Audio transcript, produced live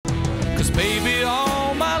'Cause baby,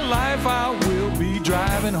 all my life I will be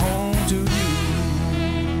driving home to you.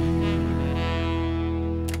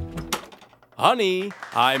 Honey,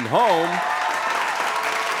 I'm home.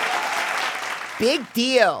 Big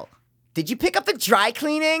deal. Did you pick up the dry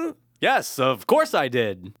cleaning? Yes, of course I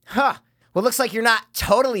did. Huh. Well, looks like you're not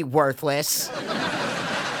totally worthless.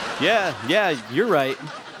 Yeah, you're right.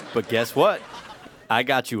 But guess what? I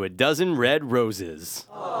got you a dozen red roses.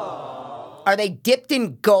 Are they dipped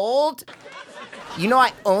in gold? You know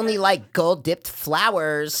I only like gold-dipped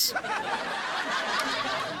flowers.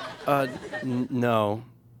 No,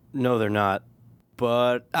 they're not.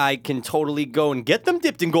 But I can totally go and get them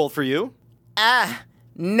dipped in gold for you.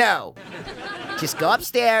 No. Just go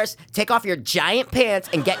upstairs, take off your giant pants,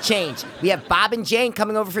 and get changed. We have Bob and Jane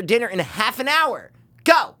coming over for dinner in half an hour.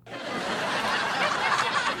 Go!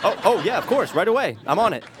 Oh, yeah, of course, right away. I'm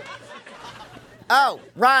on it. Oh,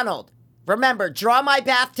 Ronald, remember, draw my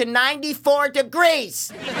bath to 94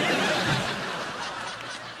 degrees.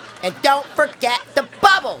 And don't forget the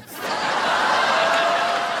bubbles.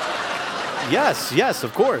 Yes,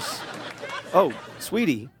 of course. Oh,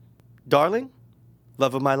 sweetie, darling,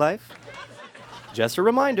 love of my life. Just a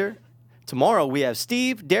reminder, tomorrow we have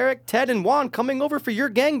Steve, Derek, Ted, and Juan coming over for your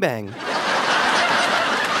gangbang.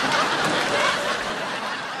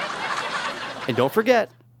 And don't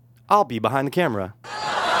forget, I'll be behind the camera. 'Cause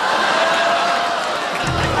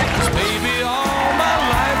baby, all my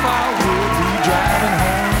life I will be driving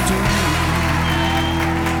home to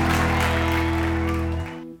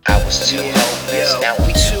you. I was too hopeless, now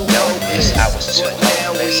we too hopeless. I was too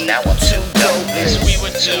hopeless, now I'm too dopeless. We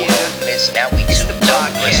were too hopeless, now we too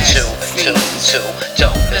dopeless. Too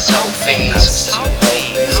dopeless, hope fiends. I was too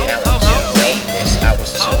hopeless, now I'm too hopeless. I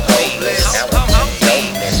was too hopeless, now I'm too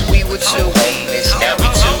dopeless. We were too hopeless, now we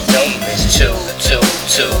too dopeless.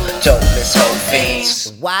 Too dopeless, hope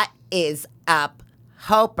fiends. What is up,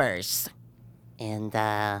 Hopers? And,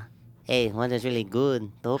 hey, one is really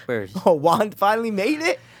good. Dopers. Oh, Juan finally made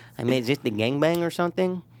it? I made just the gangbang or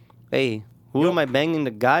something. Hey, who am I banging,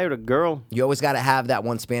 the guy or the girl? You always got to have that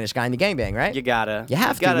one Spanish guy in the gangbang, right? You gotta. You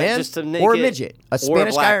have to, gotta man. Just to make or a it- midget. A or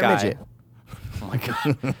Spanish guy or black a midget. Oh my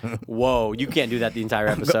god. Whoa, you can't do that the entire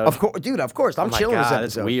episode. Of course, dude, of course. I'm Oh my chilling god, this that's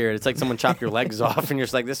episode. weird. It's like someone chopped your legs off and you're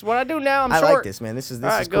just like, this is what I do now. I'm I short. like this, man. This is All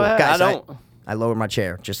right, cool. go ahead. Guys, I don't. I lowered my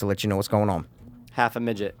chair just to let you know what's going on. Half a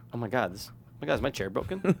midget. Oh my god. Is my chair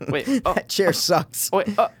broken? Wait. Oh, That chair sucks. wait.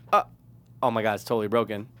 Oh my god, it's totally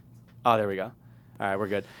broken. Oh, there we go. All right, we're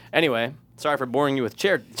good. Anyway, sorry for boring you with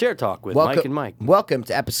chair talk with Mike and Mike. Welcome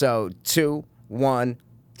to episode 216.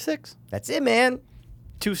 6. That's it, man.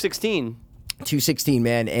 216. 216,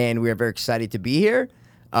 man, and we are very excited to be here.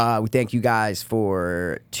 We thank you guys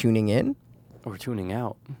for tuning in. We're tuning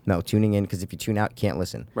out. No, tuning in, because if you tune out, you can't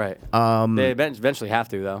listen. Right. They eventually have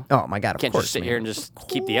to, though. Oh, my God, of Can't course, just sit man. here and just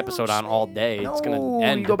keep the episode on all day. No, It's going to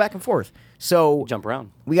end. you go back and forth. So Jump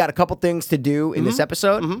around. we got a couple things to do in this Mm-hmm.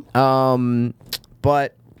 episode.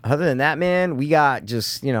 But other than that, man, we got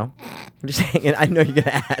just, I'm just hanging. I know you're going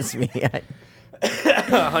to ask me. 100%.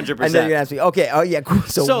 I know you're going to ask me. Okay, oh, yeah, cool.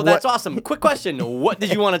 So that's awesome. Quick question. What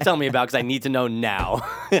did you want to tell me about? Because I need to know now.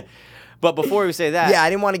 But before we say that. Yeah,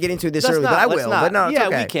 I didn't want to get into this let's early, not, but I let's will. not. But no, it's yeah,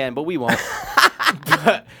 okay. we can, but we won't.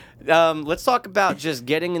 But, let's talk about just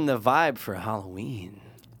getting in the vibe for Halloween.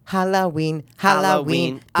 Halloween.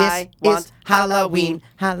 Halloween. This I is want Halloween.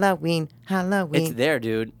 Halloween. Halloween. It's there,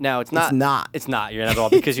 dude. Now, it's not. It's not. You're not at all.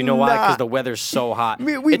 Because you know why? Because not. the weather's so hot.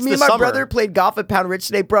 Me It's and the my summer. brother played golf at Pound Ridge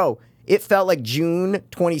today, bro. It felt like June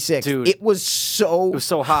 26th. Dude. It was so It was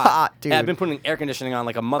so hot. dude. And I've been putting air conditioning on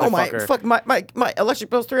like a oh motherfucker. my electric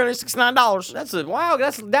bill's $369.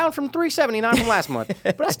 That's down from $379 from last month.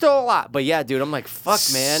 But that's still a lot. But yeah, dude, I'm like, fuck,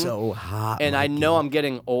 man. So hot. And I know I'm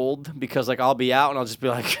getting old because like I'll be out and I'll just be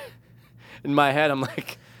like, in my head, I'm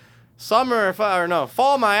like, fall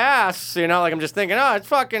my ass. Like I'm just thinking, oh, it's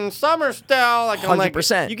fucking summer still. Like I'm like,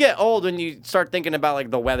 100%. you get old when you start thinking about like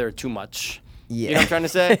the weather too much. Yeah. You know what I'm trying to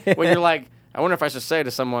say? When you're like, I wonder if I should say to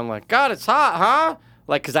someone like, God, it's hot, huh?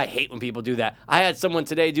 Like, because I hate when people do that. I had someone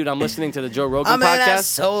today, dude, I'm listening to the Joe Rogan I'm podcast. an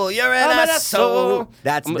asshole. You're an I'm an asshole.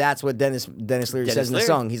 asshole. That's what Dennis Leary says in the Leary.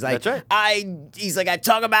 song. He's like, That's right. he's like, I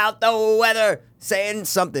talk about the weather, saying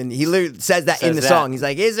something. He literally says that in Says the that. song. He's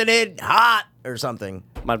like, isn't it hot or something?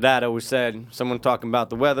 My dad always said, someone talking about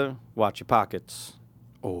the weather, watch your pockets.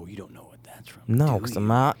 Oh, you don't know what that's from. No, do because you? I'm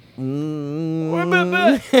not.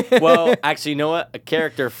 Well, actually, you know what? A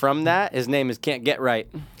character from that, his name is Can't Get Right.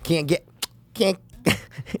 Can't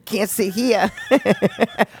sit here.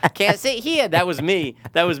 Can't sit here. That was me.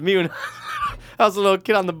 That was me when I was a little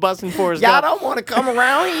kid on the bus in Forest Y'all Gump. don't want to come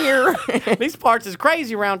around here. These parts is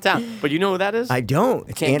crazy around town. But you know who that is? I don't.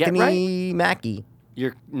 It's Can't get Anthony Mackie.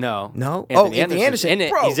 No. No? Anthony Anderson. In it.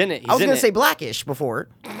 Bro, He's in it. I was going going to say Blackish before.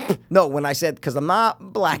 No, when I said, because I'm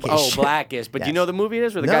not Blackish. Oh, Blackish. But do you Yes. know the movie it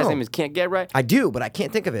is where the guy's No. name is Can't Get Right? I do, but I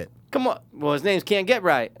can't think of it. Come on. Well, his name's Can't Get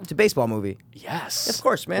Right. It's a baseball movie. Yes. Of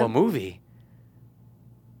course, man. What movie?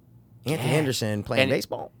 Anthony Anderson playing And-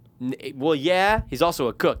 baseball. Well, yeah. He's also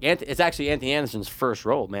a cook. It's actually Anthony Anderson's first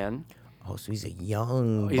role, man. Oh, so he's a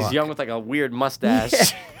young He's buck. young with like a weird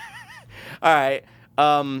mustache. All right.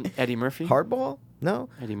 Eddie Murphy? Hardball? No?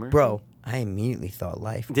 Eddie Murphy? Bro, I immediately thought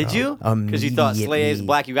life. Did bro. you? Because you thought Slaves Immediately.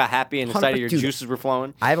 Black, you got happy and excited, your Dude, juices were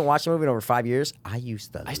flowing. I haven't watched the movie in over 5 years. I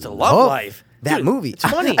used to love Life. That Dude, movie. It's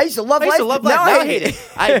funny. I used to love Life. Now I hate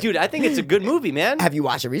it. Dude, I think it's a good movie, man. Have you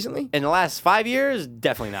watched it recently? In the last 5 years,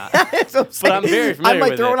 definitely not. That's what I'm saying. I'm very I familiar might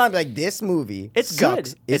with throw it. it on and be like, this movie It's sucks.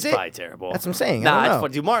 good. Is it's it? probably terrible. That's what I'm saying. Nah, I don't it's know.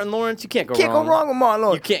 fun. Dude, Martin Lawrence, you can't go Can't wrong. go wrong with Martin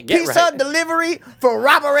Lawrence. You can't get Pizza right. delivery for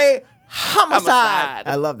robbery, homicide. Homicide.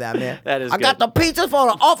 I love that, man. That is I got the good. pizza for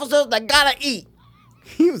the officers that gotta eat.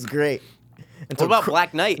 He was great. What about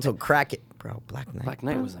Black Knight? Until Crackett. Bro, Black Knight. Black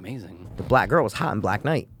Knight was amazing. The black girl was hot in Black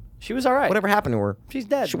Knight. She was all right. Whatever happened to her? She's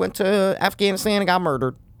dead. She went to Afghanistan and got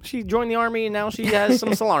murdered. She joined the army and now she has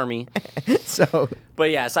some salami. So,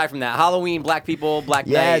 But yeah, aside from that, Halloween, Black people, Black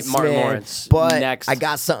yes, Knight, Martin man. Lawrence. But Next. I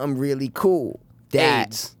got something really cool that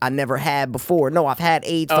AIDS. I never had before. No, I've had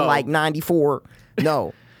AIDS for Oh. like 94.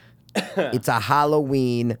 No. It's a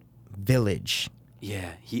Halloween village.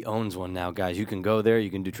 Yeah, he owns one now, guys. You can go there.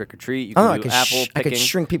 You can do trick or treat. You can Oh, do apple I picking. could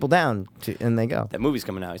shrink people down and they go. That movie's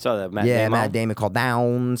coming out. You saw that, Matt Yeah, Damon? Matt Damon called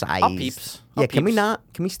Downs. peeps. Yeah, I'll can we peeps. not?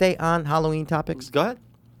 Can we stay on Halloween topics? Go ahead.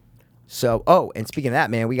 So, oh, and speaking of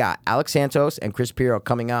that, man, we got Alex Santos and Chris Piero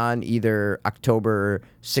coming on either October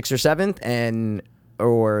 6th or 7th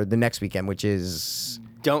or the next weekend, which is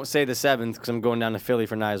Don't say the 7th because I'm going down to Philly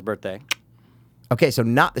for Naya's birthday. okay. So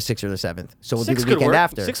not the 6th or the 7th. So we'll do 6th the could weekend work.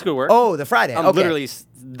 after. 6th could work. Oh, the Friday. I'm okay. literally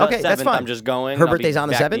the Okay, 7th. that's fine. I'm just going. Her I'll be birthday's on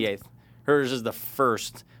the back 7th? 8th. Hers is the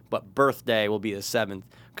 1st, but birthday will be the 7th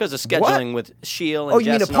because of scheduling with Sheil and Oh,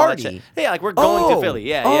 you mean Jess a and all that party? shit. Yeah, like we're going to Philly.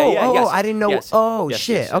 Yeah, oh, yeah. Oh, yes, I didn't know. yes, oh, yes,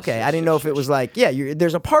 shit. yes, yes, okay, yes, I didn't yes, know yes, if it yes, was like, yeah,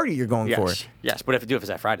 there's a party you're going for. Yes, but if it's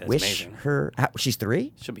that Friday, that's Wish amazing. her. She's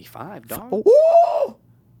 3. She'll be 5, dog. Oh,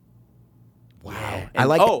 wow. Yeah. I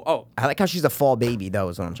like. Oh. I like how she's a fall baby, though.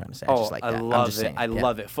 Is what I'm trying to say. Oh, just like I that. I'm love just it. saying. I Yeah.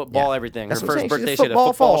 love it. Football, Yeah. everything. That's Her what I'm first saying. She's birthday, a she had a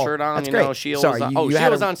football football fall. shirt on. That's You know, great. Sheil Sorry, was on. you- Oh, you Sheil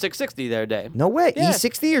had was a- on 660 the other day. No way. Yeah.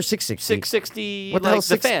 E60 or 660? 660, What the like hell's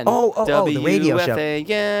the 6? fan. Oh, the radio show.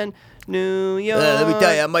 WFAN, New York. Let me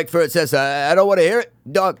tell you, Mike Furt says, I don't want to hear it,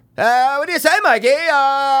 dog. What do you say, Mikey?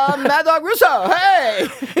 Mad Dog Russo, hey.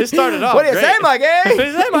 It started off What do you great. say, Mikey? What do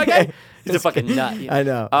you say, Mikey? He's a fucking nut. I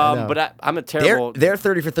know, I know. But I'm a terrible. Their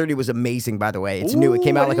 30 for 30 was amazing, by the way. It's new. It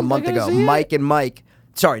came Ooh, out I like a didn't month think I ago. see it. Mike and Mike.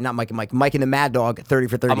 Sorry, not Mike and Mike. Mike and the Mad Dog, 30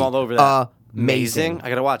 for 30. I'm all over that. Amazing. I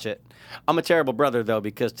gotta watch it. I'm a terrible brother though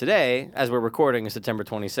because today, as we're recording, is September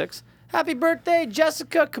 26th. Happy birthday,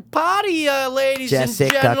 Jessica Capadia, ladies and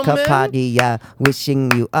Jessica gentlemen. Capadia,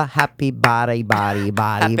 wishing you a happy body. Happy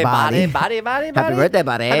body. Happy birthday,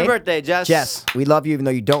 buddy. Happy birthday, Jess. Jess, we love you even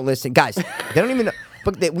though you don't listen. Guys, they don't even know.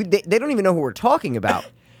 But they don't even know who we're talking about.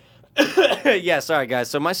 Yeah, sorry guys.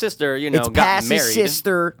 So my sister, It's got Pass's married.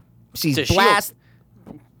 sister. She's To blast.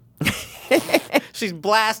 She's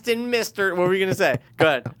blasting Mister. What were you gonna say? Go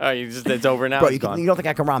ahead. Oh, it's over now. Bro, It's you gone. don't think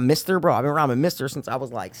I can rhyme Mister? Bro, I've been rhyming Mister since I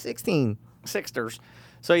was like 16. Sixters.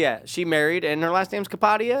 So yeah, she married, and her last name's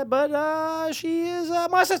Capadia, but she is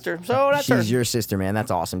my sister. So that's her. She's your sister, man.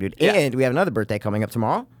 That's awesome, dude. Yeah. And we have another birthday coming up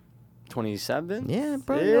tomorrow. 27. Yeah,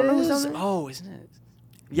 bro. You don't know who's on there? Oh, isn't it?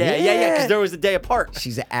 Yeah. Because there was a day apart.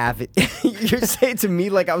 She's an avid. You're saying to me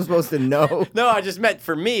like I'm supposed to know. No, I just meant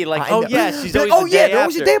for me. Like, I oh know. yeah, she's They're always like, a day they're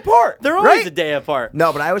always a after. day apart. They're always right? a day apart.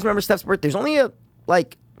 No, but I always remember Steph's birthday. There's only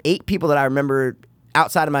like 8 people that I remember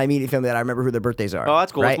outside of my immediate family that I remember who their birthdays are. Oh,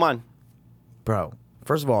 that's cool. Right? It's mine. Bro.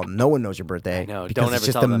 First of all, no one knows your birthday. I know, because don't it's ever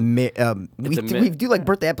just tell a them. we myth. do like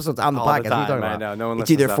birthday episodes on the All the podcast. What are you time, talking I about? know, no one it's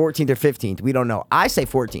listens either to 14th or 15th. We don't know. I say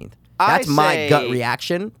 14th. I That's my say- gut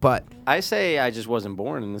reaction. But I say I just wasn't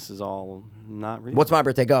born, and this is all not real. what's my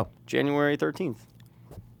birthday? Go. January 13th?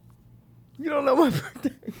 You don't know my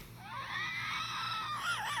birthday.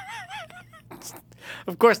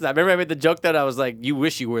 Of course not. Remember I made the joke that I was like, you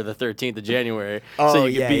wish you were the 13th of January. Oh, so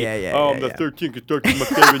you yeah, could be, yeah, I'm the 13th because 13 is my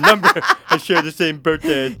favorite number. I share the same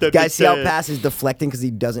birthday. Guys, see how Pass is deflecting because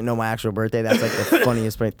he doesn't know my actual birthday? That's like the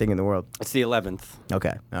funniest thing in the world. It's the 11th.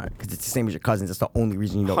 Okay, all right. Because it's the same as your cousins. That's the only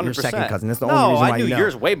reason you know 100%. your second cousin. That's the no, only reason why I knew you know.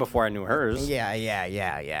 yours way before I knew hers. Yeah.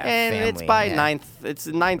 And it's Family, by yeah. ninth. It's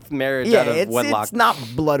the ninth marriage Yeah, out of wedlock. it's not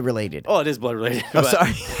blood related. Oh, it is blood related. Oh,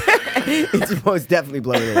 sorry. It's most definitely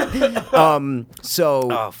blood related. So.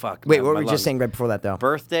 Oh, fuck. Wait, man, what were my we lung. just saying right before that, though?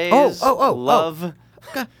 Birthdays. Oh. Love.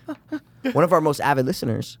 One of our most avid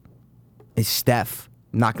listeners is Steph.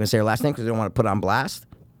 I'm not going to say her last name because I don't want to put it on blast.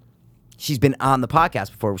 She's been on the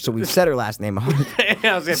podcast before, so we've said her last name. I was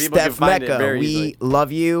gonna, people Steph can find it Mecca, very we easily.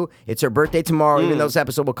 love you. It's her birthday tomorrow, even though this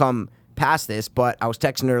episode will come past this. But I was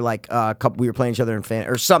texting her like a couple. We were playing each other in fan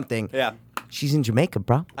or something. Yeah. She's in Jamaica,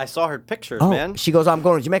 bro. I saw her pictures, Oh, man. she goes, I'm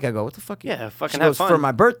going to Jamaica. I go, what the fuck? Yeah, fucking She have goes, fun. for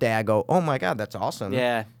my birthday. I go, oh my God, that's awesome.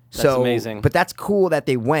 Yeah, that's so amazing. But that's cool that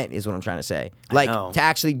they went, is what I'm trying to say. Like know. to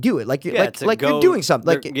actually do it, like Yeah, like to like go- you're doing something.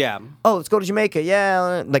 Like they're- yeah. oh, let's go to Jamaica.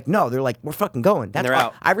 Yeah, like no, they're like we're fucking going. That's they're why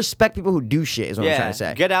out. I respect people who do shit. Is what I'm Yeah, trying to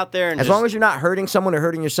say. get out there and as just- long as you're not hurting someone or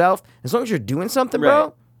hurting yourself, as long as you're doing something, Right.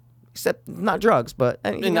 bro. Except not drugs, but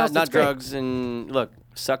anything And else, not that's great. drugs. And look,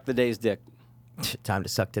 suck the day's dick. Time to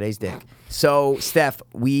suck today's dick. So, Steph,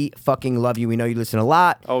 we fucking love you. We know you listen a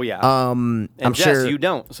lot. Oh, yeah. I'm And Jess, sure you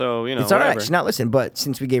don't. So you know, it's all right. whatever. She's not listening. But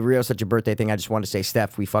since we gave Rio such a birthday thing, I just want to say,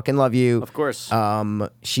 Steph, we fucking love you. Of course.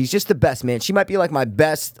 She's just the best, man. She might be like my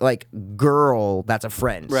best like girl that's a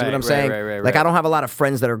friend. See Right, what I'm right, saying? right, Like right. I don't have a lot of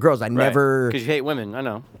friends that are girls. I never. Because you hate women. I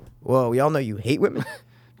know. Well, we all know you hate women.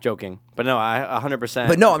 Joking. But no, I 100%.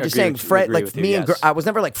 But no, I'm just agree saying, with- friend. agree Like with you, me and yes. I was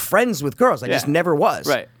never like friends with girls. I just Yeah. never was.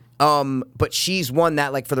 Right. But she's one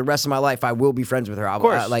that like for the rest of my life I will be friends with her. Of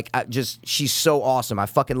course. She's so awesome. I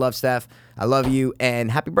fucking love Steph. I love you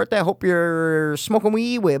and happy birthday. I hope you're smoking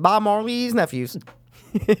weed with Bob Marley's nephews.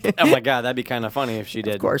 Oh my God, that'd be kind of funny if she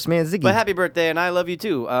did. Of course, man, Ziggy. But happy birthday, and I love you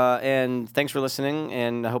too. And thanks for listening,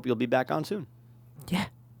 and I hope you'll be back on soon. Yeah,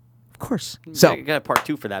 of course. So You got a part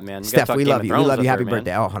 2 for that, man. You gotta Steph, talk we Game love of you. We Thrones love you. with Happy her, man.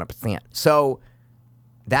 birthday. Oh, 100%. So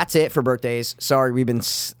that's it for birthdays. Sorry, we've been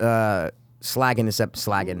slacking this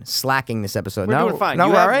episode. We're no, doing fine. No,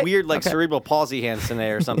 You we're have all right? weird like Okay. cerebral palsy hands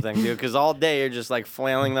today or something, dude. Because all day you're just like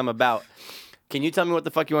flailing them about. Can you tell me what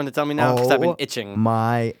the fuck you want to tell me now? Because I've been itching.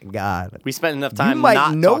 My God. We spent enough time You might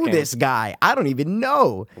not know talking. this guy. I don't even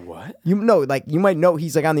know. What? You know, like you might know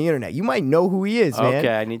he's like on the internet. You might know who he is, man.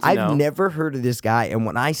 Okay, I need to I've know. never heard of this guy, and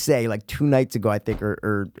when I say like 2 nights ago, I think,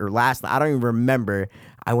 or last night, I don't even remember.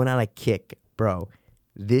 I went on a kick, bro.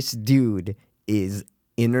 This dude is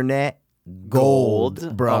internet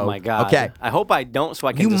gold, bro. Oh my God. Okay. I hope I don't, so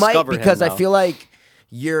I can You might discover because him, I feel like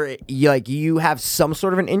you have some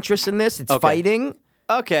sort of an interest in this. It's Okay. fighting.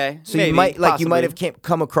 Okay. So maybe, you might you might possibly. have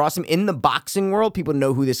come across him in the boxing world. People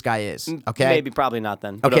know who this guy is. Okay, Maybe, probably not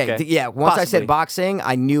then. But Okay, okay. yeah. Once I Possibly. said boxing,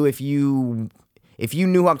 I knew if you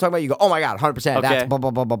knew who I'm talking about, you go, oh my God, 100%. That's Okay. blah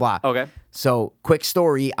blah blah blah blah. Okay. So quick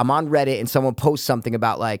story: I'm on Reddit and someone posts something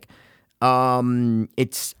about like,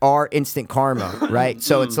 it's our instant karma, right?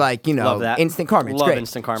 So it's like Love that. instant karma. It's Love great.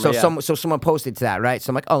 instant karma, So yeah. someone posted to that, right?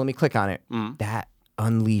 So I'm like, oh, let me click on it. That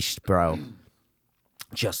unleashed, bro.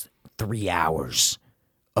 Just 3 hours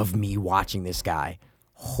of me watching this guy.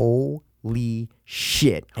 Holy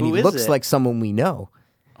shit! And Who he is looks it? like someone we know.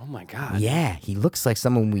 Oh my God. Yeah, he looks like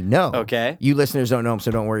someone we know. Okay. You listeners don't know him, so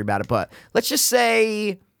don't worry about it. But let's just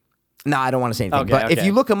say, I don't want to say anything. Okay, but if okay.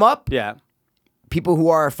 you look him up, Yeah. people who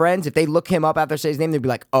are our friends, if they look him up after I say his name, they'd be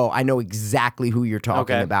like, oh, I know exactly who you're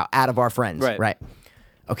talking Okay. about out of our friends. Right.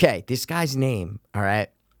 Okay, this guy's name, all right?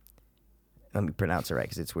 Let me pronounce it right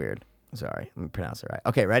because it's weird. Sorry, let me pronounce it right.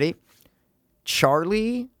 Okay, ready?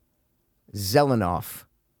 Charlie Zelenoff.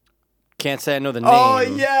 Can't say I know the name. Oh,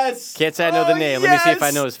 yes. Can't say I know the Oh, name. Let me see if I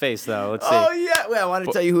yes. know his face, though. Let's see. Oh, yeah. Well, I wanted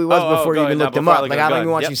to tell you who he was Oh, before go you even ahead. looked No, him before I up. look Like, him I up. don't Go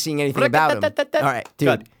even want ahead. you Yep. seeing anything about him. All right, dude.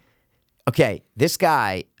 Good. Okay, this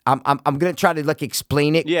guy, I'm gonna try to like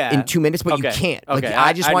explain it Yeah. in 2 minutes, but you Okay. can't. Like, Okay.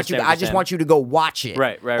 I just I want you. understand what I you're just saying. want you to go watch it.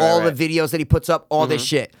 Right, All right. the videos that he puts up, all this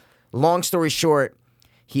shit. Long story short,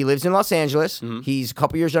 he lives in Los Angeles. He's a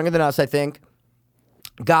couple years younger than us, I think.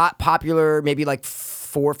 Got popular maybe like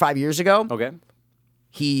 4 or 5 years ago. Okay.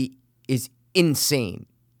 He is insane,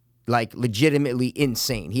 like legitimately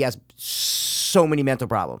insane. He has so many mental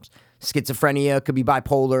problems. Schizophrenia, could be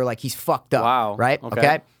bipolar. Like he's fucked up. Wow. Right?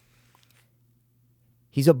 Okay.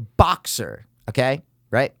 He's a boxer. Okay.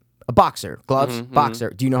 Right? A boxer. Gloves. Boxer.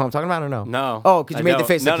 Do you know who I'm talking about or no? No. Oh, because I you made the don't.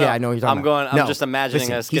 face No, like, yeah, no. I know what you're talking I'm about. going- I'm just imagining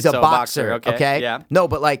Listen, a he's a schizo boxer. boxer. Okay, yeah. No,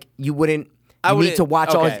 but like you wouldn't. I You need wouldn't- to watch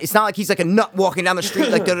all his. okay. It's not like he's like a nut walking down the street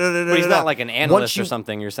like. But he's not like an Once analyst you- or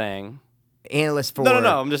something, you're saying. analyst for.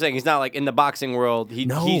 No. I'm just saying he's not like in the boxing world. He's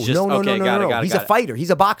just no. okay. Got it. He's a fighter. He's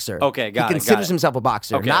a boxer. Okay, got He it, considers got it. himself a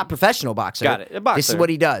boxer, Okay. not a professional boxer. Got it, a boxer. This is what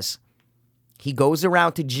he does. He goes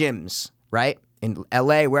around to gyms, right? In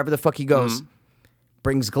LA, wherever the fuck he goes,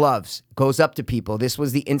 brings gloves, goes up to people. This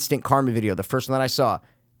was the instant karma video, the first one that I saw.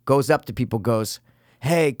 Goes up to people, goes,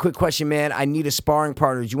 hey, quick question, man. I need a sparring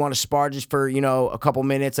partner. Do you want to spar just for, a couple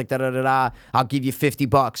minutes? Like, da-da-da-da. I'll give you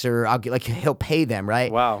 $50 or I'll get, like, he'll pay them,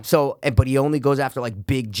 right? Wow. So, but he only goes after, like,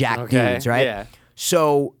 big jack Okay, dudes, right? yeah.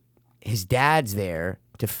 So his dad's there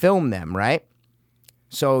to film them, right?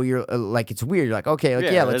 So you're like, it's weird. You're like, okay, like,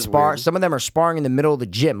 Yeah, yeah, it let's is spar. weird. Some of them are sparring in the middle of the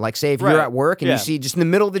gym. Like, say if Right, you're at work and yeah. you see just in the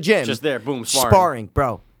middle of the gym. Just there, boom, sparring.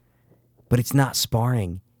 Bro. But it's not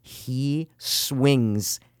sparring. He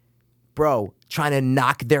swings, bro, trying to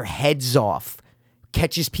knock their heads off.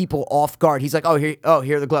 Catches people off guard. He's like, here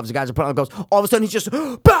are the gloves. The guys are putting on the gloves. All of a sudden, he's just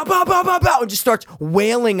bow, bow, bow, bow, bow, and just starts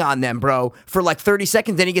wailing on them, bro, for like 30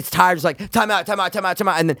 seconds. Then he gets tired. He's like, time out.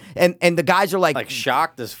 And then and the guys are like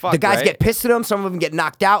shocked as fuck. the guys right? get pissed at him. Some of them get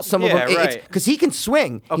knocked out. Some of Yeah, them, right. because he can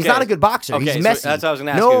swing. He's Okay. not a good boxer. Okay, He's so messy. that's what I was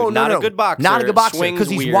gonna ask no, you. No, Not a no. good boxer, Not a good boxer swings because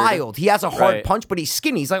he's weird. wild. He has a hard Right. punch, but he's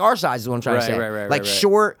skinny. He's like our size is what I'm trying to say. Right, like right.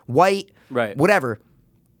 short, white, Right. whatever.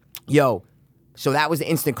 Yo. So that was the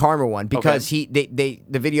instant karma one because the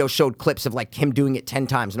video showed clips of like him doing it 10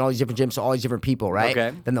 times and all these different gyms to all these different people, right?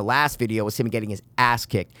 Okay. Then the last video was him getting his ass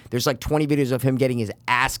kicked. There's like 20 videos of him getting his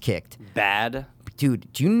ass kicked. Bad.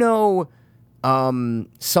 Dude, do you know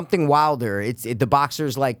something Wilder? The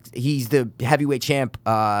boxer's like he's the heavyweight champ.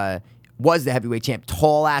 Was the heavyweight champ,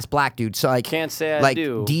 tall ass black dude. So like Can't say I like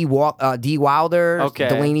do. D Wilder, Okay.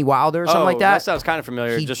 Delaney Wilder, something like that. That sounds kind of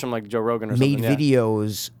familiar, He just from like Joe Rogan or made something. Yeah.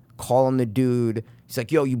 videos calling the dude. He's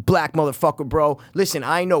like, yo, you black motherfucker, bro. Listen,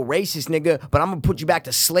 I ain't no racist nigga, but I'm gonna put you back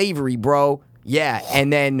to slavery, bro. Yeah,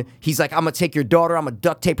 and then he's like, I'm gonna take your daughter, I'm gonna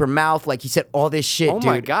duct tape her mouth. Like he said all this shit, Oh dude.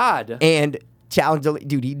 my God. And challenge,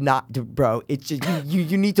 dude, he not, bro. It's just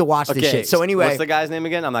you need to watch this shit. So anyway, what's the guy's name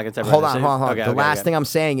again? I'm not gonna say. hold on. Okay, The last okay. thing I'm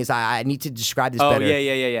saying is I need to describe this Oh better.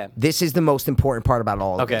 yeah. This is the most important part about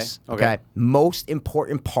all of Okay, this. okay. Most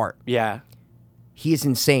important part. Yeah. He is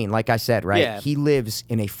insane, like I said, right? Yeah. He lives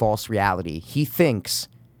in a false reality. He thinks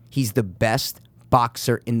he's the best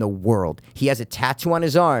boxer in the world. He has a tattoo on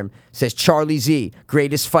his arm, says Charlie Z,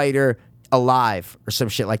 greatest fighter alive, or some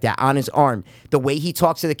shit like that on his arm. The way he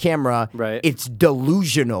talks to the camera, Right. it's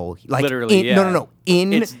delusional. Like Literally, yeah. No.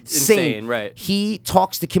 It's Insane. insane, right. He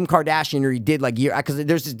talks to Kim Kardashian, or he did like because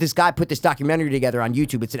there's this guy put this documentary together on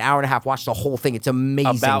YouTube. It's an hour and a half. Watch the whole thing. It's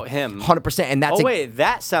amazing. About him. 100%. And that's Oh wait,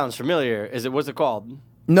 that sounds familiar. What's it called?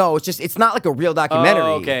 no, it's not like a real documentary.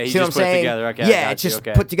 Oh, okay. He See what I'm just put it saying? together. Okay, I yeah, got it's you. just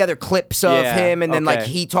Okay. put together clips of Yeah, him, and then like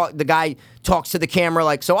okay. the guy talks to the camera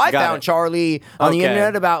like, so I Got found it. Charlie on the Okay.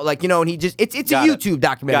 internet about like and he just it's Got a it. YouTube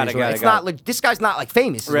documentary. Got it, so got it, it's got not it. like this guy's not like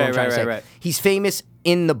famous. Is what I'm Right, trying to right, say. right. He's famous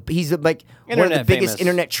he's like one of the Internet biggest famous.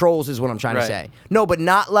 internet trolls is what I'm trying to Right. say. No, but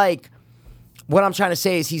not like. What I'm trying to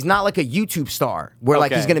say is he's not like a YouTube star where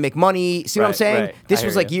like he's Okay. gonna make money. See what I'm Right, saying? right. This I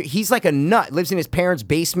was hear like you. he's like a nut. Lives in his parents'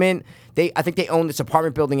 basement. I think they own this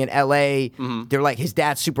apartment building in L.A. Mm-hmm. They're like his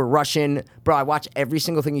dad's super Russian, bro. I watch every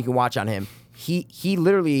single thing you can watch on him. He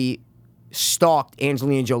literally stalked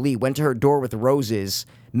Angelina Jolie, went to her door with roses,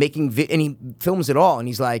 and he films it all. And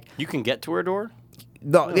he's like, You can get to her door.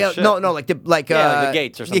 no, shit. no, like Yeah, like the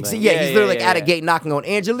gates or something. Yeah, Yeah, he's yeah, literally like yeah, at a yeah. gate knocking on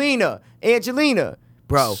Angelina,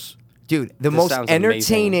 bro. Dude, the This most sounds amazing.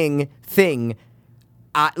 entertaining thing,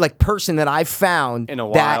 person that I've found In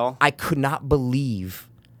a that while. I could not believe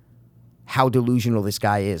how delusional this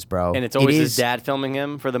guy is, bro. And it's always It his is dad filming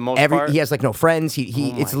him for the most part. He has like no friends.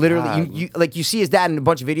 It's literally God. you see his dad in a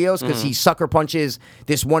bunch of videos because he sucker punches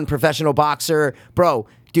this one professional boxer, bro.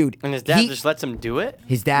 Dude, And his dad just lets him do it?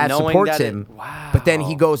 his dad Knowing supports that him. Wow. But then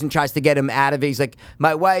he goes and tries to get him out of it. He's like,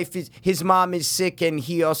 my wife his mom is sick and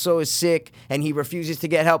he also is sick and he refuses to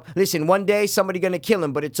get help. Listen, one day somebody gonna kill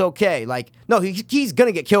him, but it's okay. Like, no, he's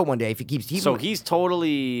gonna get killed one day if he keeps. So he's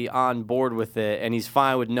totally on board with it, and he's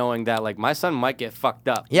fine with knowing that, like, my son might get fucked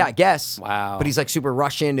up. Yeah, I guess. Wow. But he's like super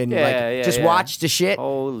Russian and Yeah, like yeah, just yeah. watch the shit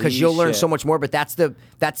Holy because you'll learn shit. so much more. But that's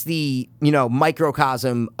the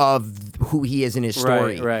microcosm of who he is in his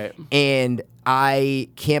story. Right. And I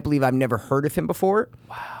can't believe I've never heard of him before.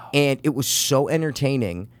 Wow. And it was so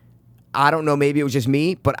entertaining. I don't know, maybe it was just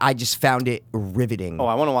me, but I just found it riveting. Oh,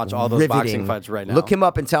 I wanna watch all those boxing fights right now. Look him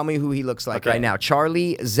up and tell me who he looks like Okay. right now.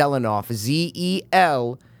 Charlie Zelenoff,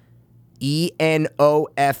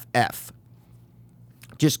 Zelenoff.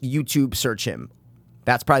 Just YouTube search him.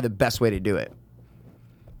 That's probably the best way to do it.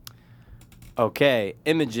 Okay,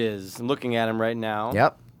 images. I'm looking at him right now.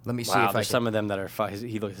 Yep. Let me see Wow, if I there's can. some of them that are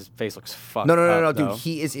his face looks fucked No, up, dude. though.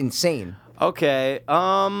 He is insane. Okay.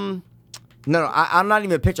 No, I'm not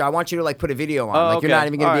even a picture. I want you to like put a video on. Oh, like you're okay. not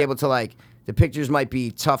even gonna All be right. able to like. The pictures might be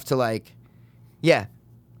tough to like. Yeah.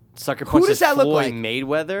 Sucker Who punches does that look Floyd like?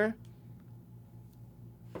 Mayweather.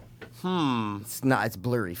 It's not. It's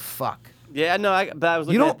blurry. Fuck. Yeah, no, but I was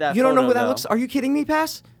looking You at don't. that You don't know photo, who that though. looks. Are you kidding me,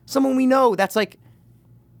 Pass? Someone we know. That's like.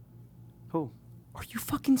 Who? Are you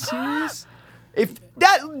fucking serious? If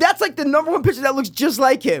that's like the number one picture that looks just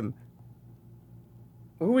like him.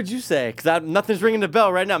 Who would you say? Because nothing's ringing the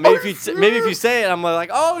bell right now. Maybe if you say it, I'm like,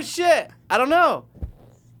 oh shit, I don't know.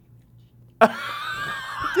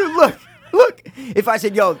 Dude, look. If I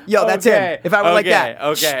said, yo, that's him. If I were like that.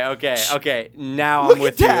 Okay. Now Look I'm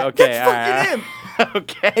with at that. you. Okay, That's all right. fucking him.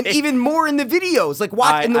 Okay. And even more in the videos. Like,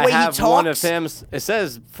 watch in the I way he have talks. one of him. It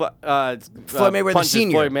says Floyd Mayweather punches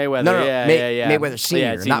Senior. Floyd Mayweather. No, yeah. Mayweather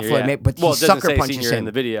Senior, not Floyd Mayweather. But well, he it doesn't sucker say punches senior him in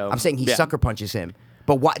the video. I'm saying he Yeah. sucker punches him.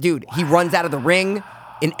 But what, dude? He runs out of the ring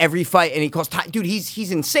in every fight, and he calls time. Dude,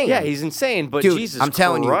 he's insane. Yeah, he's insane. But dude. Jesus, I'm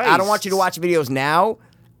telling you, I don't want you to watch videos now.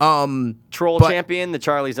 Troll but- Champion, the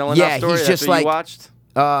Charlie Zelenoff Yeah, story. he's That's just what like- you watched.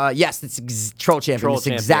 Yes, it's Troll Champion. Troll It's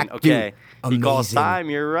Champion. exact Okay. dude. He calls Amazing. time.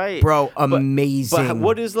 You're right, Bro, But amazing.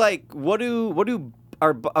 what is like? What do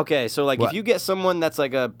are okay? So like, What? if you get someone that's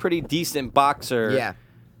like a pretty decent boxer, Yeah.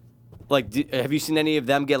 Like, have you seen any of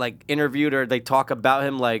them get like interviewed or they talk about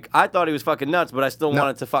him? Like, I thought he was fucking nuts, but I still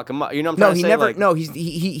wanted to fuck him up. You know what I'm No, trying he to say? never. Like, No,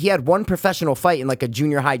 he had one professional fight in like a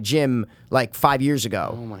junior high gym like 5 years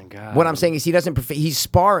ago. Oh my God. What I'm saying is he doesn't. He's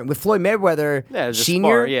sparring with Floyd Mayweather Yeah, it's a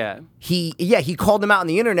Senior. spar, yeah. He called him out on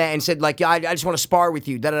the internet and said like, yeah, I just want to spar with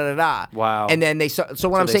you. Da da da da. Wow. And then so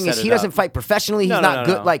what I'm they saying is set he it doesn't up. fight professionally. He's No, not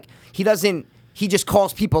good. no. Like he doesn't. He just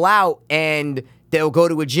calls people out and. They'll go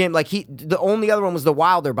to a gym. Like the only other one was the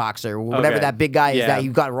Wilder boxer, whatever Okay. that big guy is Yeah. that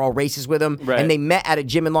you got all races with him. Right. And they met at a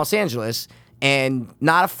gym in Los Angeles. And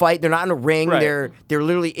not a fight. They're not in a ring. Right. They're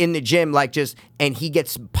literally in the gym, like just. And he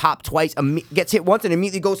gets popped twice, gets hit once, and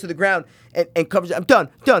immediately goes to the ground and covers. I'm done.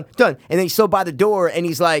 And then he's still by the door, and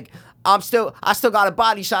he's like, I still got a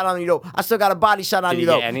body shot on you though. I still got a body shot on Did you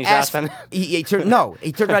he though. get any shots on him? He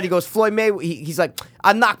turned around. He goes, Floyd Mayweather. He's like,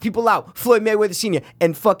 I knock people out. Floyd Mayweather Senior,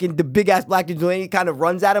 and fucking the big ass black dude Delaney kind of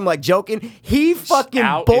runs at him like joking. He fucking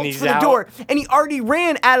Out, and bolts he's for the out. door, and he already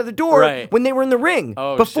ran out of the door Right. when they were in the ring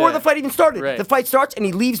Oh, before shit. the fight even started. Right. The fight starts, and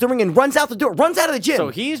he leaves the ring and runs out the door, runs out of the gym. So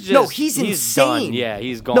he's no, just- he's he's insane. done. Yeah,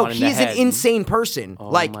 he's gone No, in the he's an head. insane person,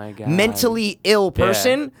 like my God. mentally ill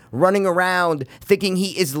person running around thinking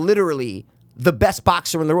he is literally the best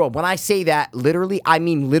boxer in the world. When I say that literally, I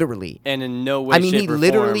mean literally. and in no way, I mean, shape, he or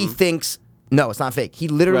literally form. thinks. No, it's not fake. He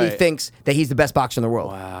literally Right. thinks that he's the best boxer in the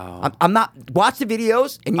world. Wow. I'm not. Watch the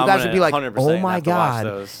videos, and you I'm guys gonna would be like, 100% "Oh my have to watch god!"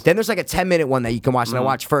 those. Mm-hmm. Then there's like a 10-minute one that you can watch, and I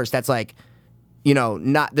watch first. That's like,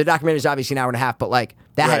 not the documentary is obviously an hour and a half, but like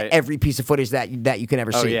that had Right. every piece of footage that you can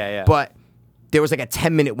ever see. yeah. But there was like a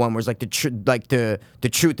 10-minute one where it's like the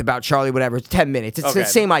truth about Charlie, whatever. It's 10 minutes. It's the Okay.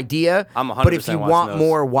 same idea. I'm But if 100% you watching want those.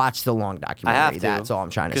 more, watch the long I documentary. have to. That's all I'm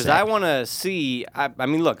trying to say. Because I want to see. I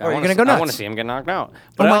mean, look. you're I want gonna to. go I want to nuts. see him get knocked out. Oh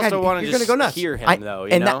But my I also God, want to you're just gonna go nuts. hear him, though.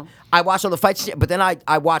 You and know. I watch all the fights, but then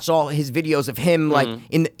I watch all his videos of him like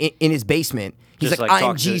in his basement. He's Just, like, like, I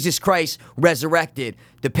am talk to- Jesus Christ resurrected.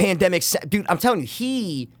 The pandemic, dude. I'm telling you,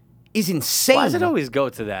 he is insane. Why does it always go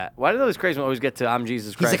to that? Why do those crazy ones always get to I'm Jesus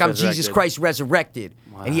He's Christ? like, I'm Jesus resurrected"? Christ resurrected,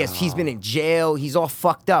 and he's been in jail. He's all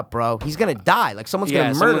fucked up, bro. He's gonna die. Like someone's Yeah,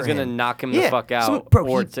 gonna murder someone's gonna him. knock him Yeah, the fuck out, bro,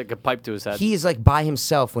 or he- take a pipe to his head. He is like by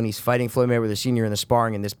himself when he's fighting Floyd Mayweather Senior in the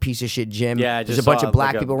sparring in this piece of shit gym. Yeah, I there's just a bunch saw, of black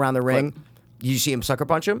like, a people around the ring. clip. You see him sucker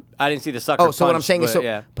punch him? I didn't see the sucker. Oh, so what I'm punch, saying is, but,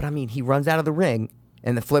 yeah. but I mean, he runs out of the ring,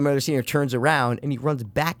 and the Floyd Mayweather Senior turns around, and he runs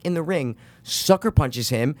back in the ring, sucker punches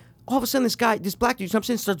him. All of a sudden, this black dude jumps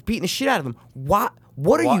in and starts beating the shit out of him. What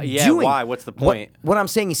are Why- you yeah, doing? why? What's the point? What I'm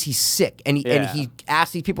saying is he's sick, and he Yeah.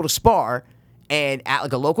 asks these people to spar. And at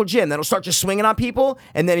like a local gym, that'll start just swinging on people,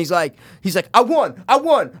 and then he's like, I won,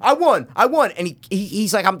 and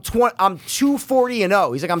he's like, I'm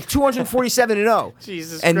 240-0. He's like, I'm 247-0.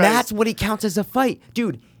 Jesus and Christ. that's what he counts as a fight,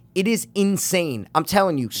 dude. It is insane. I'm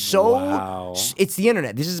telling you. So Wow. it's the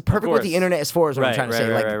internet. This is perfect what course. the internet is for. Is what I'm Right, trying to right, say.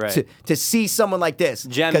 right, Like right. to see someone like this.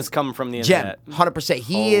 Gems 'cause come from the Gem, internet. 100%.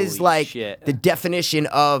 He is Holy like shit. the definition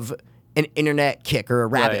of an internet kick or a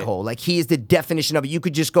rabbit Right. hole. Like he is the definition of it. You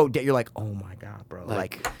could just go. You're like, oh my god, bro.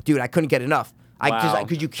 Like, dude, I couldn't get enough. Wow.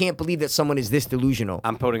 Because you can't believe that someone is this delusional.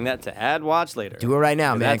 I'm putting that to ad watch later. Do it right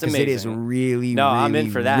now, man, That's because it is amazing. really, No, really I'm in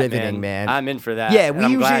for that, riveting, man. I'm in for that. Yeah, and we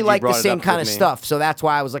I'm glad usually you like the brought it same up kind with of me. stuff, so that's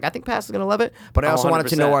why I was like, I think Pat's is gonna love it. But I Oh, also wanted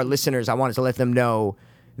to know 100%. our listeners. I wanted to let them know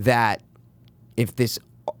that if this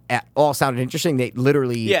at all sounded interesting, they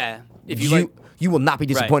literally Yeah, if you like- You will not be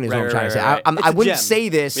disappointed. Is what I'm right, trying to say. right. It's I a wouldn't gem. say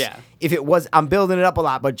this Yeah. if it was. I'm building it up a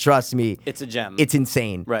lot, but trust me, It's a gem. it's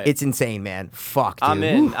insane. Right. It's insane, man. Fuck, dude. I'm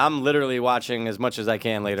in. Woo. I'm literally watching as much as I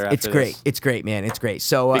can later after It's great. this. It's great, man. It's great.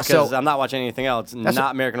 So, Because so I'm not watching anything else.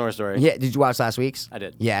 Not American Horror Story. yeah. Did you watch last week's? I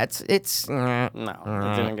did. Yeah. It's. No,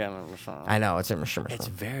 it didn't get. I know. It's It's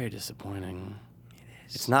very disappointing.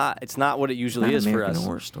 It's not. It's not what it usually is for us.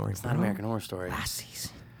 Horror Story. It's not American Horror Story. Last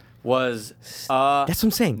season. Was That's what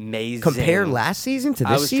I'm saying. amazing. Compare last season to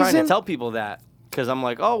this I was season. trying to tell people that because I'm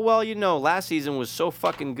like, oh well, last season was so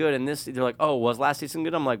fucking good, and this they're like, oh, was last season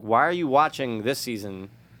good? I'm like, why are you watching this season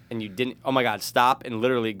and you didn't? Oh my god, stop and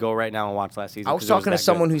literally go right now and watch last season. I was 'cause it talking to that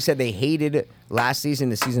someone good. who said they hated last season,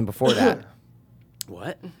 the season before that,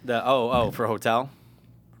 What for Hotel.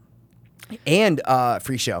 and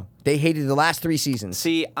Free Show. They hated the last 3 seasons.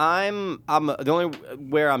 See, I'm the only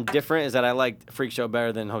where I'm different is that I liked Freak Show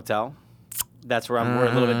better than Hotel. That's where we're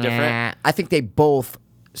a little bit different. I think they both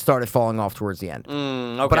started falling off towards the end.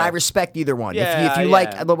 Okay. But I respect either one. Yeah, if you yeah.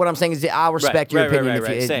 like, what I'm saying is I'll respect your right, opinion.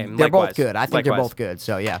 right. If you, Same. They're both Likewise. good. I think they're Likewise. both good.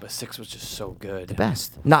 So yeah, But 6 was just so good. the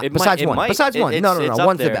best. Not It besides might- it one. might- Besides one. it's- No, it's no. up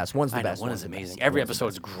One's the there. best. One's the I know, best. one One's is the amazing. best. Every One's the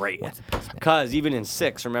episode's best. great. One's the best, man. Because even in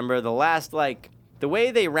 6, remember the last the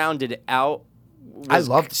way they rounded it out. I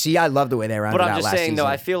love the way they rounded But out I'm just last saying though,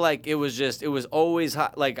 season. I feel like it was always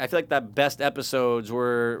hot. Like I feel like the best episodes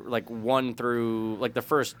were like 1 through like the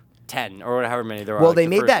first 10 or however many there are. Well, like they the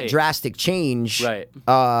made first that 8. drastic change. Right.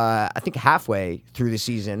 I think halfway through the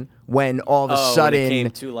season, when all of a Oh, when it sudden, came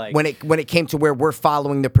to, like- when it came to where we're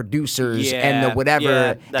following the producers and the Yeah, whatever,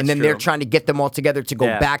 yeah, that's and then they're true. trying to get them all together to go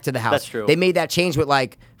Yeah, back to the house. that's true. They made that change with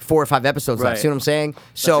like 4 or 5 episodes left. Right. See what I'm saying? a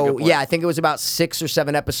So good point. yeah, I think it was about 6 or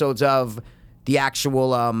 7 episodes of the actual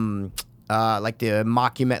like the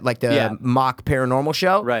mockument, like the Yeah. mock paranormal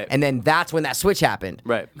show, Right. And then that's when that switch happened,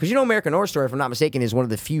 Right. Because American Horror Story, if I'm not mistaken, is one of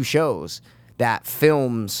the few shows that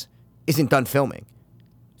isn't done filming.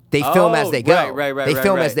 They film as they go. right, They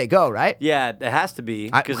film as right. they go, right? Yeah, it has to be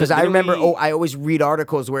Because I remember, I always read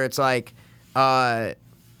articles where it's like,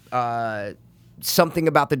 something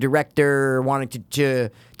about the director wanting to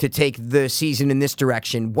take the season in this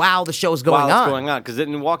direction while the show's going while on. it's going on because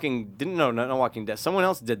not Walking Dead. Someone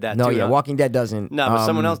else did that. No, too, yeah, huh? Walking Dead doesn't. No, but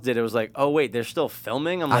someone else did. It was like, oh wait, they're still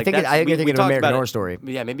filming. I'm I like, think that's, I think we you're thinking of talked American about Horror it. Story.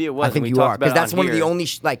 Yeah, maybe it was. I and think we you talked are about because it that's on one of the here. only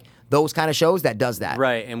those kind of shows that does that.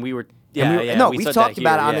 Right, and we were. And Yeah, we- yeah. no, we we've said talked that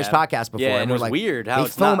about it here, on this yeah. podcast before. Yeah, and and we're it was like, weird how they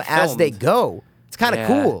it's film not as they filmed. go. It's kind of Yeah.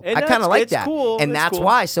 cool. And I kind of like it's that. cool. And It's that's cool.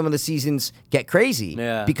 why some of the seasons get crazy.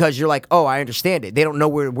 Yeah. Because you're like, oh, I understand it. They don't know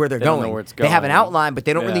where they're They don't going. know where it's They have an going. outline, but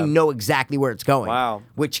they don't really Yeah. know exactly where it's going. Wow.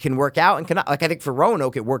 Which can work out and cannot. Like I think for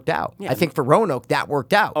Roanoke, it worked out. Yeah. I think for Roanoke, that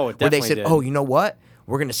worked out. Oh, it where they definitely said, did. oh, you know what?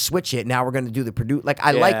 We're going to switch it. Now we're going to do the produce. Like,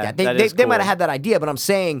 I Yeah, like that. that They is might cool. have had that idea, but I'm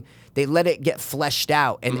saying they let it get fleshed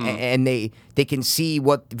out and Mm-hmm. and they can see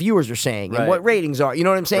what the viewers are saying and Right. what ratings are. You know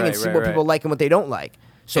what I'm saying? Right, and see right, what people right. like and what they don't like.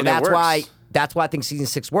 So And it that's works. why. That's why I think season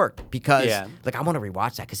 6 worked because, Yeah. like, I want to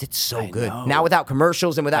rewatch that because it's so I good know. now without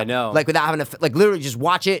commercials and without, I know. like, without having to, like, literally just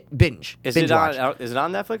watch it, binge Is binge it watch. on? Is it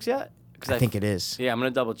on Netflix yet? 'Cause I think it is. Yeah, I'm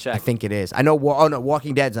gonna double check. I think it is. I know. Oh no,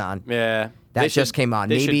 Walking Dead's on. Yeah, That They just should- came on.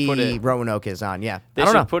 they should Maybe put it- Roanoke is on. Yeah, They I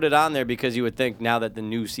don't should know. put it on there because you would think now that the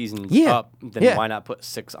new season's Yeah, up, then yeah. why not put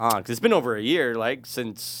 6 on? Because it's been over a year, like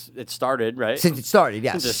since it started, right? Since it started,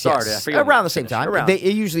 yes. Since it started. yes. I forget when Around it the same finished. time. Around. It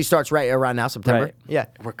usually starts right around now, September. Right. Yeah.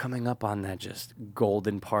 We're coming up on that just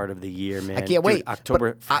golden part of the year, man. can't wait, but October,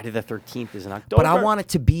 I- Friday the 13th is in October. But I want it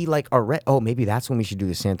to be like a oh, maybe that's when we should do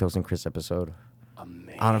the Santos and Chris episode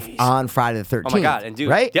Amazing. on Friday the 13th. Oh my god, and dude,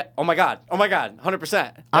 right? Yeah. Oh my god, 100%.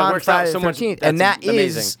 That On works Friday out so the much. 13th, That's and that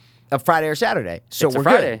amazing. is a Friday or Saturday. So It's a we're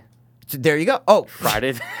Friday. good. So there you go. Oh,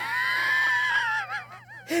 Friday.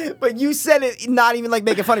 but you said it not even like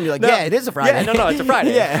making fun of me. Like, yeah, it is a Friday. Yeah, no, it's a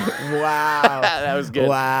Friday. yeah. Wow. That was good.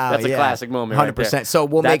 Wow. That's a yeah. classic moment right there. 100%. So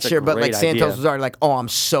we'll make That's a sure. But like great Santos idea. was already like, oh, I'm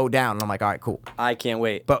so down. And I'm like, all right, cool. I can't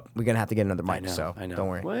wait. But we're gonna have to get another mic. I know, So I know. don't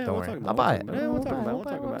worry. Well, yeah, don't we'll worry. talk about I'll buy it. Yeah, we'll talk about it. We'll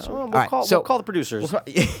talk about it. All right, We'll call the producers.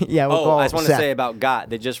 Yeah, we'll Oh, call I just want to Seth. say about GOT.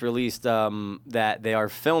 They just released that they are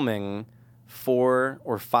filming 4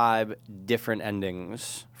 or 5 different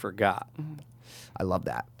endings for GOT. I love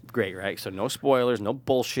that. Great, right? So no spoilers, no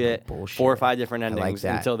bullshit. No bullshit. 4 or 5 different like endings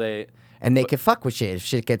that. until they. And they can fuck with shit. If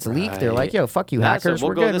shit gets leaked, they're like, Right. yo, fuck you, Yeah, so hackers. we'll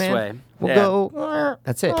We're go good, this man. way. We'll Yeah. go.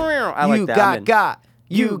 That's it. I like you that. I'm in. got.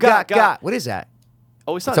 You got. What is that?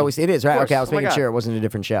 Always Sunny. It's always, it is, right? Of Okay, I was course. Oh my making God. sure it wasn't a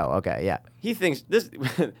different show. Okay, yeah. He thinks this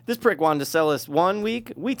this prick wanted to sell us 1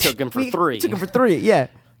 week. We took him for 3. We took him for 3, yeah.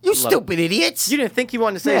 You stupid idiots. You didn't think he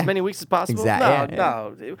wanted to say Yeah. as many weeks as possible? Exactly,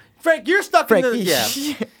 No. Frank, you're stuck Frank, in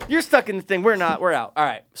the You're stuck in the thing. We're not. We're out. All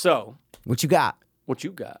right. So What you got? What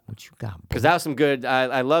you got? What you got? Because that was some good.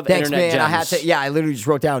 I love Thanks, internet man. gems. I had to. Yeah, I literally just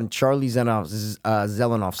wrote down Charlie Zelenoff's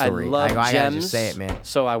Zelenoff I story. love I gotta gems. just say it, man.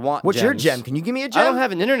 So I want. What's your gems. gem? Can you give me a gem? I don't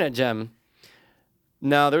have an internet gem.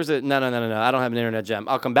 No, there's a no. I don't have an internet gem.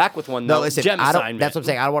 I'll come back with one. No, though. listen. Gem I don't. assignment. That's what I'm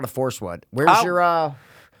saying. I don't want to force one. I'll-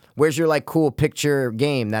 Where's your like cool picture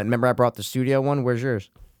game? That remember I brought the studio one. Where's yours?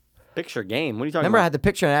 Picture game. What are you talking Remember I about? had the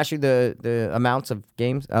picture and asked you the amounts of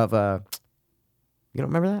games of You don't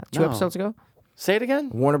remember that? Two No. episodes ago. Say it again.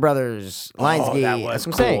 Warner Brothers, Lionsgate. Oh, that was That's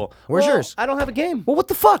what I'm cool. saying. Where's Well, yours? I don't have a game. Well, what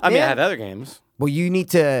the fuck, I mean, man? I have other games. Well, you need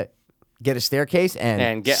to get a staircase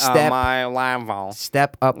and Get on step my level.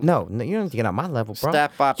 step up. No, you don't need to get on my level, bro.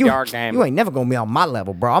 Step up you, your game. You ain't never gonna be on my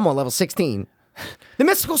level, bro. I'm on level 16. The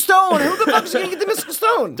mystical stone. Who the fuck's gonna get the mystical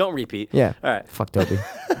stone? Don't repeat. Yeah. All right. Fuck Toby.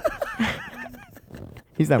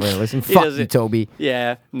 He's not gonna listen. He Fuck doesn't- you, Toby.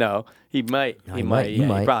 Yeah. No. He might. No, he might.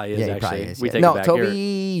 Yeah, he probably is. Yeah, he actually. probably is, We yeah. take no, it back.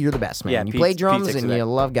 Toby, you're the best, man. Yeah, you Pete- play Pete drums takes and it you back.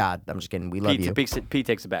 love God. I'm just kidding. We love you. Pete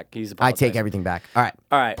takes it back. He's. I take everything back. All right.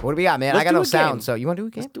 All right. What do we got, man? Let's I got do no a sound. game. So you want to do a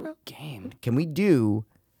game? Let's do a game. Can we do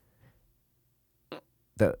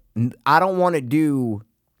the? I don't want to do.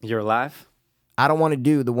 You're alive. I don't want to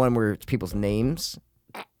do the one where it's people's names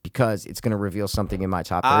because it's going to reveal something in my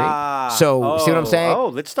top three. So see what I'm saying? Oh,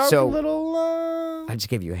 let's start So, with a little. I just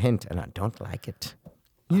gave you a hint, and I don't like it.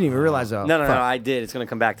 You didn't even realize, though. No, Fuck. I did. It's gonna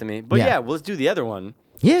come back to me. But Yeah. yeah, well, let's do the other one.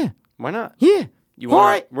 Yeah, Why not? yeah. You All want?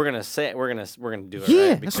 right. We're gonna say. We're gonna do it. Yeah,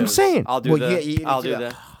 right? that's what I'm Because saying. I'll do Well, the. yeah, you need I'll to do do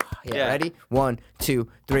the. Yeah, Yeah. ready? 1, 2,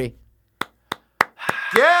 3.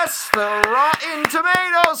 Yes, the Rotten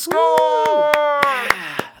Tomato score.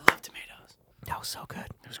 I love tomatoes. That was so good.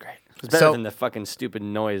 It was great. It was better So- than the fucking stupid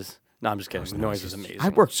noise. No, I'm just kidding. The noise was amazing. I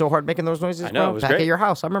worked so hard making those noises, I know, bro. it was Back great. at your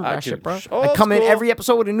house. I remember that Dude, shit, bro. old I come in school. every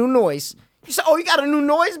episode with a new noise. You say, oh, you got a new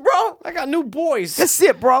noise, bro? I got new boys. That's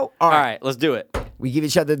it, bro. All right, let's do it. We give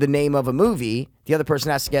each other the name of a movie. The other person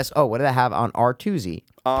has to guess, oh, what did I have on R2Z?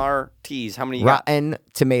 RTs. How many you got? Rotten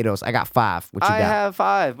Tomatoes. I got 5. What you I got? have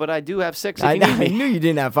 5, but I do have 6 if I, you know, need I me. knew you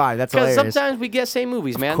didn't have 5. That's Because hilarious. sometimes we get same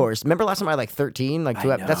movies, man. Of course. Remember last time I had like 13? Like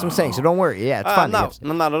that's what I'm saying. So don't worry. Yeah, it's fun. No,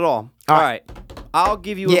 not at all. All All right. right. I'll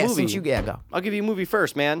give you a Yeah, movie. since you go. I'll give you a movie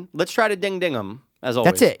first, man. Let's try to ding them, as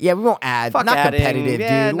always. That's it. Yeah, we won't add. Fuck not adding. competitive,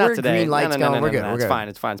 Yeah, dude. not We're today. green lights no, going. We're good. no, We're it's good. fine.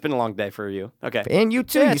 It's fine. It's been a long day for you. Okay. And you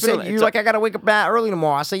too. Yeah, you it's been said a- you're it's like, I gotta wake up back early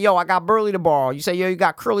tomorrow. I say, yo, I got Burley to borrow. You say, yo, you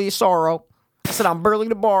got Curly to sorrow. I said, I'm Burley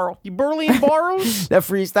to borrow. You Burley and Borrows? That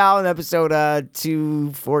freestyle in episode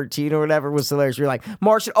 214 or whatever was hilarious. You're like,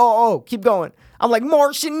 Martian, keep going. I'm like,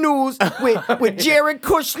 Martian News with Jared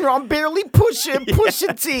Kushner. I'm barely pushing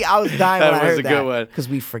T. I was dying That when I was heard a good one. Because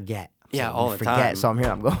we forget. Yeah, So all we the forget. time. So I'm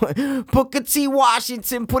here. I'm going, Booker T.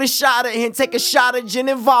 Washington, put a shot at him, take a shot at gin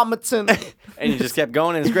and vomiting. And you just kept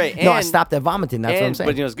going, and it's great. No, I And- stopped at vomiting. That's what I'm and- saying.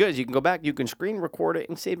 But you know what's good is you can go back, you can screen record it,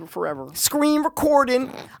 and save it forever. Screen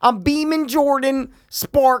recording. I'm beaming Jordan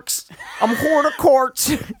Sparks. I'm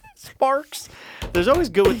horticourt. Sparks. There's always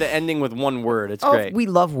good with the ending with one word. It's Oh, great. we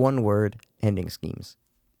love one word ending schemes.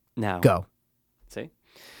 Now Go. See.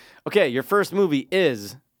 Okay, your first movie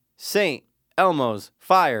is St. Elmo's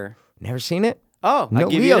Fire. Never seen it? Oh, No I'll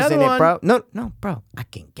give you Leo's another in one. it, bro. No, bro. I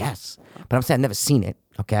can guess, but I'm saying I've never seen it.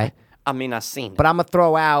 Okay, I mean, I've seen it. but I'm gonna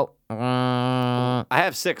throw out. I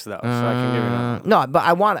have 6 though, so I can give you another. No, but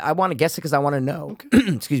I want to guess it because I want to know.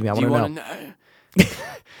 Excuse me, I Do you want want to to know.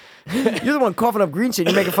 know? You're the one coughing up green shit.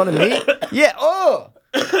 You're making fun of me. Yeah. Oh.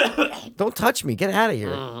 Don't touch me. Get out of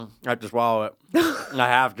here. I have to swallow it. I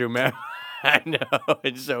have to, man. I know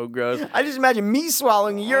it's so gross. I just imagine me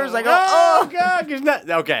swallowing yours. Like, Oh God, it's not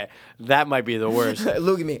okay. That might be the worst.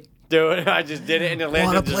 Look at me. Dude, I just did it and it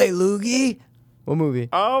landed. Want to just- play loogie? What movie?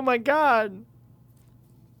 Oh my God.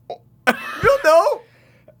 You don't know.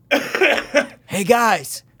 Hey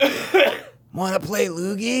guys, want to play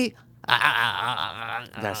loogie?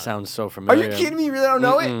 That sounds so Are familiar. you kidding me? You really don't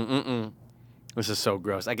know it? This is so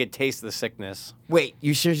gross. I could taste the sickness. Wait,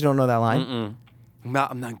 you sure you don't know that line?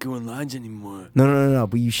 I'm not doing lines anymore. No.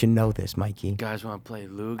 But you should know this, Mikey. Guys want to play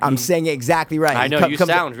loogie? I'm saying it exactly right. I know Come- you come-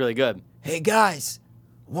 sound really good. Hey guys,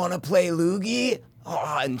 want to play loogie?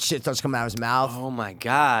 Oh, and shit starts coming out of his mouth. Oh my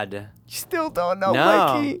God. You still don't know,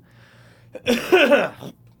 No. Mikey.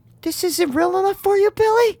 This isn't real enough for you,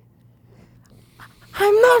 Billy.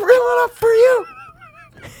 I'm not real enough for you.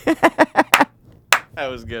 That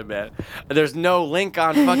was good, man. There's no link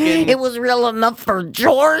on fucking. It was real enough for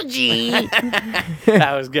Georgie.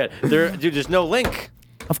 That was good. There's no link.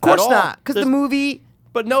 Of course At all. not, because the There's- movie,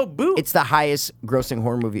 But no boot. it's the highest grossing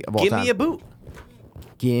horror movie of all Give time. me a boot.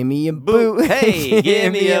 Give me a boot. Hey,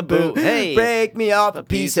 give me a boot. Hey. Break me off a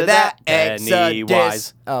piece of that Pennywise.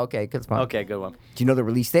 Exodus. Oh, okay, good fun. Okay, good one. Do you know the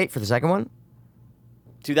release date for the second one?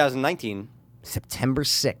 2019. September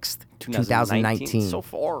 6th, 2019. So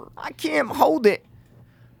far. I can't hold it.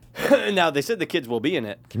 Now, they said the kids will be in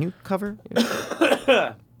it. Can you cover?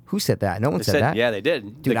 Who said that? No one They said that. Yeah, they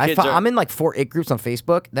did. Dude, The kids are- I'm in like 4 it groups on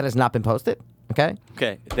Facebook that has not been posted. Okay.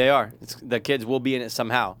 Okay, they are. The kids will be in it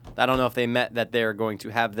somehow. I don't know if they meant that they're going to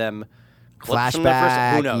have them clips from their first.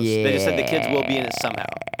 Flashback, Who knows? They just said the kids will be in it somehow.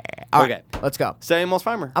 All Okay, right, let's go. say almost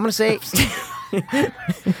Fimer. I'm gonna say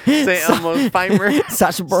Say almost Fimer.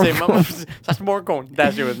 Sasha Baron Say Cohen. almost Sasha Baron Cohen.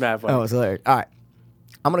 That shit was mad funny. Oh, it's hilarious. All right,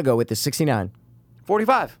 I'm gonna go with the 69.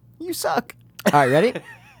 45. You suck. All right, ready?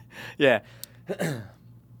 Yeah. I'm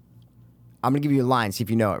gonna give you a line. See if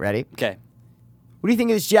you know it. Ready? Okay. What do you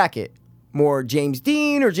think of this jacket? More James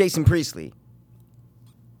Dean or Jason Priestley?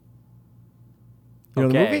 You know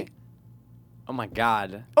the Okay. movie? Oh my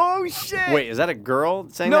God. Oh shit! Wait, is that a girl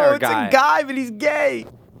saying no, that or a it's guy? a guy, but he's gay.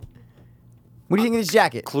 What do you think of this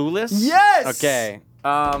jacket? Clueless? Yes! Okay.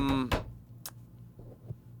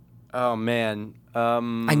 Oh man.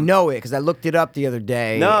 I know it because I looked it up the other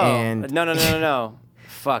day. No. and No.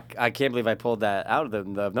 Fuck! I can't believe I pulled that out of the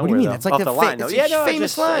nowhere. do you mean? Though. That's like off the the line. that's though. a Yeah, no,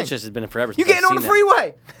 famous line. It's just has been forever. You since getting I've on the seen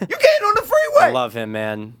freeway? You getting on the freeway? I love him,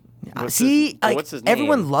 man. What's See, his, like, what's his name?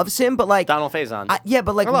 everyone loves him, but like, Donald Faison. yeah,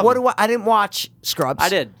 but like, I love what him. do I didn't watch Scrubs. I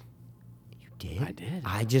did. You did? I did.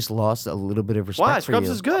 I just lost a little bit of respect Why? for Scrubs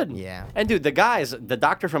you. is good. Yeah. And dude, the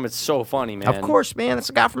doctor from it's so funny, man. Of course, man. That's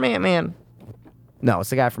the guy from Ant-Man. No,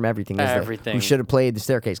 it's the guy from Everything. Isn't it? Everything. Who should have played the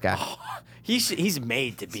staircase guy. He's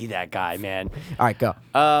made to be that guy, man. All right, go.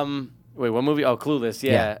 Wait, what movie? Oh, Clueless.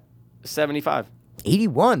 Yeah. Yeah. 75.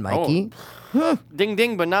 81, Mikey. Ding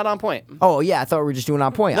ding, but not on point. Oh, yeah, I thought we were just doing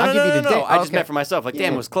on point. No, I'll no, give no, you no, the no. date. I just Okay. meant for myself. Like, damn,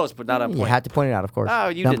 Yeah. it was close, but not on You point. had to point it out, of course. Oh,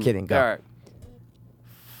 you no, didn't. I'm kidding. Go. All right.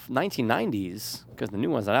 1990s, because the new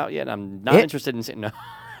one's not out yet. I'm not It? interested in seeing. No,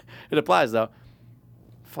 it applies though.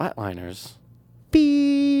 Flatliners.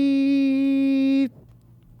 Beep.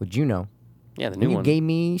 Would you know? Yeah, the new You one. gave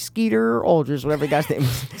me Skeeter Aldridge, whatever the guy's name was.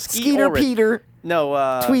 Skeet Skeeter Ulrich. Peter. No,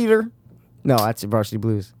 Tweeter. No, that's Varsity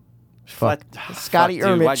Blues. Fuck. Scotty Fuck,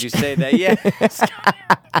 dude, Ermich. Why'd you say that? Yeah.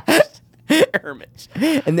 Ermich.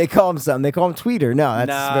 And they call him something. They call him Tweeter. No, that's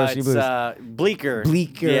Nah, Varsity it's Blues. Bleecker.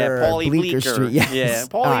 Bleecker. Yeah, Paulie Bleecker Bleecker. Street, yes. Yeah,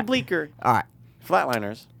 Paulie All right. Bleecker. All right.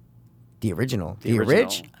 Flatliners. The original. The The original.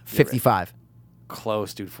 Ridge? The 55.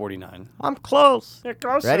 Close, dude. 49. I'm close. You're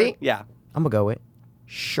closer. Ready? Yeah. I'm going to go with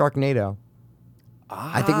Sharknado.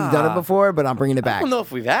 I think we've done it before, but I'm bringing it I back. don't know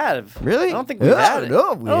if we've had. Really? I don't think we've Yeah, had it.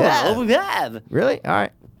 no, we I don't have. know if we have. Really? All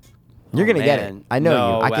right. You're Oh, going to get it. man. I know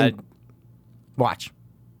No, you. I can watch.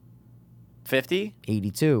 50?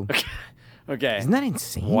 82. Okay. Isn't that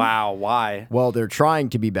insane? Wow. Why? Well, they're trying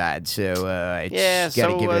to be bad, so I Yeah, just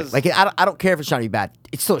gotta so give was- it. Like, I don't care if it's trying to be bad.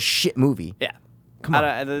 It's still a shit movie. Yeah. Come on.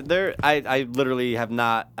 I literally have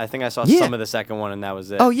not. I think I saw Yeah. some of the second one, and that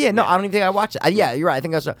was it. Oh yeah, no, I don't even think I watched it. Yeah, you're right. I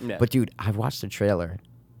think I saw. Yeah. But dude, I've watched the trailer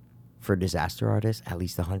for Disaster Artist at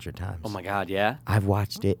least 100 times. Oh my God. Yeah. I've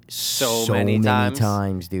watched it so many many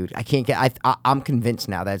times? dude. I can't get. I'm convinced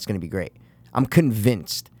now that it's gonna be great. I'm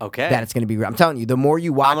convinced. Okay. That it's gonna be great. I'm telling you, the more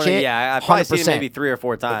you watch it, Yeah. I've probably 100%. seen it maybe 3 or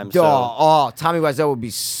 4 times. Oh, Tommy Wiseau would be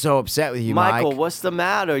so upset with you, Michael, Mike. what's the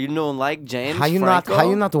matter? You don't like James? How you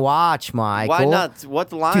Franco? not to watch, Michael? Why not? What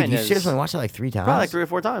the line Dude, you is? seriously watched it like 3 times? Probably like 3 or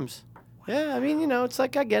 4 times. Yeah, I mean, it's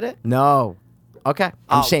like I get it. No. Okay.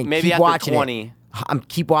 I'm Oh, saying maybe keep after watching 20. it.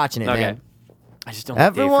 Keep watching it, Okay. man. I just don't. like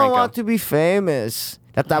Dave Everyone Franco. wants to be famous.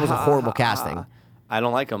 That was a horrible casting. I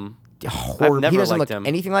don't like him. Horrible. never He doesn't liked look him.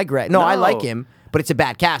 anything like Greg. No, I like No. him, but it's a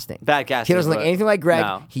bad casting. Bad casting, He doesn't look but- anything like Greg.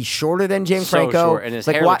 no. He's shorter than James So Franco. short, and his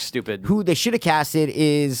hair looks stupid. Who they should have casted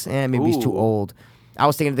is maybe he's too Ooh. old. I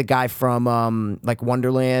was thinking of the guy from like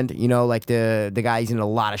Wonderland. You know, like the guy. He's in a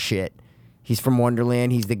lot of shit. He's from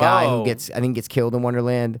Wonderland. He's the guy Oh. who gets killed in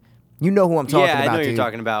Wonderland. You know who I'm talking Yeah, I about, know who you're dude.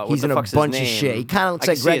 talking about. What He's the in a fuck's his bunch of name? shit. He kind of looks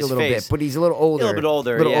I like can see Greg a his little face. bit, but he's a little older. A little bit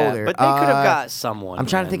older, Little yeah. older. But they could have got someone. I'm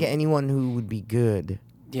trying to man. think of anyone who would be good.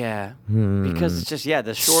 Yeah, because it's just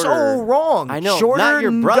the shorter. So wrong. I know. Shorter Not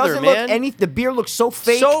your brother, doesn't man. Look the beard looks so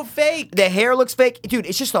fake. So fake. The hair looks fake, dude.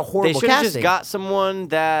 It's just a They horrible should have casting. just got someone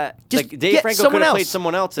that Just like Dave get Franco someone could have played else.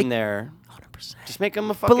 someone else in there. 100%. Just make him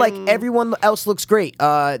a fucking. But like everyone else looks great.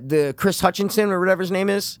 The Chris Hutchinson or whatever his name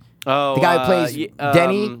is. Oh, the guy who plays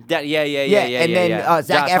Denny. Yeah. And then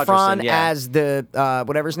Zach Josh Efron Hutcherson, yeah. as the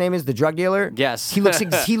whatever his name is, the drug dealer. Yes. he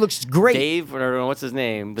looks great. Dave, or what's his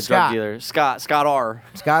name? The Scott. drug dealer. Scott R.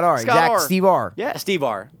 Scott R. Scott Zach R. Steve R. Yeah, Steve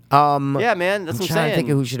R. Yeah, man, that's I'm what I'm trying to saying. think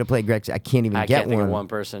of who should have played Greg. I can't even I get can't think one. of one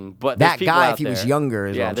person, but there's That people guy, out if he was there. younger,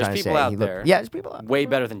 is yeah, what I'm there's trying to people say. out He looked- there. yeah, there's people out there. Way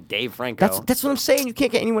better than Dave Franco. That's what I'm saying. You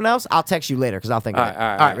can't get anyone else. I'll text you later because I'll think all of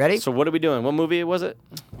right, it. all right, ready? So what are we doing? What movie was it?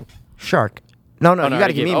 Shark. No, Oh, you got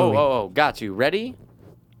to give me a movie. Oh, got you. Ready?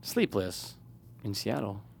 Sleepless. In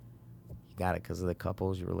Seattle. You got it because of the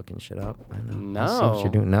couples. You were looking shit up. I know. No. I see what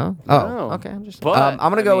you're doing. No? No. Oh, okay. I'm just. But, I'm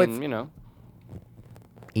gonna go I mean, with you know,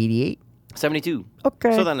 88. 72.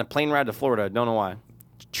 Okay. So then a plane ride to Florida. Don't know why.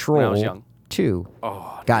 Troll when I was young. 2.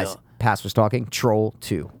 Oh, Guys, Nil. Pass was talking. Troll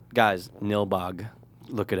 2. Guys, Nilbog.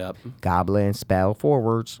 Look it up. Goblin spell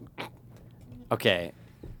forwards. Okay.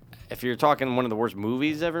 If you're talking one of the worst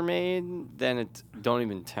movies ever made, then it don't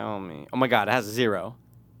even tell me. Oh my God, it has a 0.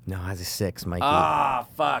 No, it has a 6, Mikey. Ah,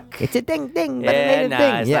 fuck. It's a ding ding. but it Yeah, ain't a nah,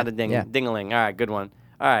 ding. it's Yeah, not a ding. yeah. Ding-a-ling. All right, good one.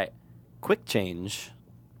 All right. Quick change.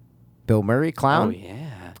 Bill Murray, clown. Oh,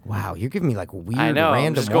 yeah. Wow, you're giving me like weird, I know. I'm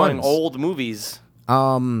random just going ones. old movies. I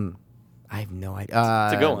have no idea.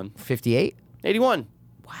 It's a good one. 58. 81.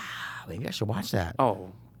 Wow, maybe I should watch that.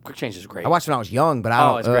 Oh, Quick Change is great. I watched when I was young, but I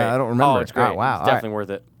don't. it's great. I don't remember. Oh, it's great. Oh, wow, It's all right. definitely worth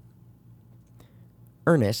it.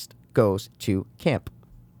 Ernest goes to camp.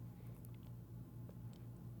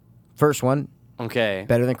 First one, Okay.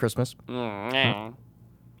 better than Christmas.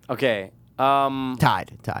 Okay.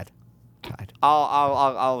 Tied.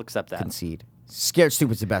 I'll accept that. Concede. Scared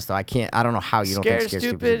Stupid's the best though. I don't know how you don't think Scared Stupid's the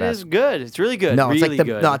Stupid best. is good. It's really good. No, really it's like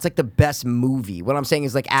good. it's like the best movie. What I'm saying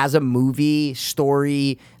is like as a movie,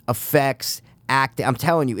 story, effects, acting. I'm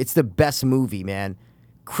telling you, it's the best movie, man.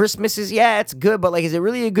 Christmas is it's good, but like, is it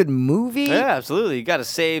really a good movie? Yeah, absolutely. You got to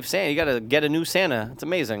save Santa. You got to get a new Santa. It's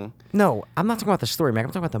amazing. No, I'm not talking about the story, man.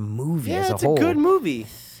 I'm talking about the movie as a it's whole. a good movie.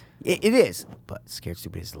 It is, but Scared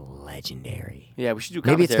Stupid is legendary. Yeah, we should do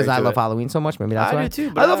commentary. Maybe it's because I to love it. Halloween so much. Maybe that's why. I do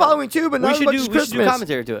too. But I love Halloween too, but not as much as we should Christmas. do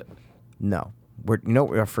commentary to it. No,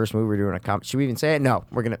 our first movie we're doing a should we even say it? No,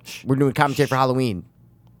 we're doing commentary for Halloween.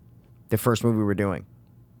 The first movie we're doing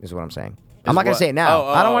is what I'm saying. I'm not gonna what? say it now.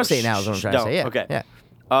 I don't want to say it now. shh, Is what I'm trying to say. Yeah. Okay. Yeah.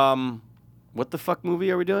 What the fuck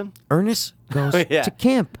movie are we doing? Ernest goes Yeah. to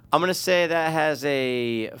camp. I'm gonna say that has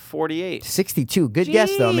a 48. 62. Good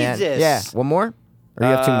guess though, man. Jesus. Yeah. One more? Or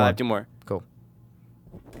you have two I more? have 2 more. Cool.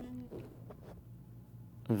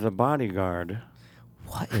 The Bodyguard.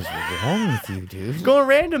 What is wrong with you, dude? Going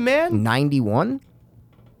random, man. 91?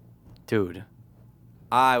 Dude,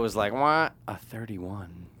 I was like, what? A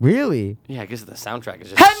 31. Really? Yeah, I guess the soundtrack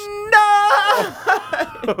is just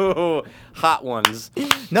hot ones.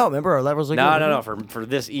 No, remember our levels are good. No. For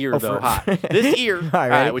this ear though, for- hot. This ear. All All right, right,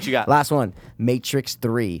 ready? what you got? Last one. Matrix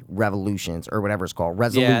 3 Revolutions or whatever it's called. Yeah,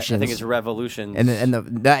 Resolutions. I think it's Revolutions. And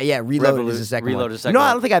Reloaded is the second Reload one. is the second You know, I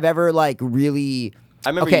one. don't think I've ever like really. I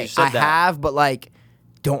remember okay, you said I that. have, but like,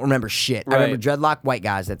 don't remember shit. I remember Right. Dreadlock, white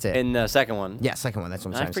guys. That's it. in the second one. yeah, second one. That's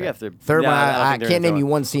what I'm I trying forget to say. if they're- Third No, one, I don't I think they're in can't the name third you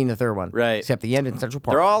one. one scene in the third one. Right. Except the end in Central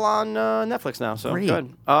Park. They're all on Netflix now, so Great.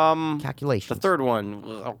 good. Calculations. The third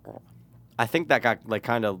one, I think that got like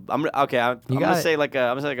kind of. I'm got gonna it. say like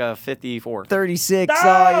a 54. 36. Oh,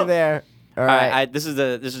 No! you're there. All All right. right, this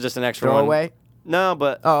is just an extra Throw one. away. No,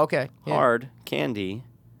 but Oh, okay. Yeah. Hard Candy.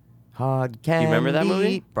 Hard candy. you remember that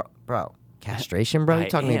movie? Bro. Castration, bro? You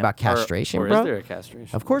talking to me about castration, or bro? is there a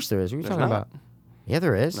castration? Of course there is. What are you There's talking not. about? Yeah,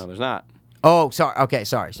 there is. No, there's not. Oh, sorry. Okay,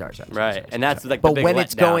 sorry. Right, and that's like. But the big when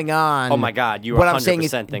it's letdown. going on, Oh my God, you. what I'm saying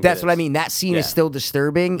is 100% think that's it what I is. mean. That scene is Yeah. still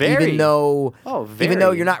disturbing, Very. even though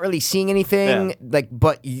very. you're not really seeing anything. Yeah. Like,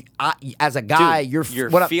 but as a guy, Dude, you're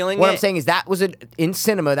what feeling What I'm it. saying is that was in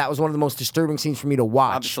cinema. That was one of the most disturbing scenes for me to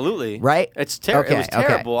watch. Absolutely. Right? It's terrible. Okay, It was okay,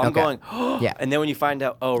 terrible. I'm okay. going. Yeah. And then when you find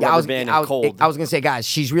out, Yeah, rubber band and cold. I was gonna say, guys,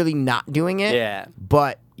 she's really not doing it. Yeah.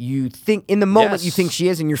 But you think in the moment Yes. you think she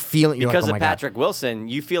is, and you're feeling you're because like, oh of my Patrick Wilson,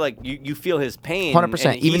 you feel like you feel his pain.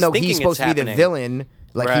 100%. and Even though thinking he's supposed it's to be the happening. villain,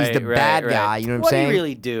 like he's the bad guy. You know what I'm saying? What do you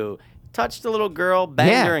really do? Touched the little girl, banged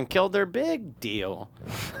Yeah. her, and killed her. Big deal.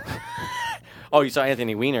 Oh, you saw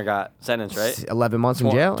Anthony Weiner got sentenced, right? 11 months in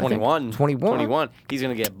jail. I think. 21. 21. 21. He's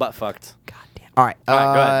gonna get butt fucked. God damn. All right. All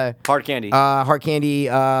right, go ahead. Hard Candy. Hard candy.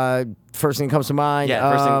 First thing that comes to mind. Yeah,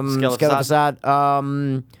 first thing, Scale of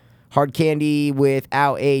Facade. Hard candy,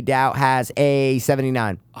 without a doubt, has a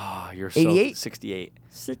 79. Oh, you're so 88? 68.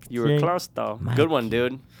 You were close though. Good one,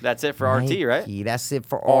 dude. That's it for RT, right? Mikey, that's it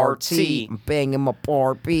for RT. RT. I'm banging my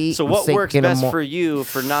RP. So I'm what works sinking 'em best all- for you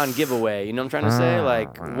for non-giveaway? You know what I'm trying to say?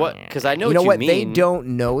 Like what? Because I know You know what what? you They mean. don't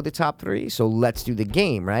know the top 3, so let's do the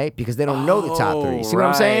game, right? Because they don't know the top 3. Oh, See what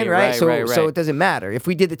I'm saying, right, right? So right, so right. it doesn't matter. If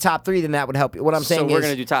we did the top 3, then that would help you. What I'm saying so we're is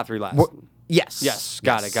gonna do top 3 last. Yes. Yes,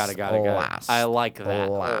 got it. Last. I like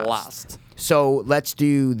that. Last. So let's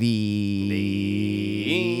do the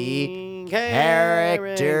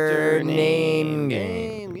character name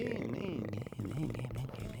game. Can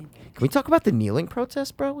we talk about the kneeling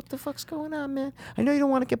protest, bro? What the fuck's going on, man? I know you don't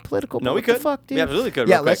want to get political. No, but we what the could. fuck, dude? We absolutely could,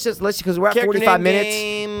 Yeah, real let's quick. just because we're at Character 45 name minutes.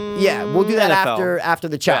 game, Yeah, we'll do that NFL. after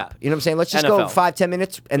the chop. Yeah. You know what I'm saying? Let's just go NFL. 5-10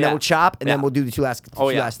 minutes and then Yeah. we'll chop and then Yeah. we'll do the two last Oh,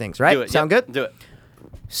 yeah. things, right? Do it. Sound Yep. good? Do it.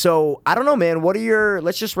 So I don't know, man. What are your?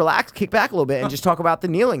 Let's just relax, kick back a little bit, and just talk about the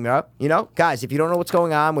kneeling, bro. You know, guys, if you don't know what's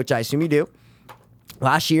going on, which I assume you do,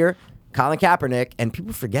 last year, Colin Kaepernick, and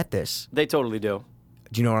people forget this. They totally do.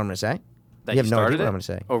 Do you know what I'm going to say? That you have he no idea started what it? I'm going to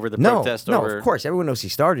say. Over the no, protest No, over- of course. Everyone knows he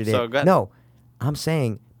started it. So go ahead. No, I'm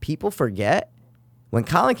saying people forget when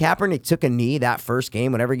Colin Kaepernick took a knee that first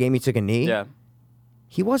game, whenever game he took a knee, Yeah.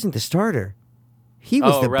 he wasn't the starter. He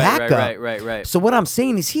was the backup. Right. So what I'm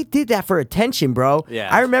saying is he did that for attention, bro.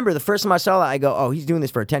 Yeah. I remember the first time I saw that, I go, oh, he's doing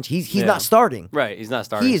this for attention. He's Yeah. not starting. Right. He's not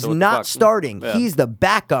starting. He is so what the not fuck? starting. Yeah. He's the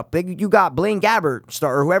backup. You got Blaine Gabbert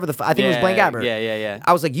start or whoever I think it was Blaine Gabbert. Yeah.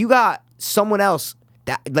 I was like, you got someone else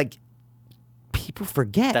that like people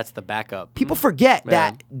forget. That's the backup. People forget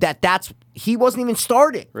Yeah. that's he wasn't even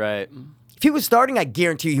starting. Right. If he was starting, I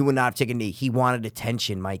guarantee you he would not have taken a knee. He wanted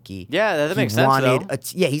attention, Mikey. Yeah, that He makes sense, wanted though.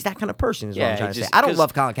 yeah, he's that kind of person. Is what Yeah, I'm trying to he say. just- I don't 'cause-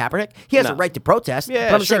 love Colin Kaepernick. He has a No. right to protest. Yeah,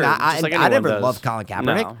 but I'm saying sure, I just like I anyone never does. loved Colin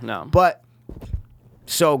Kaepernick. No. But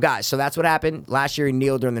so guys, so that's what happened last year. He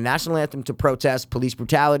kneeled during the national anthem to protest police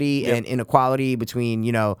brutality and inequality between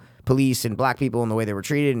police and black people and the way they were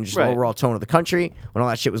treated and just the Right. overall tone of the country when all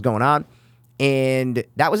that shit was going on. And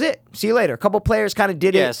that was it. See you later. A couple players kind of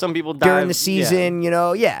did Yeah, it. some people during the dived- season.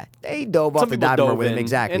 They dove off Some the people diving board dove with him. in,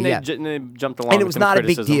 Exactly. and yeah. they jumped along. And it with was some not a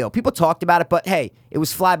big criticism. deal. People talked about it, but hey, it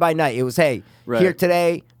was fly by night. It was here Right.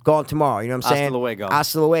 today, gone tomorrow. You know what I'm Hasta saying? luego.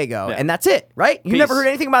 Hasta luego. Yeah. And that's it, right? You Peace. never heard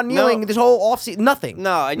anything about kneeling No. this whole offseason. Nothing.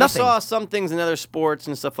 No, and Nothing. you saw some things in other sports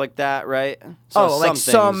and stuff like that, right? Saw Oh, like things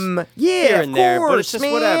some, yeah, here of and there, but it's course,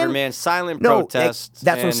 just whatever, man. Silent No, protests.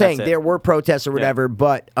 that's what I'm and saying. it. There were protests or whatever,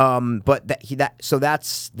 but so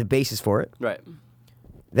that's the basis for it. Right.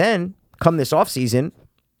 Then come this offseason,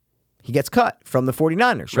 he gets cut from the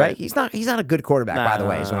 49ers, right? Right. He's not a good quarterback, by the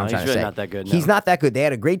way, is what I'm he's trying to really say. not that good, He's no. not that good. They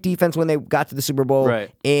had a great defense when they got to the Super Bowl. Right.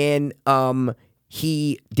 And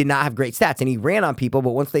he did not have great stats. And he ran on people,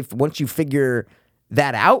 but once you figure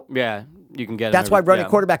that out, Yeah, you can get him that's why every- running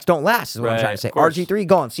quarterbacks don't last, is what I'm Right, trying to say. of course. RG3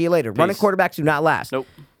 gone. See you later. Running Peace. quarterbacks do not last. Nope.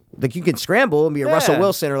 Like you can scramble and be a Russell Yeah.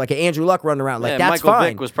 Wilson or like an Andrew Luck running around. Like Yeah, that's Michael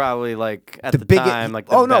fine. Vick was probably like at the, biggest- time like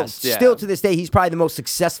the oh best. no, Yeah. still to this day, he's probably the most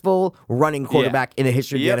successful running quarterback in the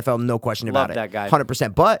history of Yep. the NFL. No question Love about it. that guy.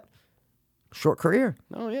 100%. But short career.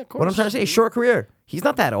 Oh yeah, of course. What I'm trying to say, short career. He's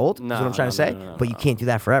not that old. is No, what I'm trying to no, say. no, but you can't do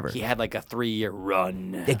that forever. He had like a 3-year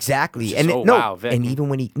run. Exactly. Just, And oh, no, wow, Vic. and even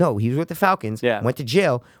when he was with the Falcons, Yeah. went to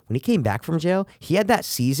jail. When he came back from jail, he had that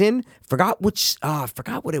season. Forgot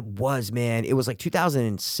what it was, man. It was like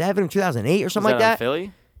 2007 or 2008 or Was something like in that.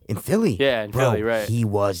 Philly? In Philly. Yeah, in Bro, Philly, right. He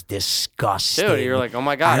was disgusting. Dude, you're like, oh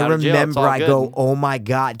my God, I out of jail, it's remember all I good. go, oh my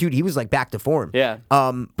God. Dude, he was like back to form. Yeah.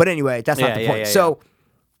 But anyway, that's not Yeah, the yeah, point. yeah, So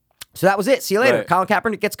that was it. See you later. Right. Colin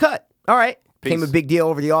Kaepernick gets cut. All right. Became a Peace. big deal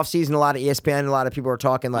over the offseason. A lot of ESPN, a lot of people are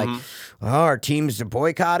talking like, Mm-hmm. oh, our teams are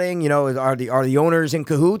boycotting. Are the owners in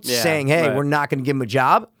cahoots Yeah, saying, hey, right. we're not going to give him a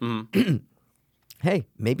job? Hey,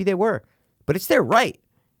 maybe they were. But it's their right.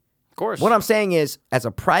 Of course. What I'm saying is, as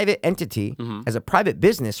a private entity, Mm-hmm. as a private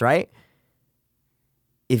business, right?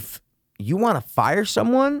 If you want to fire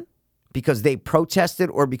someone because they protested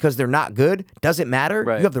or because they're not good, doesn't matter.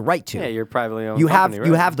 Right. You have the right to. Yeah, you're privately owned. You have company,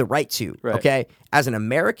 you right? have the right to. Right. Okay, as an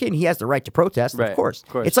American, he has the right to protest. Right, Of course. of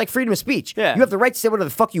course. It's like freedom of speech. Yeah. You have the right to say whatever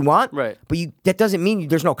the fuck you want. Right. But that doesn't mean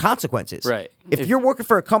there's no consequences. Right. If If- you're working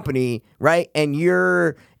for a company, right, and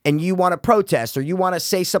you want to protest or you want to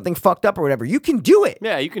say something fucked up or whatever, you can do it.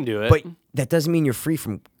 Yeah, you can do it. But that doesn't mean you're free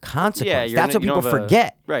from consequence. yeah, That's what you people don't have a-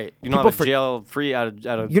 forget. Right. You People don't have for- a jail free out of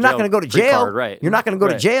You're not jail going to go to free jail. card, right. You're not going to go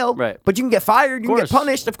to Right, jail. Right. But you can get fired. You can get course.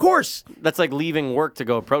 punished. Of course. That's like leaving work to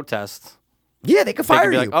go protest. Yeah, they can They fire can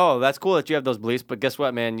be you. like, oh, that's cool that you have those beliefs, but guess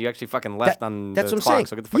what, man? You actually fucking left on That's the what I'm clock, saying.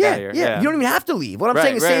 so get the fuck yeah, out of here. Yeah, you don't even have to leave. What I'm Right,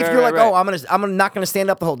 saying is, right, say if right, you're right, like, oh, right. I'm not going to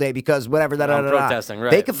stand up the whole day because whatever. I'm protesting,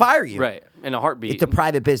 right. They can fire you. Right. In a heartbeat. It's a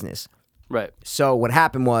private business. right. So what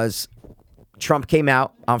happened was, Trump came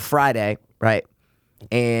out on Friday, right,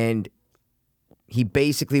 and he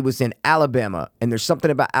basically was in Alabama, and there's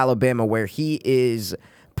something about Alabama where he is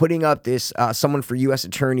putting up this someone for U.S.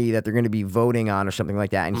 attorney that they're going to be voting on or something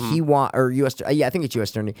like that, and he I think it's U.S.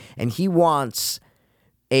 attorney, and he wants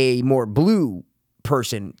a more blue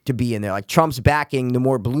person to be in there, like Trump's backing the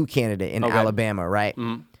more blue candidate in Okay. Alabama, right?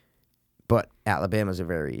 But Alabama's a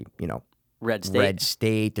very Red state. red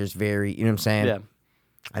state. There's very, you know what I'm saying? Yeah.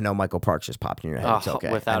 I know Michael Parks just popped in your head. It's Oh,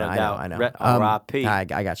 okay. without I a doubt. know. I know. Red- R.I.P.. I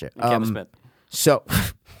got you. Kevin Smith. So,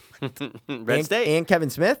 Red State. and Kevin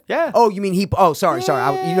Smith? Yeah. Oh, you mean he? Oh, sorry. You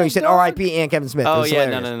said R.I.P. and Kevin Smith. It Oh was yeah,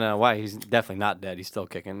 hilarious. no. Why? He's definitely not dead. He's still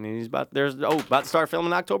kicking. He's about to start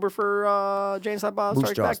filming in October for Jane Silent Bob Moose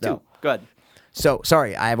Strike Jaws, Back no. too. Good. So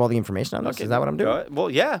sorry, I have all the information on this. Is that what I'm Go doing? ahead. Well,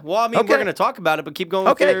 yeah. Well, I mean, Okay. we're going to talk about it, but keep going.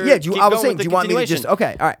 Okay, with yeah. keep I was going saying, with do the you want me to just?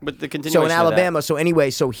 continuation. Okay, all right. With the So continuation in of that. Alabama, so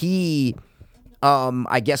anyway, so he,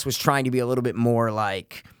 I guess, was trying to be a little bit more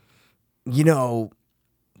like,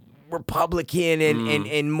 Republican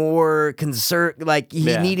and more conservative. Like he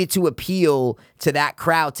Yeah. needed to appeal to that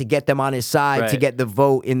crowd to get them on his side to Right. get the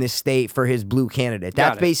vote in this state for his blue candidate.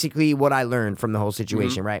 That's Got it. basically what I learned from the whole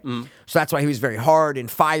situation, right? So that's why he was very hard and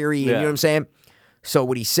fiery. And, you know Yeah. what I'm saying? So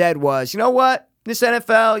what he said was, you know what? This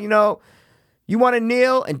NFL, you want to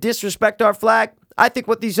kneel and disrespect our flag? I think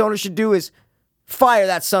what these owners should do is fire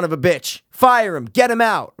that son of a bitch. Fire him. Get him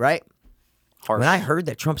out, right? Harsh. When I heard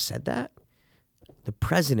that Trump said that, the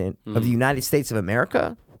president of the United States of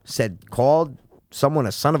America called someone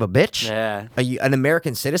a son of a bitch. Yeah. An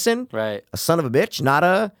American citizen. Right. A son of a bitch, not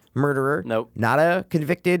a murderer. Nope. Not a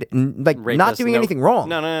convicted, not Rapist, doing nope. anything wrong.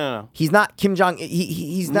 No. He's not Kim Jong.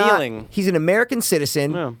 He's not. Kneeling. He's an American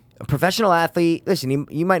citizen, Yeah. a professional athlete. Listen,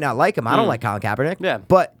 you might not like him. I don't like Colin Kaepernick. Yeah.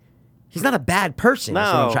 But he's not a bad person.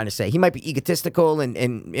 That's what I'm No. trying to say. He might be egotistical and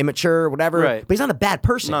immature, or whatever. Right. But he's not a bad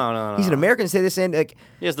person. No. He's an American citizen. Like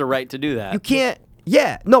He has the right to do that. you can't.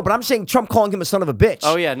 Yeah, no, but I'm saying Trump calling him a son of a bitch.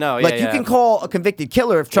 Oh, yeah, no, like yeah, you yeah. can call a convicted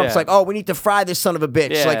killer if Trump's Yeah. like, oh, we need to fry this son of a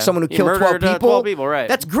bitch, Yeah. like someone who He killed 12 murdered, people. 12 people, right.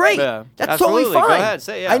 That's great. Yeah. That's Absolutely. totally Go fine. ahead,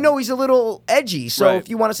 say, yeah. I know he's a little edgy, so Right. if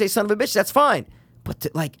you want to say son of a bitch, that's fine. But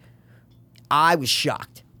I was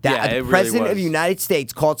shocked that Yeah, it the really president of was. the United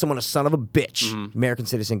States called someone a son of a bitch. American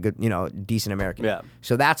citizen, good, decent American. Yeah.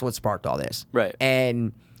 So that's what sparked all this. Right.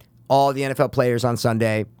 And all the NFL players on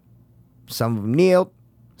Sunday, some of them kneeled,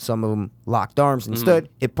 some of them locked arms and stood.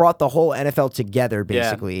 It brought the whole NFL together,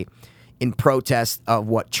 basically, in protest of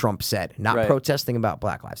what Trump said. Not Right. protesting about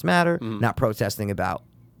Black Lives Matter, not protesting about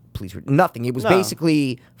police, nothing. It was No.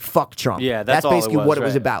 basically fuck Trump. Yeah, that's all it basically was, what it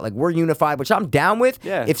was right. about. Like, we're unified, which I'm down with.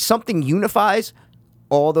 Yeah. If something unifies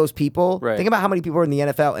all those people, Right. think about how many people are in the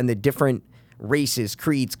NFL and the different races,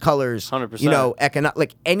 creeds, colors, 100%.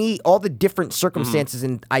 all the different circumstances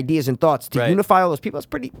and ideas and thoughts to Right. unify all those people. It's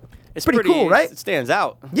pretty cool, right? It stands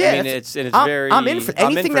out. Yeah, I mean, it's I'm, very. I'm in for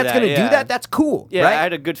anything that's going to do that. That's cool, Yeah, right? I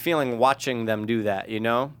had a good feeling watching them do that.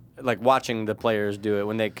 Like watching the players do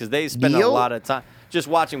it because they spend Kneel? a lot of time just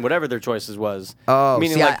watching whatever their choices was. Oh,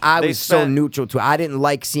 Meaning, see, like, I they was so spent- neutral to it. I didn't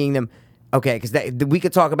like seeing them. Okay, because we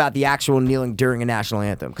could talk about the actual kneeling during a national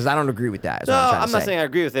anthem because I don't agree with that. Is No, what I'm, trying I'm to not say. saying I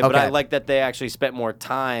agree with it, but I Okay. like that they actually spent more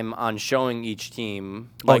time on showing each team.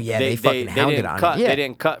 Oh, Like, yeah, they fucking hounded didn't on it. cut. Yeah. They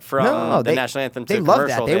didn't cut from No, the national anthem to they the love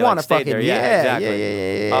commercial. that. They like, wanna stayed fucking- there. yeah,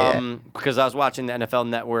 exactly. yeah. Because I was watching the NFL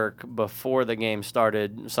Network before the game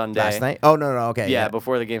started Sunday. Last night? Oh no, okay. Yeah,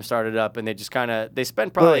 before the game started up, and they just they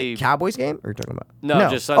spent Wait, probably Cowboys game? Or are you talking about? no,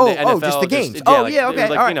 just Sunday. Oh, NFL, just the games. yeah, Oh like, yeah, it was okay.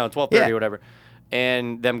 like, all right. 12:30 Yeah. or whatever,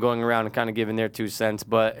 and them going around and kind of giving their 2 cents.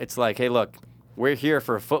 But it's like, hey, look, we're here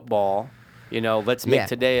for football. Let's make Yeah.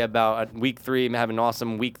 today about week 3, have an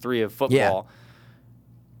awesome week 3 of football.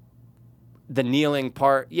 The kneeling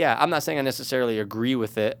part, yeah, I'm not saying I necessarily agree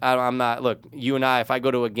with it. I'm not. Look, you and I, if I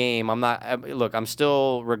go to a game, I'm not. Look, I'm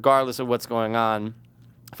still, regardless of what's going on.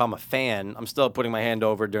 If I'm a fan, I'm still putting my hand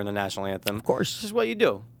over during the national anthem. Of course. This is what you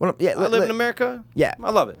do. Well, yeah, I live in America. Yeah. I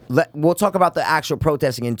love it. We'll talk about the actual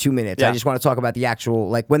protesting in 2 minutes. I Yeah. just want to talk about the actual,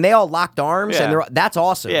 like when they all locked arms and Yeah. that's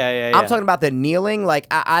awesome. Yeah. I'm talking about the kneeling. Like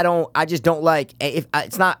I just don't like if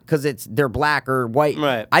it's not because they're black or white.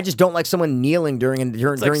 Right. I just don't like someone kneeling during like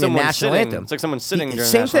the someone national sitting. anthem. It's like someone sitting during the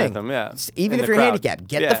Same national thing. anthem, yeah. Even In if the you're crowd. handicapped,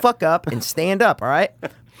 get Yeah. the fuck up and stand up. All right.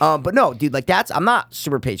 But no, dude, like I'm not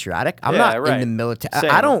super patriotic. I'm Yeah, not in right. the military. Same,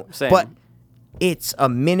 I don't. same. But it's a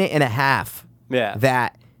minute and a half. Yeah.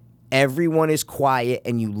 That everyone is quiet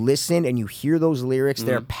and you listen and you hear those lyrics.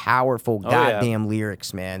 They're powerful, Oh, yeah. goddamn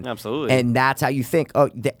lyrics, man. Absolutely. And that's how you think. Oh,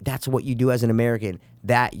 that's what you do as an American.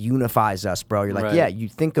 That unifies us, bro. You're like, Right. yeah. You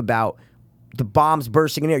think about the bombs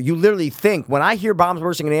bursting in air. You literally think when I hear bombs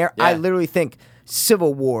bursting in air, I Yeah. literally think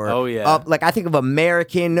Civil War. Oh, yeah. Like I think of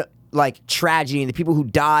American tragedy and the people who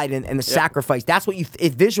died and the sacrifice. That's what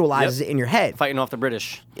it visualizes Yep. it in your head. Fighting off the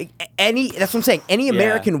British. That's what I'm saying. Any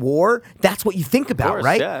American war, that's what you think about, course,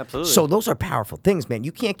 right? yeah, absolutely. So those are powerful things, man.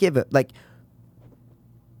 You can't give it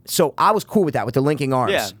So I was cool with that, with the linking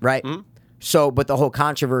arms, Yeah. right? Mhm. So, but the whole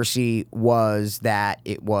controversy was that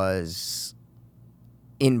it was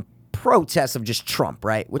in protest of just Trump,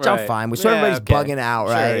 right? Which I'm Right. fine with. So Yeah, everybody's okay. bugging out,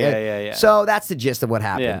 Sure, right? yeah. So that's the gist of what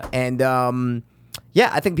happened. Yeah. And Yeah,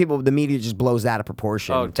 I think the media just blows that out of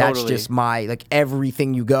proportion. Oh, That's totally. just like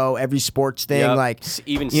everything you go, every sports thing, Yep. like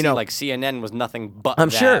Even you know, like CNN was nothing but I'm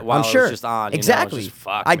that sure. while I'm sure. it was just on. Exactly. You know, it's just,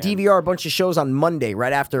 fuck, I man. DVR a bunch of shows on Monday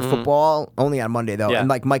right after football. Only on Monday though. Yeah. And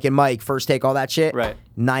like Mike and Mike, First Take, all that shit. Right.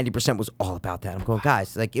 90% was all about that. I'm going,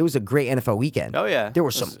 guys, like it was a great NFL weekend. Oh, yeah. There were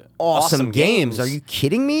It some was awesome awesome games. games. Are you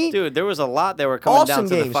kidding me? Dude, there was a lot that were coming Awesome down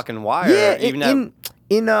to games. the fucking wire. Yeah, even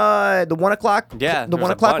in the 1 o'clock. Yeah, the there was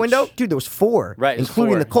 1 a o'clock bunch. window, dude. There was 4, Right, it was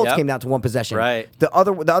including 4. the Colts Yep. came down to 1 possession. Right. The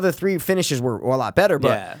other 3 finishes were a lot better, but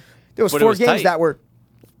Yeah. there was But it 4 was games tight. that were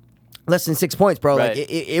less than 6 points, bro. Like Right.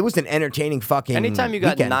 it was an entertaining fucking. anytime you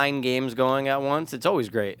got weekend. 9 games going at once, it's always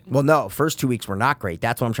great. Well, no, first 2 weeks were not great.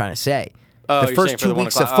 That's what I'm trying to say. Oh, the you're first saying for 2 the 1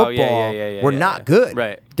 weeks of o'clock- football oh, yeah, were yeah, not yeah. good.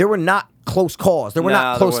 Right. There were not close calls. There were No,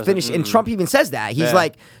 not there close wasn't. finishes. And Trump even says that. He's Yeah.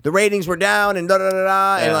 like, the ratings were down and da da da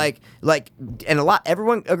da. And Yeah. and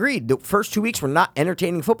everyone agreed. The first 2 weeks were not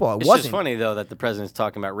entertaining football. It It's wasn't. just funny though that the president's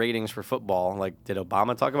talking about ratings for football. Like, did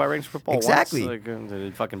Obama talk about ratings for football? Exactly. Once? Like,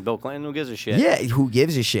 did fucking Bill Clinton? Who gives a shit? Yeah, who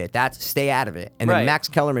gives a shit? That's stay out of it. And then Right. Max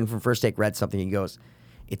Kellerman from First Take read something. He goes,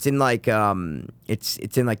 it's in like it's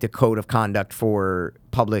in like the code of conduct for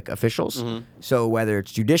public officials. Mm-hmm. So whether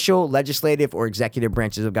it's judicial, legislative, or executive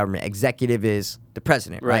branches of government, executive is the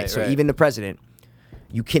president, right? Right, So right. even the president,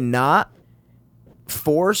 you cannot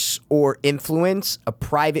force or influence a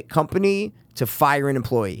private company to fire an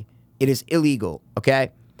employee. It is illegal.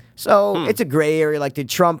 Okay. So it's a gray area. Like, did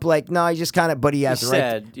Trump no? He just kind of, but he has He the right.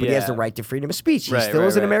 said, But he has the yeah. right to freedom of speech. He Right, still right,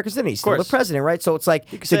 is an right. American citizen. He's Of still the course. president, right? So it's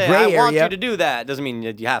like it's Say, a gray I area. want you to do that. Doesn't mean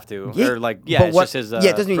that you have to. Yeah, Or like, but it's what- just his. yeah,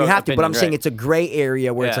 it doesn't mean you have to. But I'm opinion, saying right. it's a gray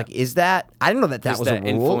area where it's Yeah. like, is that? I didn't know that Is was a that rule.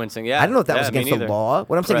 influencing? Yeah. I didn't know if that Yeah, was me against the neither. law.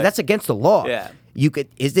 What I'm saying Right. that's against the law. Yeah. You could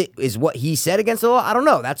is what he said against the law? I don't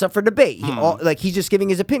know. That's up for debate. He's just giving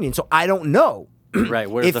his opinion, so I don't know.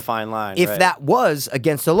 Right. Where's if- the fine line? If right. that was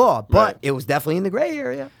against the law, but Right. it was definitely in the gray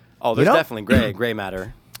area. Oh, there's You know? definitely gray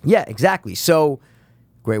matter. Yeah, exactly. So,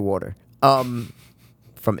 gray water. From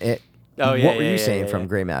it. Oh, yeah, What were yeah, you yeah, saying yeah, from yeah.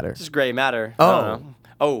 gray matter? It's just gray matter. Oh. I don't know.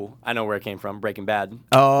 Oh, I know where it came from. Breaking Bad. That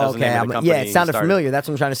Oh, was the name okay. of the Yeah, company it sounded started. familiar. That's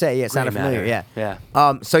what I'm trying to say. Yeah, it sounded Gray familiar. matter.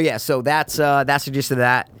 Yeah. So that's the gist of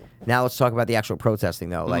that. Now let's talk about the actual protesting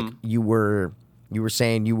though. Like Mm-hmm. you were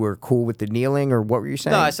saying you were cool with the kneeling, or what were you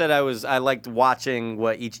saying? No, I said I liked watching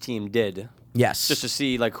what each team did. yes. Just to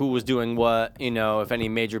see like who was doing what, if any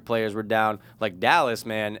major players were down. Like Dallas,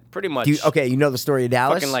 man, pretty much. You know the story of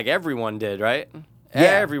Dallas? Fucking like everyone did, right? Yeah.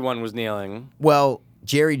 Everyone was kneeling. Well,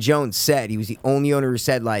 Jerry Jones said he was the only owner who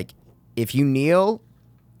said like, if you kneel,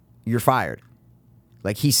 you're fired.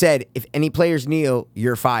 Like he said, if any players kneel,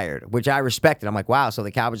 you're fired, which I respected. I'm like, wow. So the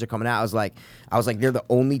Cowboys are coming out. I was like, they're the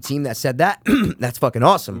only team that said that. That's fucking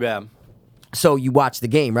awesome. Yeah. So you watched the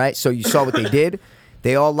game, right? So you saw what they did.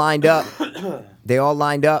 They all lined up.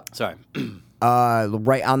 Sorry.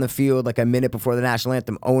 Right on the field, like a minute before the national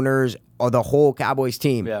anthem. Owners or the whole Cowboys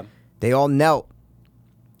team. Yeah. They all knelt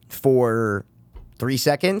for 3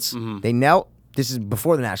 seconds. They knelt. This is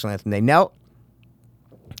before the national anthem. They knelt.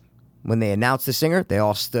 When they announced the singer, they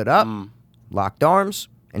all stood up, locked arms,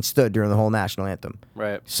 and stood during the whole national anthem.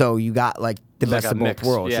 Right. So you got like the It's best like of a both mix.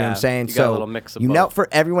 worlds. You know what I'm Yeah, saying? you got a So little mix of you both. knelt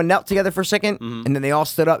everyone knelt together for a second, and then they all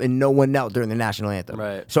stood up, and no one knelt during the national anthem.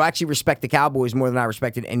 Right. So I actually respect the Cowboys more than I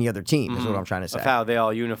respected any other team. Is what I'm trying to say. Of how they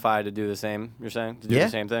all unified to do the same. You're saying to do Yeah.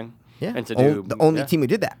 the same thing. Yeah. And to O- do the only yeah. team who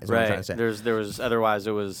did that is what I'm Right. trying to say. There was otherwise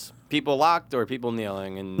it was people locked or people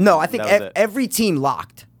kneeling and No, I think that was it. every team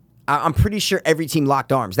locked. I'm pretty sure every team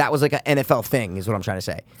locked arms. That was like an NFL thing, is what I'm trying to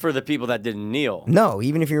say. for the people that didn't kneel. No,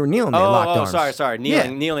 even if you were kneeling, they locked arms. sorry. Yeah.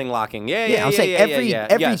 Kneeling, locking. Yeah, I'm saying every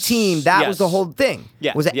Yes. team that was the Yes. whole thing.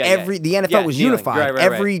 Yeah, Was that yeah, every yeah. the NFL Yeah, was kneeling. unified.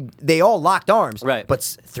 Right. They all locked arms. Right. But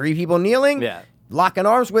 3 people kneeling, Yeah. locking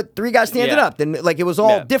arms with 3 guys standing Yeah. up. Then like it was all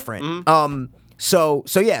Yeah. different. But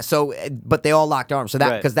they all locked arms. So that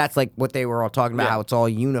Right. because that's like what they were all talking about, Yeah. how it's all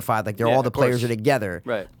unified. Like Yeah, all the of course. players are together.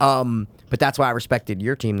 Right. But that's why I respected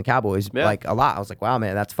your team, the Cowboys, Yeah. like a lot. I was like, wow,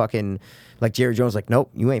 man, that's fucking like Jerry Jones. Like, nope,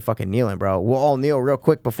 you ain't fucking kneeling, bro. We'll all kneel real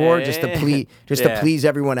quick before just to Yeah. please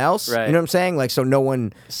everyone else. Right. You know what I'm saying? Like, so no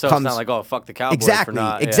one So comes. it's not like, oh, fuck the Cowboys Exactly, for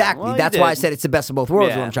not. exactly. Yeah. Well, That's you why I did. said it's the best of both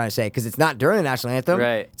worlds. Is Yeah. what I'm trying to say, because it's not during the national anthem.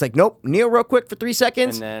 Right. It's like, nope, kneel real quick for 3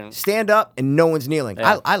 seconds, And then- stand up, and no one's kneeling.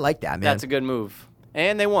 Yeah. I like that, man. That's a good move.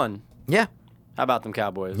 And they won. Yeah. How about them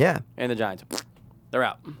Cowboys? Yeah. And the Giants. They're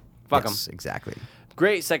out. Fuck them. Yes, exactly.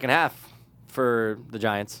 Great second half for the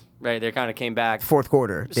Giants. Right, they kind of came back. Fourth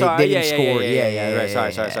quarter. They Sorry, didn't score. Right,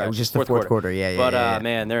 sorry. It was just the fourth quarter. Yeah, yeah. But yeah.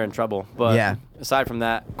 man, they're in trouble. But Yeah. aside from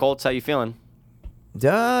that, Colts, how you feeling?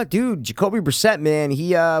 Dude, Jacoby Brissett, man,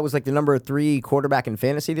 he was like the number 3 quarterback in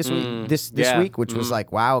fantasy this week. This yeah. week, which was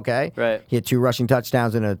like, wow, okay. Right. He had 2 rushing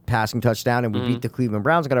touchdowns and a passing touchdown, and we beat the Cleveland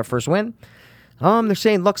Browns and got our first win. They're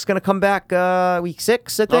saying Luck's going to come back week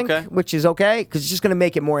 6, I think, Okay. which is okay because it's just going to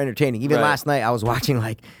make it more entertaining. Even Right. last night, I was watching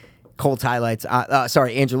like Colts highlights.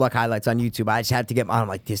 Andrew Luck highlights on YouTube. I just had to get. I'm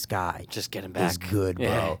like, this guy Just get him is back. good,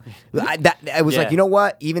 Yeah. bro. I was like, Yeah. you know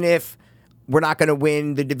what? Even if we're not going to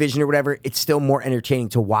win the division or whatever, it's still more entertaining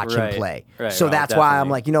to watch Right. him play. Right. So Oh, that's why I'm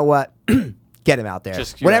definitely. like, you know what? Get him out there.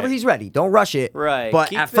 Just- Whenever right. he's ready. Don't rush it. Right. But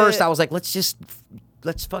Keep at first, it- I was like,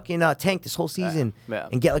 let's fucking tank this whole season Yeah.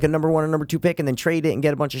 and get like a number 1 or number 2 pick and then trade it and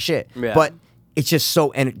get a bunch of shit. Yeah. But it's just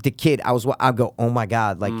so, and the kid, I go, oh my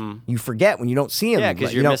God, like you forget when you don't see him. Yeah, 'cause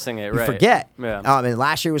like, you're you know, missing it, You right. forget. Yeah. And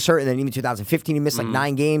last year was hurt, and then even 2015 he missed like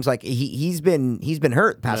 9 games. Like he's been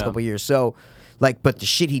hurt the past Yeah. couple of years. So like, but the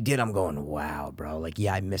shit he did, I'm going, wow, bro. Like,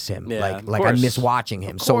 yeah, I miss him. Yeah, of like I course. miss watching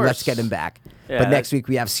him. Of So let's course. get him back. Yeah, but next that- week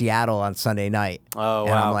we have Seattle on Sunday night. Oh,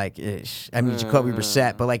 and I'm wow. like, ish. I mean, Jacoby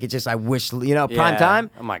Brissett, but like, it just, I wish, prime Yeah. time.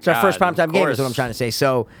 Oh, my It's our first God, prime time of game, is what course. I'm trying to say.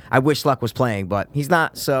 So I wish Luck was playing, but he's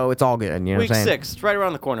not. So it's all good. You know Week what I'm saying? 6, it's right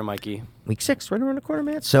around the corner, Mikey. Week 6, right around the corner,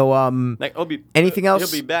 man. So Like, anything else?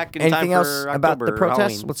 He'll be back in anything time else for about the October, protest?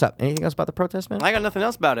 Halloween. What's up? Anything else about the protest, man? I got nothing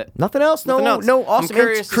else about it. Nothing else? Nothing else. No I'm awesome,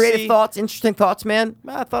 curious to creative see- thoughts, interesting thoughts, man.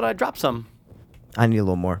 I thought I'd drop some. I need a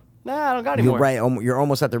little more. Nah, I don't got any You're more. right. You're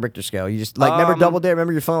almost at the Richter scale. You just remember Double Dare.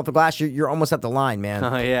 Remember you're filling up the glass. You're almost at the line, man.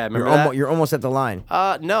 Oh, yeah, remember you're that? You're almost at the line.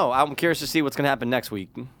 No, I'm curious to see what's going to happen next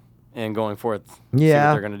week and going forth. Yeah. See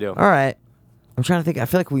what they're going to do. All right. I'm trying to think. I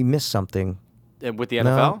feel like we missed something. With the NFL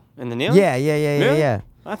No. and the kneeling? Yeah.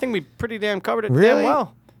 I think we pretty damn covered it Really? damn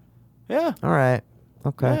well. Yeah. All right.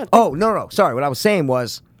 Okay. Yeah. Oh no. Sorry. What I was saying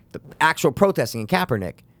was the actual protesting in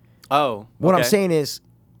Kaepernick. Oh. What I'm okay. saying is,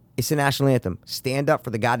 it's the national anthem. Stand up for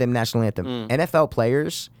the goddamn national anthem. Mm. NFL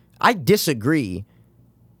players, I disagree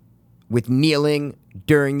with kneeling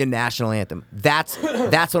during the national anthem. That's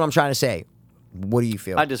what I'm trying to say. What do you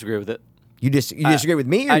feel? I disagree with it. You disagree with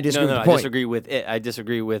me, or you disagree no, with no, the point? I disagree with it. I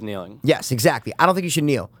disagree with kneeling. Yes, exactly. I don't think you should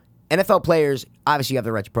kneel. NFL players, obviously, you have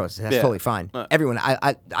the right to protest. That's Yeah. totally fine. Right. Everyone,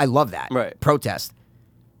 I love that. Right. Protest.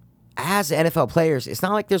 As NFL players, it's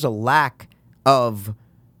not like there's a lack of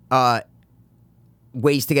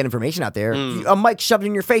ways to get information out there. A mic shoved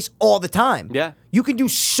in your face all the time. Yeah. You can do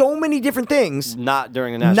so many different things. Not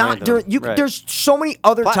during the national Not anthem. during. Right. There's so many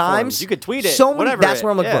other Platforms. times. You could tweet it, So many. whatever That's it-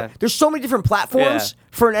 what I'm looking yeah. for. There's so many different platforms Yeah.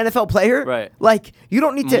 for an NFL player. Right. Like you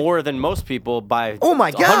don't need to. more than most people by Oh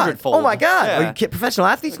my god! 100-fold. Oh my god! Yeah. Are you kidding? Professional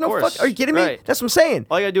athletes? Of No course. fuck. Are you kidding me? Right. That's what I'm saying.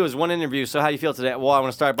 All you gotta do is one interview. So how you feel today? Well, I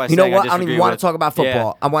want to start by You know saying what? I don't disagree even want with- to talk about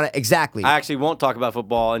football. Yeah. I want to exactly. I actually won't talk about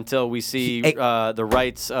football until we see Hey. the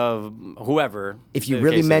rights of whoever. If you the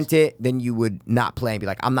really case is. meant it, then you would not play and be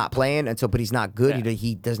like, I'm not playing until, but he's not good. Yeah.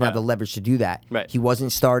 He doesn't have the leverage to do that. Right. He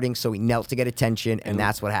wasn't starting, so he knelt to get attention, and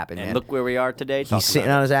that's what happened, And man. look where we are today. He's sitting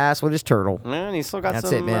on his ass with his turtle. Man, he's still got That's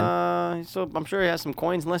some. it, man. I'm sure he has some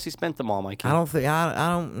coins, unless he spent them all, Mikey. I don't think, I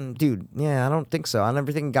don't, dude, yeah, I don't think so. I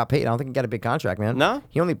never think he got paid. I don't think he got a big contract, man. No?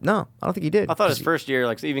 No, I don't think he did. I thought his first year,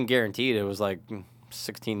 like even guaranteed, it was like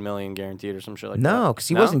 16 million guaranteed or some shit like that. No, because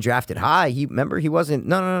he wasn't drafted high. He wasn't,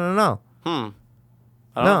 no.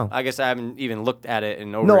 I don't know. I guess I haven't even looked at it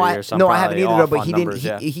in over No, a year. So I'm I haven't probably either, though, off but on he numbers,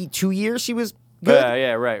 didn't, yeah. he 2 years he was good.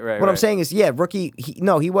 Yeah, right. What I'm saying is, yeah, rookie. He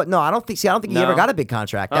was no. I don't think. See, I don't think he No. ever got a big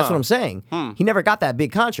contract. That's what I'm saying. He never got that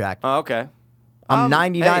big contract. Oh, okay. I'm Hey,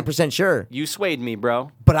 99% sure, you swayed me,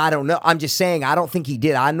 bro. but I don't know. I'm just saying I don't think he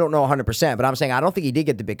did. I don't know 100%, but I'm saying I don't think he did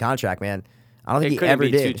get the big contract, man. I don't think It he couldn't ever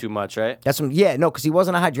be did. too much, right? That's what, yeah, no, because he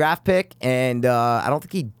wasn't a high draft pick, and I don't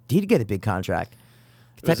think he did get a big contract.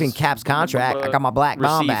 Type in Cap's contract. I got my black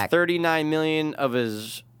bomb Received back. $39 million of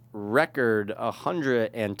his record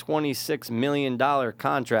 $126 million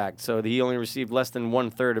contract. So he only received less than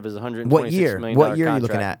 1/3 of his $126 What year? million What year are you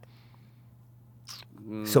contract. looking at?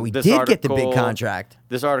 So he This did get the big article- contract.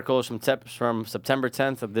 This article is from September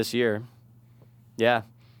 10th of this year. Yeah.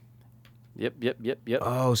 Yep.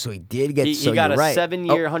 Oh, so he did get. He so got you're a right.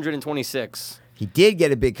 7-year, Oh, 126. he did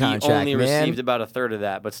get a big He contract. only man. received about 1/3 of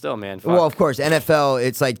that, but still, man. Fuck. Well, of course, NFL.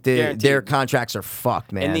 It's like their Guaranteed. contracts are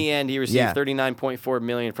fucked, man. In the end, he received Yeah. $39.4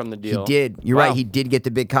 million from the he deal. did. You're Wow. right. He did get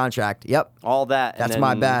the big contract. Yep. All that. and That's then-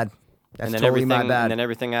 my bad. That's and then totally everything, my bad. And then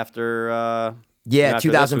everything after. Yeah, after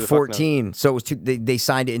this, who the fuck knows? 2014. So it was they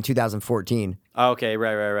signed it in 2014. Oh, okay,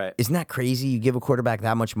 right. Isn't that crazy? You give a quarterback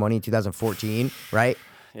that much money in 2014, right?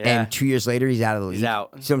 Yeah. And 2 years later, he's out of the league. He's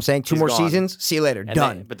out. See what I'm saying? Two He's more gone. seasons. See you later. And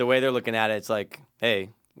Done. but the way they're looking at it, it's like, hey,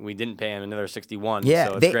 we didn't pay him another 61. Yeah,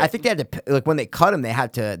 so it's great. I think they had to like when they cut him, they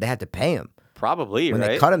had to pay him. Probably When right.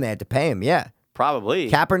 they cut him, they had to pay him. Yeah, Probably.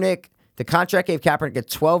 Kaepernick. The contract gave Kaepernick a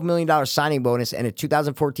 $12 million signing bonus and a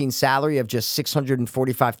 2014 salary of just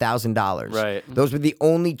 $645,000. Right. Those were the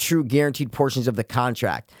only true guaranteed portions of the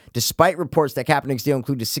contract. Despite reports that Kaepernick's deal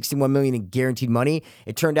included $61 million in guaranteed money,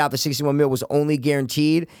 it turned out the $61 million was only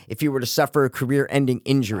guaranteed if he were to suffer a career-ending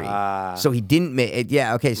injury. So he didn't make it.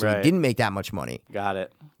 Yeah, okay, so he Right. didn't make that much money. Got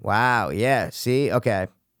it. Wow, yeah, see? Okay.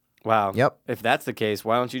 Wow. Yep. If that's the case,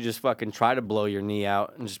 why don't you just fucking try to blow your knee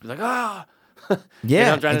out and just be like, Yeah, you know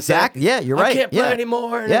what I'm trying exactly. to say? Yeah, you're right. I can't play yeah.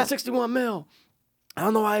 anymore. And Yeah. it's 61 mil. I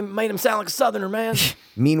don't know why I made him sound like a Southerner, man.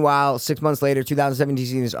 Meanwhile, 6 months later, 2017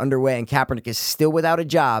 season is underway, and Kaepernick is still without a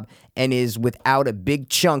job and is without a big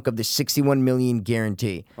chunk of the $61 million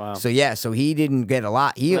guarantee. Wow. So yeah, so he didn't get a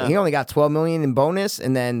lot. He only got $12 million in bonus,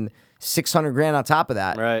 and then $600,000 on top of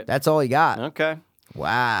that. Right. That's all he got. Okay.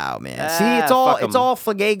 Wow, man. Ah, See, it's fuck 'em. all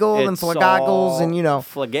flagagel and It's flagaggles all and you know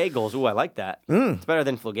Flagagles. Ooh, I like that. It's better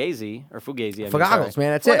than Fugazi or Fugazi. I mean, Flagaggles, sorry.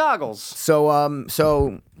 man. That's it. Flagaggles.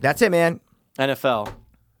 So that's it, man. NFL.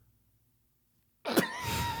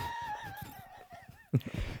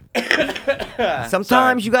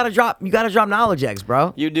 Sometimes you gotta drop knowledge eggs,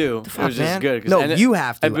 bro. You do. It fuck, was just man? good. 'cause No, you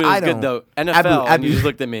have to. It was I good don't. though. NFL. Abu- and you just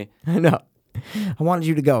looked at me. I know. I wanted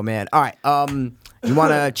you to go, man. All right. You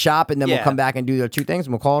want to chop, and then we'll Yeah. come back and do the two things,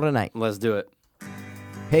 and we'll call it a night. Let's do it.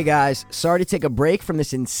 Hey guys, sorry to take a break from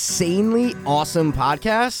this insanely awesome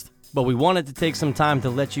podcast. But we wanted to take some time to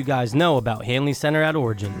let you guys know about Hanley Center at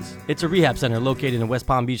Origins. It's a rehab center located in West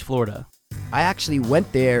Palm Beach, Florida. I actually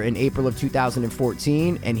went there in April of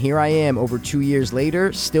 2014, and here I am over 2 years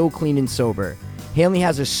later, still clean and sober. Hanley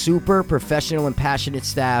has a super professional and passionate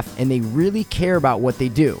staff, and they really care about what they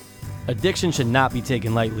do. Addiction should not be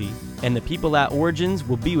taken lightly, and the people at Origins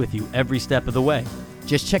will be with you every step of the way.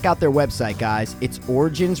 Just check out their website, guys. It's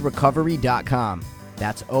originsrecovery.com.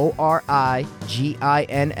 That's ORIGINS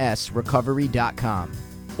recovery.com.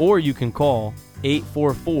 Or you can call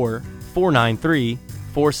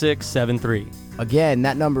 844-493-4673. Again,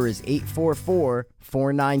 that number is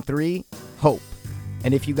 844-493-HOPE.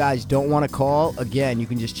 And if you guys don't want to call, again, you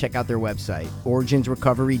can just check out their website,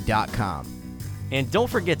 originsrecovery.com. And don't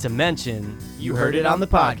forget to mention you heard it on the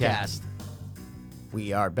podcast.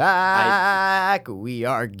 We are back. We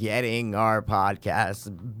are getting our podcast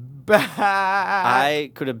back.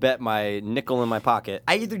 I could have bet my nickel in my pocket.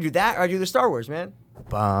 I either do that or I do the Star Wars, man.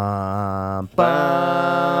 Bum,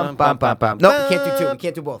 bum, bum, bum, bum. No, we can't do two. We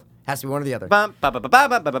can't do both. Has to be one or the other. Bum, ba, ba, ba,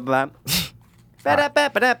 ba, ba, ba, ba.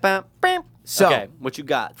 Ba-da-ba-ba-da-ba, bam. So- okay, what you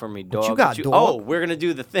got for me, dog? you got, dog? Oh, we're gonna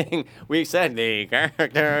do the thing we said. The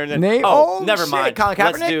character. Oh, never shit, mind. Colin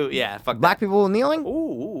Let's Kaepernick? do fuck Black that. people kneeling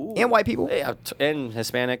Ooh, and white people yeah, and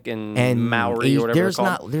Hispanic and, and Maori or whatever there's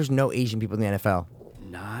they're called. there's no Asian people in the NFL.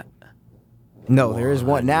 Not. No, there is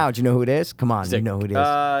one now. Do you know who it is? Come on, you know who it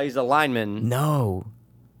is. He's a lineman. No.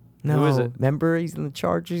 No. Who is it? Remember, he's in the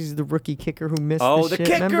Chargers. He's the rookie kicker who missed Oh, the the shit.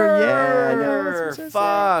 kicker! Remember? Yeah, I know. That's what I'm saying.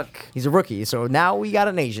 Fuck. He's a rookie, so now we got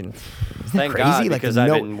an Asian. Isn't that Thank crazy? God, like because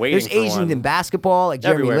there's I've been waiting There's for Asians one. in basketball, like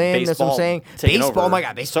Jeremy Everywhere. Lin. That's what I'm Baseball saying. taking Baseball, over. oh my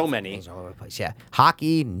God, baseball. So many. All over the place. Yeah.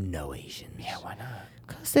 Hockey, no Asians. Yeah, why not?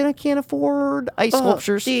 Because they can't afford ice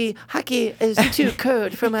sculptures. The hockey is too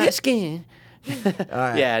cold for my skin.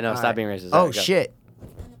 Yeah, no, stop being racist. Oh All right, go. shit!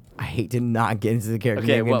 I hate to not get into the character.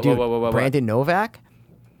 Okay, name. what, Dude, what? Brandon Novak.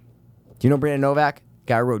 Do you know Brandon Novak?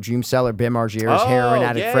 Guy who wrote Dream Seller, Bam Margera's heroin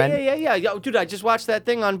addict yeah, friend. Yeah. Yo, dude, I just watched that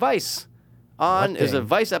thing on Vice. It was a thing?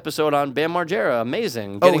 Vice episode on Bam Margera.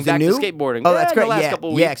 Amazing. Oh, Getting is it back new? to skateboarding. Oh, Yeah, that's the great. last Yeah,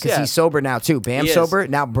 couple yeah, weeks. because he's sober now too. Bam He is. sober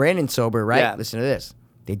now. Brandon's sober, right? Yeah. Listen to this.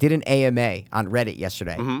 They did an AMA on Reddit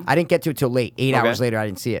yesterday. I didn't get to it till late. 8 Okay. hours later, I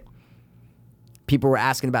didn't see it. People were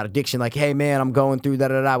asking about addiction, like, "Hey, man, I'm going through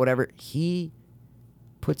whatever." He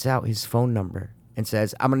puts out his phone number and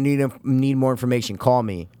says, "I'm gonna need more information. Call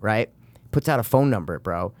me." Right? Puts out a phone number,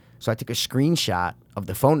 bro. So I took a screenshot of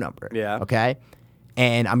the phone number. Yeah. Okay.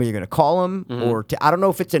 And I'm either gonna call him or I don't know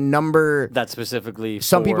if it's a number. That specifically.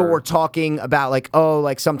 Some people for- were talking about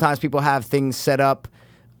like, sometimes people have things set up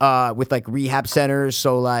with like rehab centers,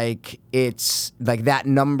 so like it's like that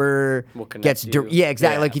number Will connect gets you. yeah,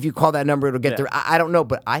 exactly. Yeah. Like if you call that number, it'll get Yeah. there. I don't know,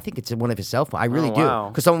 but I think it's one of his cell phones. I really Oh, do, wow.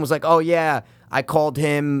 because someone was like, "Oh yeah, I called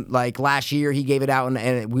him like last year. He gave it out,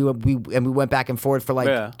 and we went back and forth for like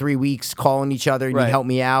Yeah. 3 weeks calling each other, and Right. he helped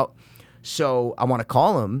me out. So I want to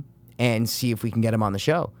call him and see if we can get him on the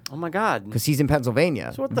show." Oh my God. Because he's in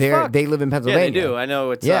Pennsylvania. So what the fuck? They live in Pennsylvania. Yeah, they do. I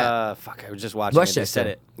know it's. Yeah. Fuck. I was just watching it. They Westchester. said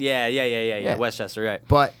it. Yeah. Yeah. Westchester, right?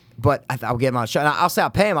 But I'll get him on the show. And I'll say I'll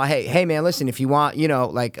pay him. Hey man, listen, if you want,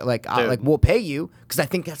 we'll pay you, because I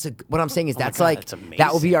think what I'm saying is that's God, like that's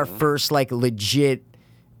that will be our amazing. first like legit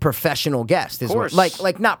professional guest. Is what, course.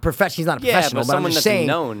 like not professional. He's not a Yeah, professional, but but I'm someone just that's saying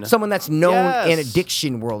known. someone that's known in Yes.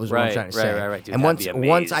 addiction world is what I'm Right, trying to right, say. right. Dude, And that'd be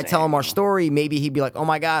once I tell him our amazing. story, maybe he'd be like, "Oh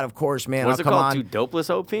my god, of course, man, What's I'll it come called? on." Two dopeless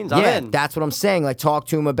Hope Fiends? I'm Yeah, in. that's what I'm saying. Like, talk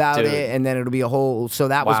to him about Dude. it, and then it'll be a whole. So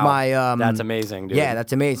that was Wow. my. That's amazing, dude. Yeah,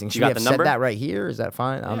 that's amazing. Should got we have the set number? that right here? Is that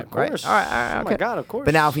fine? Yeah, of Right? course. All right. Oh my okay. God, of course.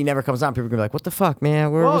 But now if he never comes on, people are gonna be like, "What the fuck,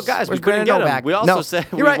 man? Where Well, was, guys, we where's couldn't Brandon get him. Novak?" We also No, said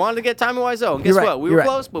we you're right. wanted to get Tommy Wiseau. And guess You're right, what? We you're were right.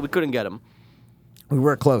 close, but we couldn't get him. We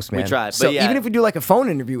were close, man. tried, So but yeah. even if we do like a phone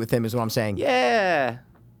interview with him, is what I'm saying. Yeah.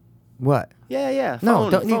 What? Yeah. No,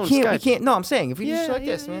 Phone, don't, you phone, can't. We Skype. can't. No, I'm saying if we do Yeah, shit like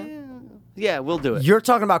yeah, this, man. Yeah, we'll do it. You're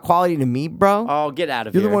talking about quality to me, bro. Oh, get out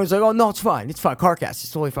of You're here. the one who's like, "Oh no, it's fine. It's fine. Carcast, it's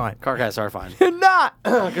totally fine." Car guys are fine. You're not.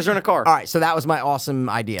 Because you're in a car. All right, so that was my awesome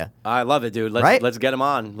idea. I love it, dude. Right? Let's get him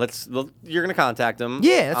on. You're gonna contact him.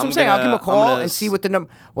 Yeah, that's what I'm saying. I'll give him a call gonna and see what the number.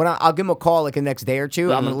 I'll give him a call like the next day or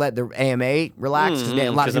 2. I'm gonna let the AMA relax because a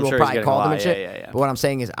lot of 'cause I'm people sure will he's probably getting call a them lot. and shit. Yeah. But what I'm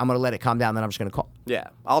saying is I'm gonna let it calm down. Then I'm just gonna call. Yeah,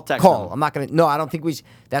 I'll text Call. him. I'm not gonna. No, I don't think we.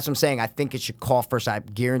 That's what I'm saying. I think it should call first. I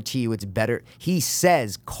guarantee you, it's better. He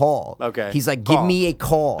says call. Okay. He's like, give Call. me a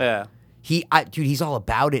call. Yeah. Dude, he's all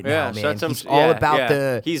about it Yeah, now, so man. that's He's all about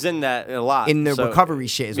the He's in that a lot. in the so- recovery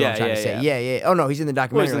shit. Is what I'm trying to say. Yeah. Oh no, he's in the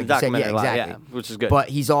documentary. he's in like the you said. documentary a lot, exactly. yeah, which is good. But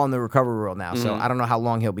he's all in the recovery world now, so I don't know how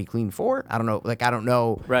long he'll be clean for. I don't know. Like I don't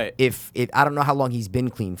know. Right. If it, I don't know how long he's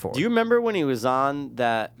been clean for. Do you remember when he was on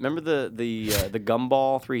that? Remember the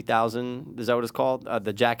Gumball 3000? Is that what it's called?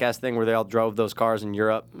 The Jackass thing where they all drove those cars in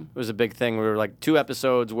Europe. It was a big thing. We were like 2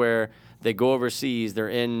 episodes where they go overseas. They're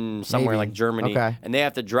in somewhere Maybe. like Germany, Okay. and they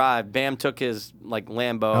have to drive. Bam took his like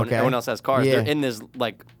Lambo, and Okay. everyone else has cars. Yeah. They're in this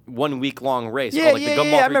like 1 week long race. Yeah, called, like, yeah, the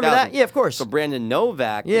Gumball yeah, I remember 3000. that. Yeah, of course. So Brandon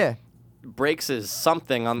Novak, Yeah. breaks his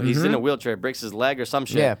something on. He's in a wheelchair, breaks his leg or some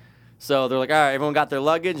shit. Yeah. So they're like, all right, everyone got their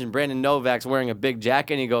luggage, and Brandon Novak's wearing a big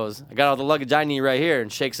jacket, and he goes, I got all the luggage I need right here,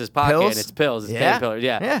 and shakes his pocket, Pills? and it's pills. It's Yeah? painkillers.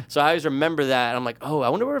 Yeah. Yeah. So I always remember that, and I'm like, oh, I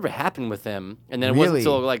wonder whatever happened with him. And then it Really? wasn't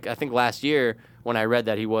until, like, I think last year when I read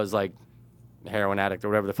that he was, like, a heroin addict or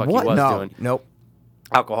whatever the fuck What? he was No. doing. Nope.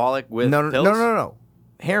 Alcoholic with No. pills?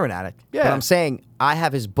 Heroin addict. Yeah. But I'm saying I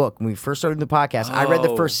have his book. When we first started the podcast, I read the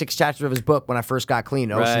Oh. first 6 chapters of his book when I first got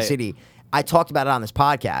clean in Ocean Right. City. I talked about it on this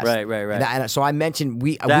podcast. Right. And so I mentioned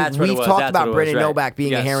That's what it we've was. talked That's about what it was, Brandon right. Novak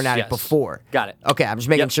being a Yes, heroin addict yes. before. Got it. Okay, I'm just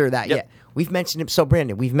making Yep, sure that. yep. Yeah, we've mentioned him. So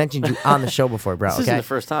Brandon, we've mentioned you on the show before, bro. This okay? isn't the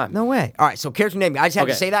first time. No way. All right, so character name. I just had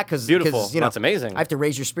to Okay. say that because Beautiful. you know, That's amazing. I have to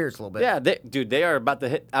raise your spirits a little bit. Yeah, dude, they are about to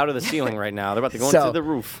hit out of the ceiling right now. They're about to go So, into the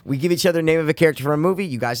roof. We give each other a name of a character from a movie.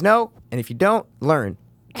 You guys know, and if you don't, learn.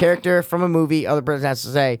 Character from a movie. Other person has to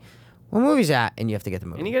say, "What movie's that?" And you have to get the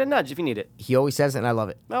movie. And you get a nudge if you need it. He always says it, and I love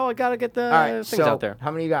it. Oh, I gotta get the All right, things so out there.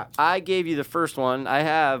 how many you got? I gave you the first one.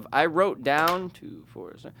 I wrote down 2,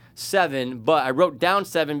 4, 7, but I wrote down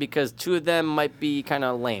 7 because 2 of them might be kind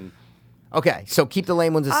of lame. Okay, so keep the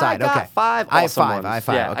lame ones aside. I got okay, 5 I have awesome 5. ones. I have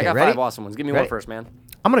 5. Yeah, okay, I got ready? 5 awesome ones. Give me Ready? one first, man.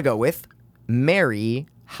 I'm gonna go with Mary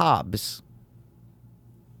Hobbs.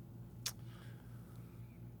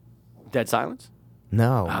 Dead silence?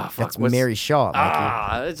 No, fuck, that's what's- Mary Shaw.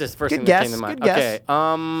 Mikey. It's just the first Good thing guess, that came to mind. good guess.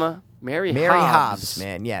 Okay, Mary Mary Hobbs, Hobbs,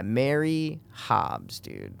 man. Yeah, Mary Hobbs,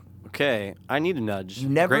 dude. Okay, I need a nudge. You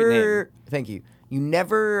Great never. name. Thank you. You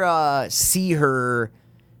never see her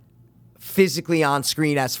physically on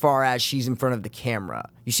screen as far as she's in front of the camera.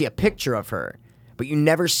 You see a picture of her, but you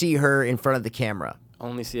never see her in front of the camera.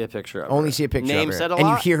 Only see a picture of Only her. see a picture Name of her, said a and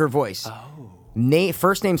lot? you hear her voice. Oh.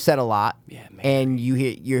 First name said a lot. Yeah, Mary. and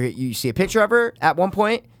you see a picture of her at one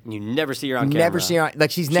point. You never see her on You camera. never see her on, like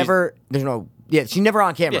she's never. There's no. Yeah, she's never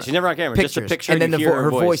on camera. Yeah, she's never on camera. Just a Pictures. picture and and then you hear her her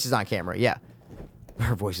voice. voice is on camera. Yeah,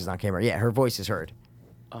 her voice is on camera. Yeah, her voice is heard.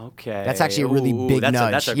 Okay. That's actually a really Ooh, big that's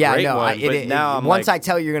nudge. That's a yeah, great I know. one. But now I'm once like, I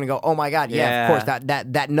tell you, you're gonna go, oh my god, yeah, Yeah. of course.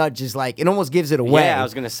 That nudge is like it almost gives it away. Yeah, I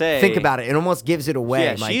was gonna say. Think about it. It almost gives it away.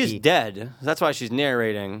 yeah, Mikey. she's dead. That's why she's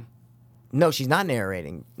narrating. No, she's not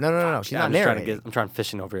narrating. No. She's not I'm just trying to narrating. I'm trying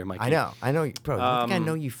fishing over here, Mikey. I know, you, bro. You think I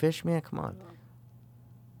know you fish, man? Come on.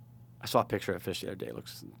 I saw a picture of fish the other day. It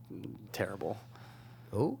looks terrible.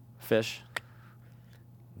 Oh, Fish.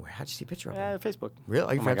 how'd you see a picture of Yeah, him? Facebook. Really?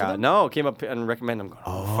 Are you Oh my friends with god. him? No, it came up and recommended. I'm going,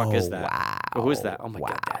 oh, the fuck is that? Wow. Oh, who is that? Oh my wow.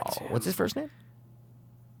 god. That's him. What's his first name?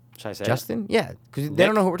 Should I say it? Justin? Yeah, because they Nick?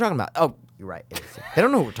 don't know who we're talking about. Oh, you're right. It is. They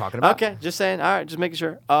don't know who we're talking about. Okay, just saying. All right, just making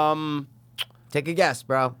sure. Take a guess,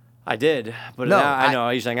 bro. I did, but No, now I I- know.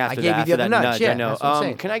 I usually I after gave you that, the after other that nudge, I yeah, know. that's what I'm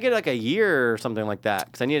saying. Can I get like a year or something like that?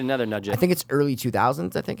 Because I need another nudge. I think it's early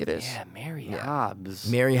 2000s. I think it is. Yeah, Mary Hobbs.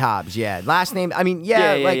 Mary Hobbs. Yeah. Last name. I mean,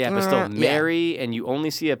 Yeah, yeah, like, but still, yeah. Mary, and you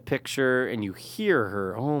only see a picture and you hear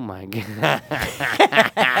her. Oh my god.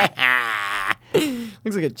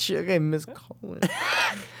 Looks like a chick. I miss Colin.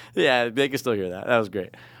 Yeah, they can still hear that. That was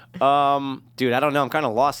great. Dude, I don't know. I'm kind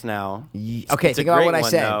of lost now. Okay, It's a think about great what I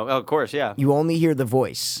one, said. though. Oh, of course, yeah. You only hear the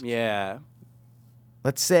voice. Yeah.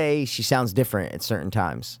 Let's say she sounds different at certain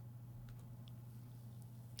times.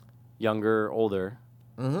 Younger, older.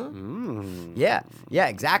 Yeah,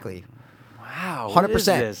 exactly. Wow.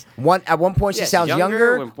 100%. At one point she sounds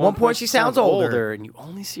younger. One point she sounds older. And you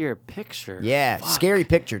only see her picture. Yeah, Fuck. scary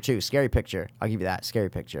picture too. Scary picture. I'll give you that. Scary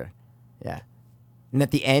picture. Yeah. And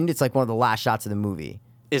at the end, it's like one of the last shots of the movie.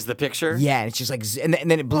 Is the picture? Yeah, and it's just like, and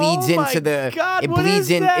then it bleeds Oh my into the. God, it what bleeds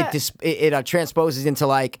is in. that? It transposes into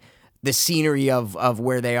like the scenery of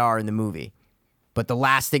where they are in the movie. But the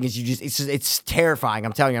last thing is it's terrifying.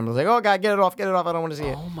 I'm telling you, I'm just like, oh God, get it off. I don't want to see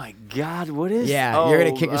it. Oh my God, what is? Yeah, you're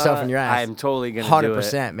gonna kick yourself in your ass. I'm totally gonna do it.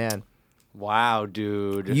 100%, man. Wow,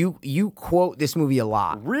 dude. You quote this movie a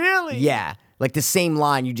lot. Really? Yeah, like the same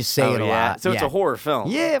line. You just say Oh, it a yeah. lot. So it's Yeah. a horror film.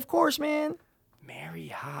 Yeah, of course, man. Mary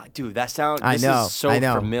Hot. Dude, that sound. I This know, is so I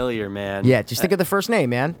know. familiar, man. Yeah, just think of the first name,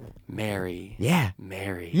 man. Mary. Yeah.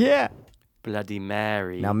 Mary. Yeah. Bloody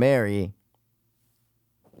Mary. Now, Mary.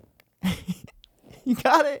 You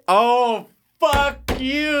got it. Oh, fuck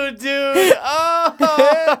you, dude.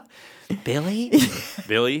 Oh. Billy?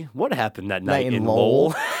 Billy? What happened that night in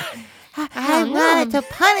Lowell? I wanted to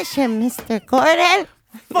punish him, Mr. Gordon.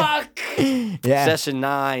 Fuck. Yeah. Session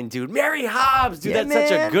 9, dude. Mary Hobbs, dude. Yeah, That's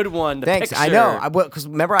such a man. good one. The Thanks. picture. I know. Because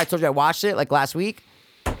remember, I told you I watched it like last week.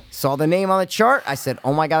 Saw the name on the chart. I said,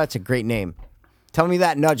 "Oh my God, that's a great name." Tell me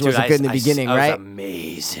that nudge Dude, wasn't good in the beginning, it was right?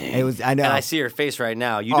 amazing. It was. I know. And I see her face right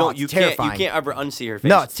now. You Oh, don't. it's You terrifying. can't ever unsee her face.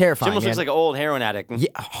 No, it's terrifying, She almost man. looks like an old heroin addict. Yeah,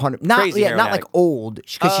 100. Not Crazy yeah, heroin not like addict. old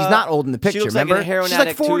because she's not old in the picture. she looks like a remember, heroin she's like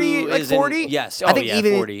addict 40, who like is in- 40. yes. I Oh, think yeah,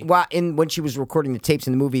 even 40. when she was recording the tapes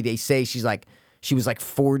in the movie, they say she was like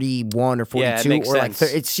 41 or 42 Yeah, it makes or like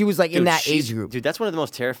sense. she was like in Dude, that she's- age group. Dude, that's one of the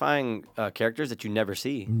most terrifying characters that you never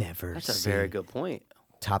see. Never. That's see. a very good point.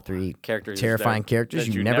 Top 3 Characters terrifying that- characters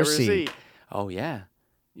that you never see. Oh yeah,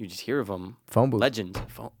 you just hear of them. Phone booth. Legend.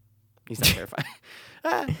 Phone. He's not terrifying.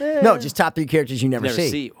 No, just top 3 characters you never, Never see.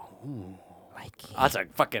 see. Mikey. That's a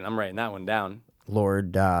fucking. I'm writing that one down.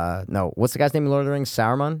 Lord. No, what's the guy's name in Lord of the Rings?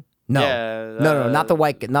 Saruman. No, Yeah, no, not the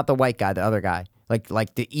white guy, the other guy.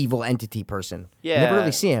 Like the evil entity person. You never Yeah.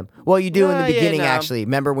 really see him. Well, you do in the Yeah, beginning, no. actually.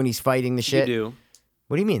 Remember when he's fighting the shit? You do.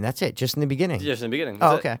 What do you mean? That's it. Just in the beginning. Just in the beginning.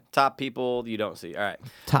 Oh, That's it. okay. Top people you don't see. All right.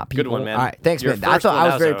 Top Good people. one, man. All right. Thanks, Your man. I first thought one, I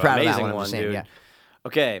was that very an proud of that amazing one. I'm one, just saying, dude. yeah.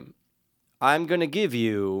 Okay. I'm gonna give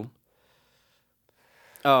you.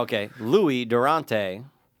 Oh, okay. Louis Durante.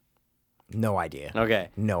 No idea. Okay.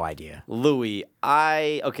 No idea. Louis.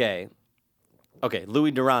 Okay. Okay,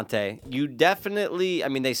 Louis Durante. You definitely, I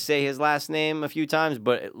mean, they say his last name a few times,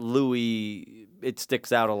 but Louis, it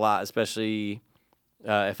sticks out a lot, especially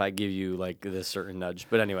if I give you like this certain nudge.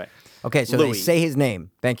 But anyway. Okay, so Louis. they say his name.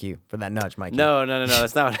 Thank you for that nudge, Mikey. No.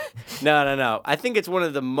 That's not. No. I think it's one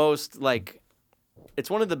of the most like. It's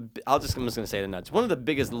one of the. I'm just gonna say the nudge. One of the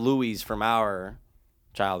biggest Louis from our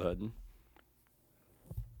childhood.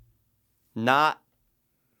 Not.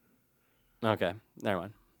 Okay, never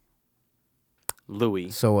mind. Louis.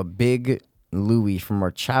 So a big Louis from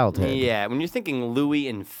our childhood. Yeah, when you're thinking Louis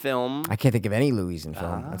in film, I can't think of any Louis in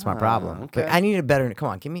film. That's my problem. okay. But I need a better. Come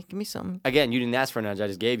on, give me something. again, you didn't ask for a nudge. I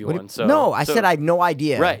just gave you What do- one. So no, I so- said I had no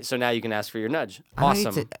idea. Right. So now you can ask for your nudge. I don't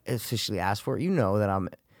Awesome. need to officially ask for it. You know that I'm.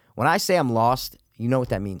 When I say I'm lost, you know what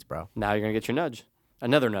that means, bro. Now you're gonna get your nudge.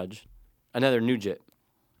 Another nudge. Another nugget.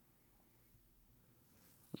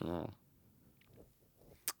 Oh.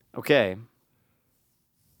 Okay.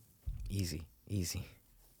 Easy.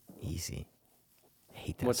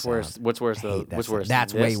 Hate that. What's sound. worse? What's worse I though? hate that What's sound. worse?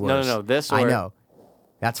 That's This? way worse. No. This or I know.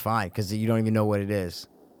 That's fine because you don't even know what it is.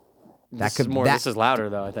 That This could is more. that- This is louder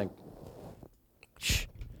though. I think. Shh.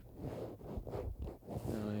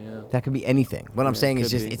 Oh yeah. That could be anything. What I'm saying is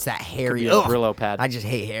could just be. it's that hairy be a ugh. Brillo pad. I just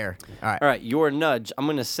hate hair. All right. All right. Your nudge. I'm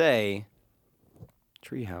gonna say.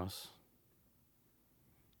 Treehouse.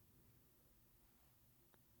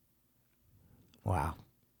 Wow.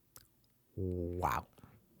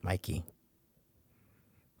 Mikey.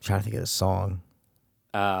 Trying to think of the song.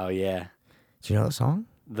 Oh yeah. Do you know the song?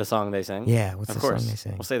 The song they sang. Yeah, what's of the course. song they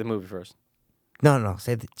sang? We'll say the movie first. No.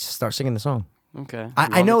 Just start singing the song. Okay.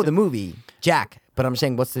 I know the movie, Jack, but I'm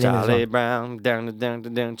saying what's the name of the Charlie song?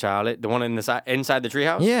 Brown, down, Charlie. The one in the inside the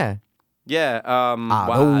treehouse. Yeah. Yeah. Boom,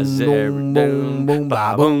 boom, boom, boom,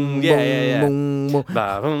 ba, boom, Yeah. boom, boom.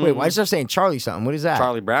 Ba-boom. Wait, why is it saying Charlie something? What is that?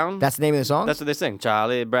 Charlie Brown. That's the name of the song? That's what they sing.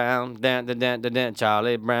 Charlie Brown, down,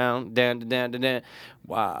 Charlie Brown, down.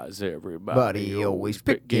 Why is everybody Buddy always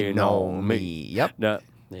picking on me. Yep. No,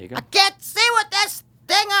 there you go. Can't see with this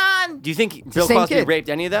thing on. Do you think Bill same Cosby kid. raped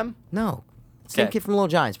any of them? No. Same Okay. kid from Little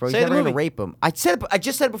Giants, bro. He's Say the never gonna movie. rape him. I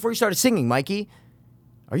just said it before you started singing, Mikey.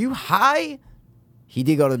 Are you high? He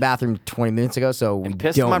did go to the bathroom 20 minutes ago, so we And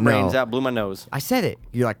pissed don't my brains know. out, blew my nose. I said it.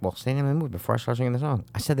 You're like, well, say the name of the movie before I start singing the song.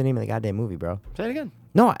 I said the name of the goddamn movie, bro. Say it again.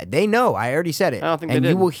 No, they know. I already said it. I don't think and they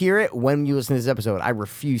you did. will hear it when you listen to this episode. I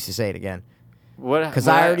refuse to say it again. What? 'Cause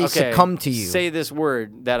what- I already okay, succumbed to you. Say this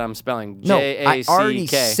word that I'm spelling. No, J-A-C-K. I already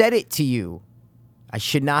said it to you. I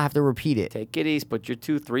should not have to repeat it. Take it easy. Put your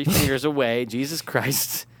 3 fingers away. Jesus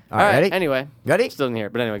Christ. All right, ready? Anyway. Ready? Still didn't hear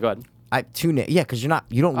it, but anyway, go ahead. I tune it. Yeah, because you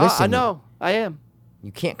don't listen. I know. I am.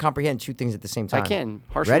 You can't comprehend two things at the same time. I can.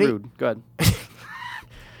 Harsh Ready? and rude. Go ahead.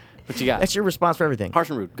 What you got? That's your response for everything. Harsh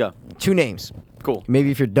and rude. Go. Two names. Cool. Maybe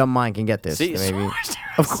if your dumb mind can get this. See, then maybe. so-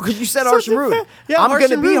 Of course, because you said harsh and rude. Yeah, I'm harsh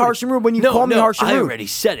gonna and be rude. harsh and rude when you No, call me no, harsh and I rude. already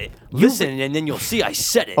said it. Listen, and then you'll see I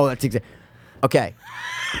said it. Oh, that's exactly. Okay.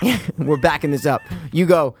 We're backing this up. You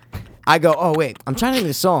go. I go. Oh wait, I'm trying to think of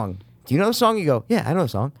the song. Do you know the song? You go. Yeah, I know the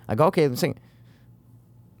song. I go. Okay, let's sing it.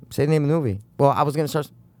 Say the name of the movie. Well, I was gonna start.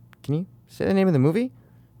 Can you say the name of the movie?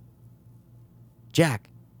 Jack.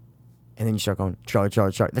 And then you start going, Charlie,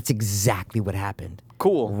 Charlie, Charlie. That's exactly what happened.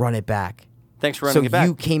 Cool. Run it back. Thanks for So running it back.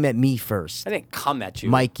 you came at me first. I didn't come at you.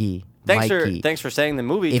 Mikey. Thanks Mikey. for saying the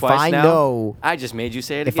movie If twice I now. know- I just made you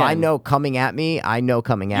say it If again. I know coming at me, I know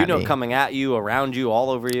coming at You know me. coming at you, around you, all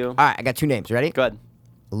over you. All right, I got two names. Ready? Go ahead.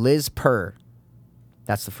 Liz Purr.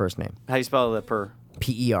 That's the first name. How do you spell the per?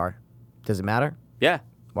 P-E-R. Does it matter? Yeah.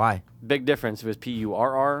 Why? Big difference if it's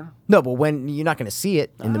P-U-R-R. No, but when you're not going to see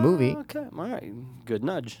it in the movie. Okay. All right. Good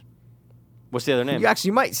nudge. What's the other name? You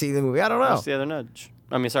actually might see the movie. I don't know. What's the other nudge?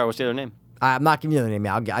 I mean, sorry, what's the other name? I'm not giving you the name.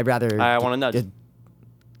 I'd rather. I want a nudge.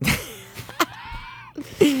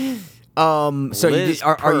 So Liz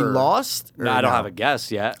are you Purr. lost? No, Or I don't no? have a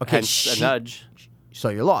guess yet. Okay, Hence a nudge. So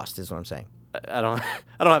you're lost, is what I'm saying. I don't.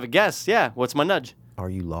 I don't have a guess. Yeah. What's my nudge? Are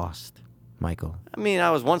you lost, Michael? I mean,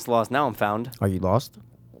 I was once lost. Now I'm found. Are you lost? Are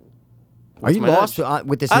What's you my lost nudge?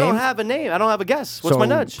 with this I name? don't have a name. I don't have a guess. What's so, my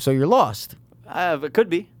nudge? So you're lost, I have. It could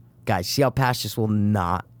be. guys. See how Pashas will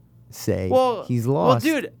not say Well, he's lost.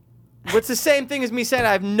 Well, dude, what's the same thing as me saying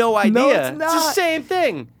I have no idea? it's the not. same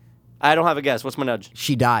thing. I don't have a guess. What's my nudge?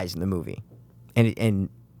 She dies in the movie, and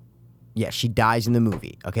yeah, she dies in the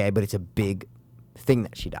movie. Okay, but it's a big thing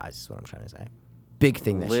that she dies. Is what I'm trying to say. Big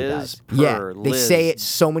thing that she Liz dies. Purr, Yeah, they Liz. say it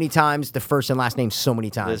so many times. The first and last name so many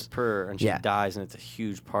times. Liz Purr, and she Yeah. dies, and it's a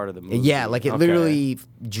huge part of the movie. Yeah, like it Okay. literally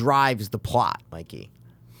drives the plot, Mikey.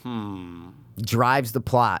 Drives the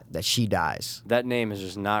plot that she dies. That name is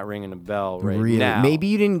just not ringing a bell right Really? now. Maybe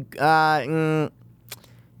you didn't.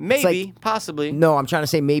 Maybe, possibly. No, I'm trying to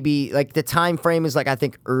say maybe like the time frame is like I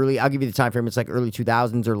think early. I'll give you the time frame. It's like early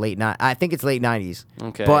 2000s or late. I think it's late 90s.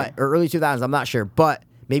 Okay. But or early 2000s. I'm not sure. But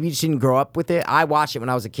maybe you just didn't grow up with it. I watched it when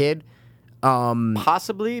I was a kid.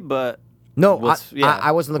 Possibly, but No, let's-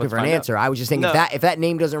 I wasn't looking let's for an find out. answer. I was just saying No. if that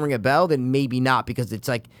name doesn't ring a bell, then maybe not because it's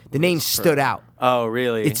like the name stood out. Oh,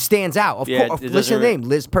 really? It stands out. Of Yeah, course, it listen to the doesn't name,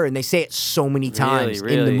 Liz Purr, and they say it so many times in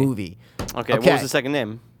the really? movie. okay. What was the second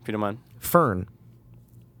name, if you don't mind? Fern.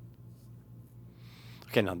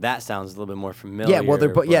 Okay, now that sounds a little bit more familiar. Yeah, well, they're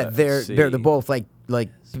but they're see. both like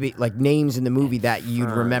names in the movie that you'd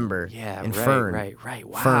Fern. remember. Yeah, and right, Fern. right. Fern.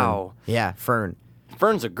 Wow. Yeah, Fern.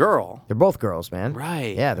 Fern's a girl. They're both girls, man.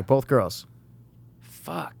 Right. Yeah, they're both girls.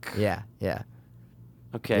 Fuck. Yeah, yeah.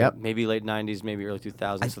 Okay, Yep. maybe late 90s, maybe early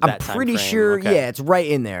 2000s. So I'm that time pretty frame. sure. Okay. Yeah, it's right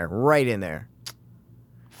in there. Right in there.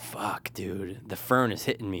 Fuck, dude. The Fern is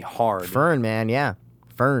hitting me hard. Fern, man. Yeah,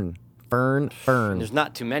 Fern. There's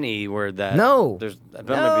not too many where that. No. That might be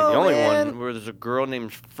the No, only man. one where there's a girl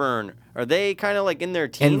named Fern. Are they kind of like in their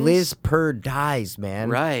teens? And Liz Purr dies, man.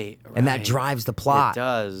 Right. And that right. drives the plot. It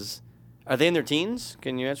does. Are they in their teens?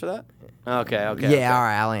 Can you answer that? Okay. Okay. Yeah, all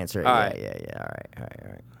right, I'll answer it. All yeah, right. yeah. All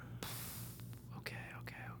right. Okay.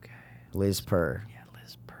 Liz Purr. Yeah,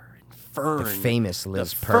 Liz Purr. And Fern. The famous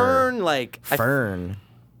Liz the Purr. Fern, like Fern.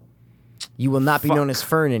 You will not be known as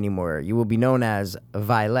Fern anymore. You will be known as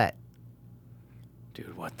Violet.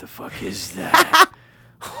 Dude, what the fuck is that?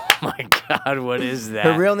 Oh my god, what is that?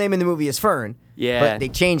 Her real name in the movie is Fern. Yeah. But they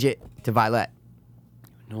change it to Violet.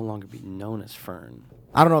 no longer be known as Fern.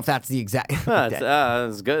 I don't know if that's the exact.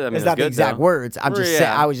 That's good. I mean, it's it's not the good, exact though. words. I'm just saying.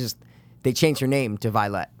 Yeah. They changed her name to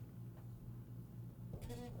Violet.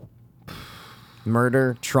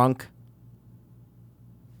 Murder trunk.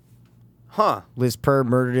 Huh. Liz Purr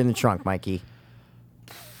murdered in the trunk, Mikey.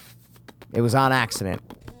 It was on accident.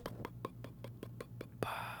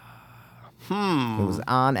 It was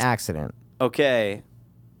on accident. Okay.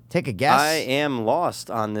 Take a guess. I am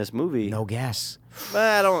lost on this movie. No guess.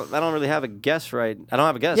 I don't really have a guess right. I don't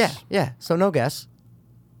have a guess. Yeah. So no guess.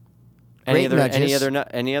 Any nudges.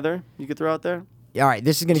 any other you could throw out there? All right,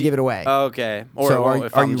 this is gonna give it away. Okay. Or, So or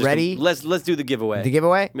if are I'm you just ready? Let's do the giveaway. The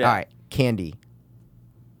giveaway. Yeah. All right, Candy.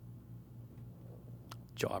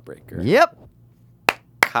 Jawbreaker. Yep.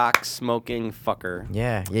 Cock smoking fucker.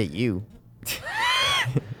 Yeah, you.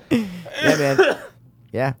 Yeah, man.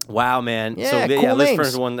 Yeah. Wow, man. Yeah, so cool Liz names.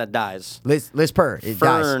 Fern's the one that dies. Liz Purr. It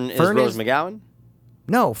Fern dies. is Rose McGowan.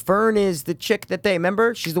 No, Fern is the chick that they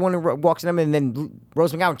remember. She's the one who walks in them, and then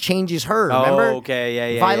Rose McGowan changes her. Remember? Oh,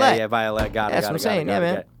 okay. Yeah. Violet. Yeah. Violet. Got it. That's got what I'm it, saying. got Yeah, it,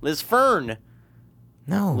 man. got it. Liz Fern.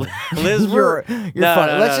 No, Liz you're Fern. you're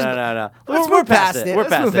funny. Let's just No. Let's move past it. We're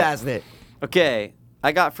Let's move past it. Okay.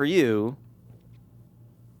 I got for you.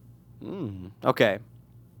 Okay.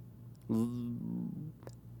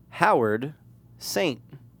 Howard Saint.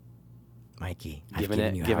 Mikey, Giving I've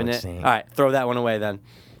given you giving Howard it. Saint. All right, throw that one away then.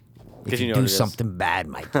 If Because you, you know do what it is. something bad,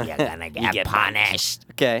 Mikey, you're gonna get punished.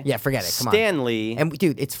 Okay. Yeah, forget it. Come on. Stanley. And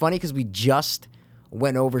dude, it's funny because we just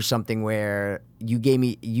went over something where you gave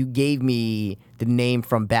me the name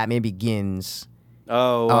from Batman Begins.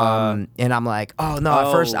 Oh. And I'm like, oh no!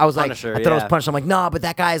 At first, I was Punisher, like, I thought it was yeah. Punisher. I'm like, no, but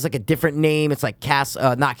that guy is like a different name. It's like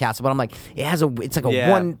not Castle, but I'm like, it's like a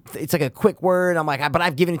Yeah. it's like a quick word. I'm like, but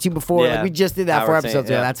I've given it to you before. Yeah. Like, we just did that 4 Howard Saint, episodes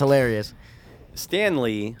ago. yeah. That's hilarious.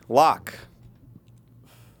 Stanley Locke.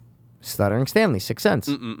 Stuttering Stanley, Sixth Sense.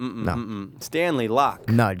 No, Stanley Locke.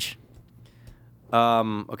 Nudge.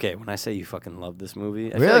 Okay, when I say you fucking love this movie,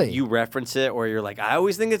 I feel Really? like you reference it, or you're like, I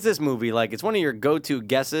always think it's this movie. Like, it's one of your go-to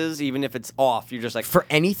guesses, even if it's off. You're just like, For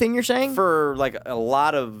anything you're saying? for like a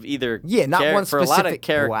lot of either Yeah, not one for a lot of specific-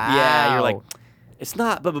 character. Yeah, you're like, Wow. it's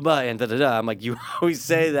not blah blah blah and da da da. I'm like, you always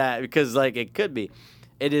say that because like it could be.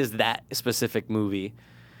 It is that specific movie,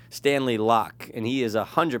 Stanley Locke, and he is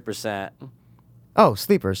 100%. Oh,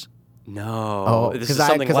 Sleepers. No, Oh, this 'cause is I-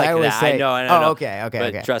 something 'cause like I always that. say- I know. Oh, okay, But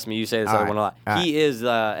okay. trust me, you say this All other right, one a lot. all right. He is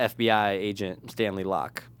FBI agent Stanley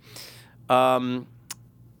Locke.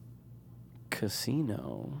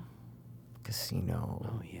 Casino. Casino.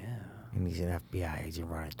 Oh yeah. And he's an FBI agent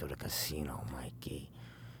running through the casino, Mikey.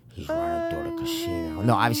 He's running through the casino.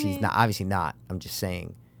 No, obviously he's not. Obviously not. I'm just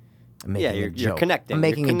saying. I'm making Yeah, a you're joke. connecting. I'm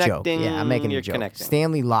making You're a joke. connecting, Yeah, I'm making a you're joke. connecting.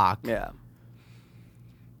 Stanley Locke. Yeah.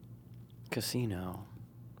 Casino.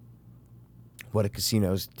 What do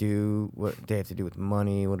casinos do? What they have to do with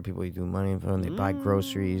money? What do people do money from? They buy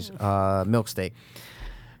groceries. Milk steak.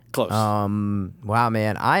 Close. Wow,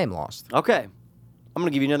 man, I am lost. Okay. I'm gonna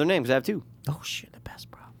give you another name because I have two. Oh shit, the best,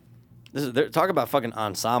 bro. Talk about fucking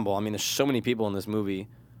ensemble. I mean, there's so many people in this movie.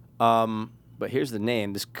 But here's the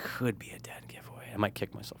name. This could be a dead giveaway. I might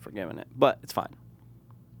kick myself for giving it, but it's fine.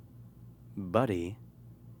 Buddy.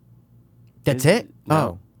 That's Is- it? no. Oh,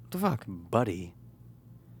 what the fuck? Buddy.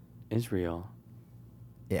 Israel.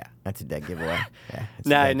 Yeah, that's a dead giveaway. Yeah. It's a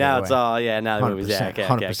Now dead it's giveaway. all now the movies. Yeah, okay,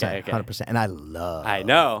 100%, okay. 100%. And I love. I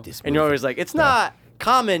know. This And you're movie. always like, it's not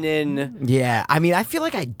common in. Yeah, I mean, I feel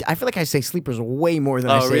like I say sleepers way more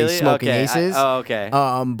than I Oh, say really? smoking Okay. aces. Okay.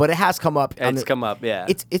 But it has come up. It's come up. Yeah.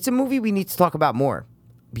 It's a movie we need to talk about more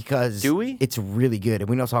because Do we? It's really good and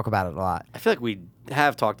we don't talk about it a lot. I feel like we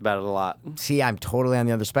have talked about it a lot. See, I'm totally on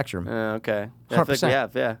the other spectrum. Okay. Yeah, I feel like 100%. we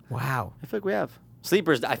have. Yeah. Wow. I feel like we have.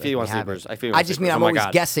 Sleepers. I feel you on We have sleepers. it. I feel you on I just sleepers. mean Oh I'm my always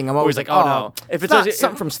God. guessing. I'm always like, like, oh oh, no. If it's not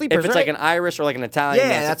something from Sleepers, if it's right? like an Irish or like an Italian,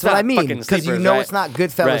 Yeah, it's that's not what I mean. fucking Because you Sleepers, know right? it's not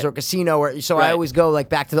Goodfellas Right. or Casino, so Right. I always go like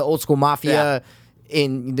back to the old school mafia Yeah.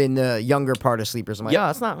 in the younger part of Sleepers. I'm like, Yep. oh,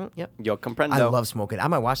 it's not. Yep. Yo comprendo. I love smoking. I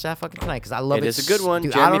might watch that fucking tonight because I love it. It is a good one.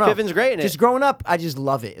 Dude, Jeremy I don't know. Piven's great in it. Just growing up, I just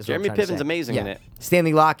love it. Is what I'm Jeremy trying to Piven's say. amazing in Yeah. it.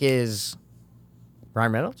 Stanley Locke is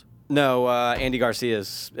Ryan Reynolds. No, Andy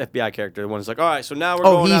Garcia's FBI character. The one who's like, all right, so now we're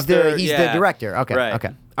Oh, going he's after. the yeah. director. Okay. Right. Okay.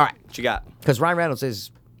 All right. What you got? Because Ryan Reynolds is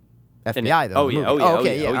In it. FBI though. Oh in yeah. the Oh movie. yeah. Oh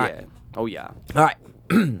okay. yeah. Oh all yeah. right. Oh yeah. All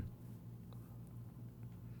right.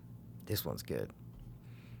 This one's good.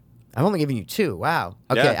 I'm only giving you two. Wow.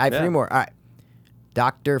 Okay, Yeah, I have yeah. three more. All right.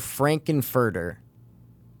 Dr. Frankenfurter.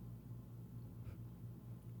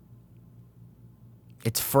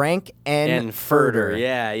 It's Frank And Furter.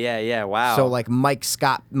 Yeah. Wow. So like Mike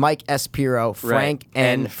S. Piro, Frank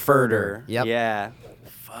and Furter. Yep. Yeah.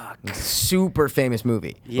 Fuck. Super famous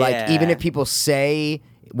movie. Like Yeah. even if people say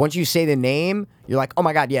once you say the name, you're like, oh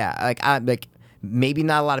my god, yeah. Like maybe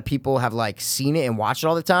not a lot of people have like seen it and watched it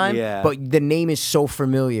all the time. Yeah. But the name is so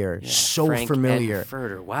familiar. So Frank familiar. And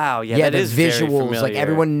Furter. Wow. Yeah. Yeah, that the is very visuals, like familiar.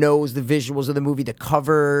 everyone knows the visuals of the movie, the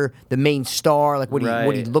cover, the main star, like what he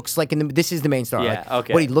Right. looks like in the. This is the main star. Yeah, like,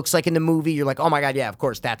 okay. What he looks like in the movie, you're like, oh my god, yeah, of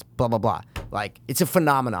course, that's blah blah blah. Like it's a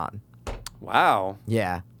phenomenon. Wow.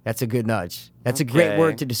 Yeah, that's a good nudge. That's a great Okay.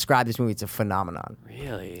 word to describe this movie. It's a phenomenon,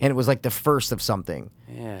 Really. and it was like the first of something.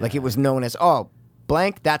 Yeah. Like it was known as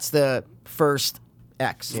blank. That's the first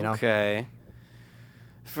X. You know. Okay.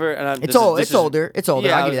 It's older. It's older.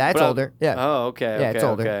 Yeah, I'll give you that. It's but older. Yeah. Oh, okay. Yeah, okay, it's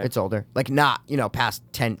older. okay. It's older. Like not, past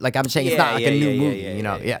 10. Like I'm saying, it's not like a new movie.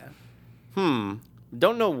 Yeah.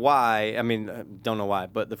 Don't know why. I mean, don't know why.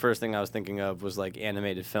 But the first thing I was thinking of was like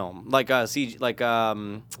animated film, like CG, like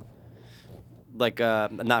not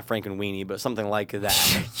Frankenweenie, but something like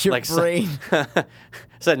that. Your like brain.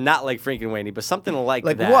 Said not like Frankenweenie, but something like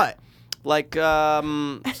that. Like what? Like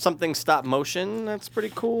something stop motion. That's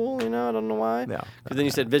pretty cool. I don't know why. No. But then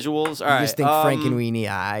you said visuals. All right. You just think Frankenweenie.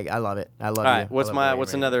 I love it. I love All you. right.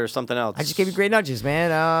 What's another something else? I just gave you great nudges,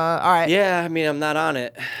 man. All right. Yeah. I mean, I'm not on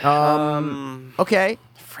it. Okay.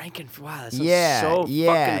 Wow, that sounds so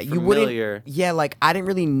fucking you familiar. wouldn't. Yeah, like I didn't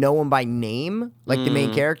really know him by name, like the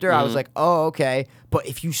main character. I was like, oh, okay. But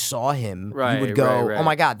if you saw him, you would go, right. oh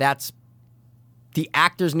my god, that's the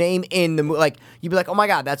actor's name in the movie. Like you'd be like, oh my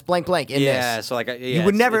god, that's blank in this. So like you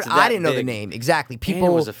would never. It's I that didn't know the big. name exactly. People.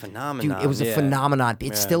 And it was a phenomenon. Dude, it was a yeah. phenomenon.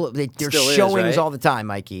 It's still there's Still is, showings right? all the time,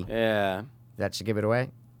 Mikey. Yeah, That should give it away.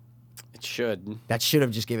 it should. That should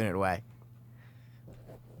have just given it away.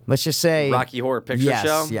 Let's just say Rocky Horror Picture yes,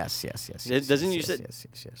 Show. Yes. Doesn't you yes, say? yes.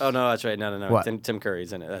 Oh no, that's right. No. What? Tim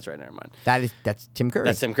Curry's in it. That's right. Never mind. That's Tim Curry.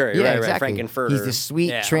 That's Tim Curry, Yeah, right, exactly. Frankenfurter. He's the sweet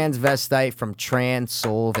Yeah. transvestite from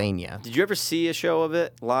Transylvania. Did you ever see a show of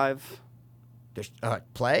it live?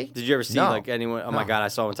 Play? Did you ever see No. like anyone? Oh my No. god, I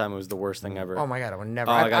saw one time. It was the worst thing ever. Oh my god, I would never.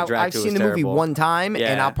 Oh, I got dragged I've to it. It seen was the movie terrible. one time, and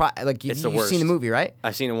Yeah. I'll probably like It's the you've seen the worst. movie, right?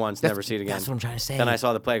 I've seen it once, never see it again. That's what I'm trying to say. Then I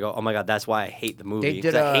saw the play. I go, oh my god, that's why I hate the movie. They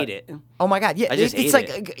did 'cause I hate it. Oh my god, yeah, I just it's hate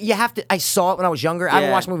like you have to. I saw it when I was younger. I haven't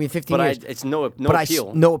Yeah, watched the movie in 15 but years. it's no but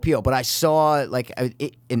appeal. no appeal. But I saw like an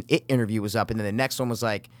It interview was up, and then the next one was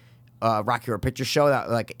like Rocky Horror Picture Show, that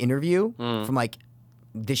like interview from like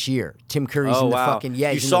this year. Tim Curry's Oh in the wow! fucking You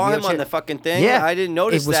he's in saw the him on wheelchair. the fucking thing. Yeah, I didn't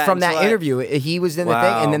notice it was that from that until interview. He was in the thing,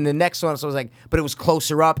 Wow. and then the next one, so I was like, but it was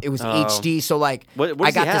closer up. It was HD, so like What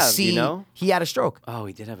I does got he to have? see. You know? He had a stroke. Oh,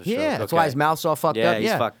 he did have a stroke. Yeah, that's okay. why his mouth's all fucked Yeah, up.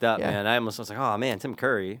 he's fucked up, man. I almost was like, oh man, Tim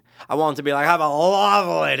Curry. I want him to be like, have a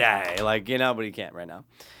lovely day, like but he can't right now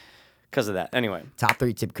because of that. Anyway, Top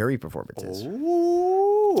 3 Tim Curry performances.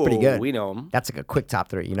 ooh, Pretty good. We know him That's like a quick top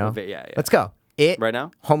 3, you know? Yeah. Let's go. It right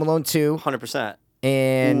now. Home Alone 2 100%.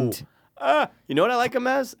 and You know what I like him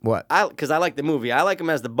as? What? Because I like the movie. I like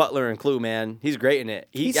him as the butler in Clue, man. He's great in it.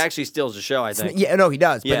 He actually steals the show, I think. yeah, no, he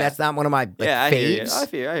does, but Yeah. that's not one of my I hear you. faves. I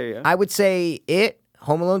hear you. I would say It,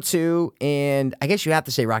 Home Alone 2, and I guess you have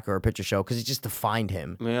to say Rocky Horror Picture Show because it just defined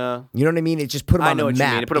him. Yeah. You know what I mean? It just put him I on know the what you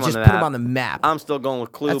map. mean. It put him on the just put map. him on the map. I'm still going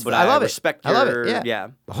with Clue, That's- but I love respect it. I love your... it. Yeah.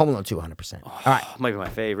 Home Alone 2, 100%. All right. Might be my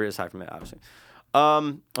favorite, aside from it, obviously.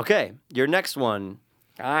 Okay, your next one.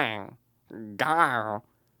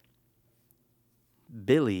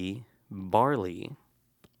 Billy Barley.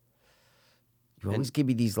 You always give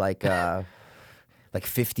me these like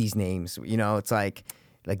 50s names. You know, it's like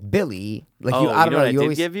Billy. Like Oh, you, I don't know know. what I You did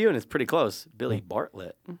always give you, and it's pretty close. Billy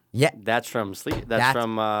Bartlett. yeah. That's from Sleep. That's That's-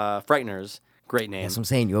 from Frighteners. Great name. That's what I'm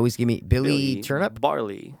saying. You always give me Billy Turnip.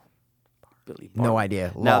 Barley. Billy Barley. No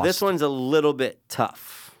idea. Now Lost. this one's a little bit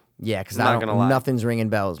tough. Yeah, because I'm not gonna lie. nothing's ringing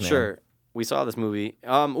bells, man. Sure, we saw this movie.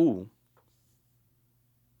 Something.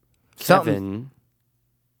 Kevin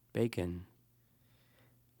Bacon.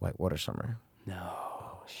 Whitewater Summer. No.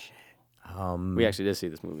 We We actually did see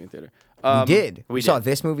this movie in theater. did. We saw did.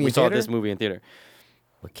 this movie We in saw theater? this movie in theater.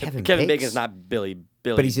 With Kevin Bacon's not Billy.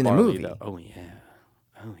 But he's in the Barley, movie. though. Oh yeah,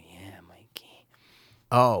 Mikey.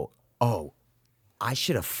 Oh. I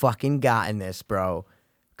should have fucking gotten this, bro.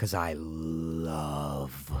 Because I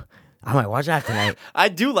might watch that tonight. I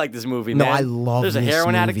do like this movie, No, man. I love There's a this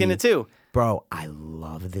heroin addict in movie. it too. Bro, I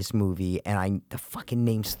love this movie, and the fucking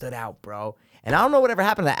name stood out, bro. And I don't know whatever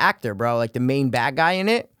happened to the actor, bro. Like the main bad guy in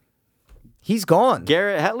it, he's gone.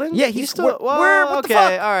 Garrett Hetland? Yeah, he's still. where- what okay, the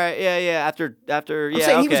fuck? all right, yeah. After, I'm yeah.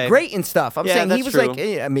 saying okay. he was great and stuff. I'm Yeah, saying he that's was true.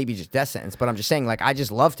 like maybe just Death Sentence, but I'm just saying like I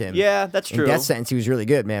just loved him. Yeah, that's true. In Death Sentence, he was really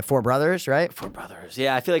good, man. Four Brothers, right? Four Brothers.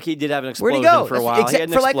 Yeah, I feel like he did have an Where'd explosion he go? for a while. He had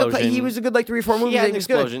an for like explosion. he was a good like 3 or 4 movies. He had and an he was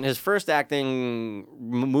good. explosion. His first acting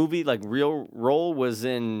movie, like real role, was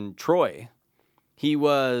in Troy. He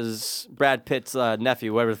was Brad Pitt's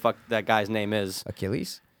nephew, whatever the fuck that guy's name is.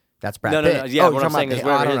 Achilles. That's Brad No, Pitt. yeah. Oh, What you're I'm saying talking is,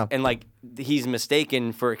 about- I wherever don't his, know. and like he's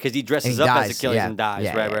mistaken for because he dresses And he up dies, as Achilles yeah. and dies.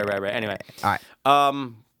 Yeah, Right. Anyway, All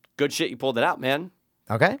right. Good shit. You pulled it out, man.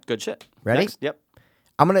 Okay. Good shit. Ready? Next. Yep.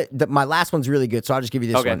 I'm gonna. My last one's really good, so I'll just give you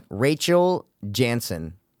this Okay. one. Rachel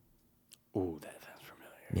Jansen. Ooh, that sounds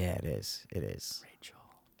familiar. Yeah, it is. It is. Rachel.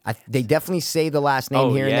 They definitely say the last name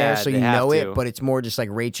Oh, here and there, yeah, so they you have know to. it. But it's more just like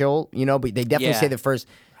Rachel, you know. But they definitely Yeah. say the first.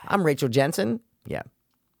 I'm Rachel Jensen. Yeah.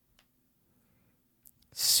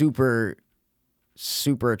 Super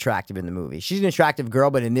super attractive in the movie. She's an attractive girl,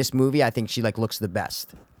 but in this movie, I think she like looks the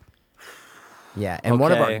best. Yeah, and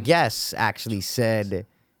one of our Okay. guests actually said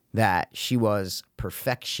that she was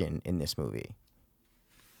perfection in this movie.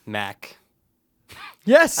 Mac.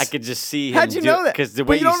 Yes, I could just see him. How'd you know that? Because the But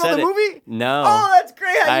way you don't know said the it. movie? No. Oh, that's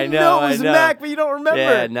great. How I you know, it was I know. Mac, but you don't remember.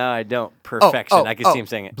 Yeah, no, I don't. Perfection. I can see him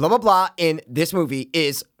saying it. Blah blah blah. In this movie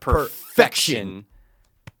is perfection.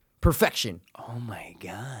 Perfection. Oh my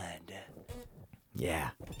god. Yeah.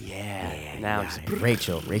 Yeah. Now it's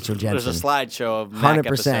Rachel Jensen. there's a slideshow of Mac 100%.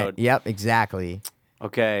 episode. Yep, exactly.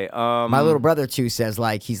 Okay. My little brother too says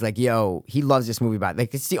like he's like, yo, he loves this movie, but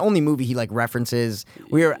like it's the only movie he like references.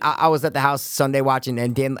 I was at the house Sunday watching,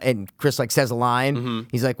 and Dan and Chris like says a line. Mm-hmm.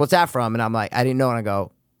 He's like, "What's that from?" And I'm like, "I didn't know." And I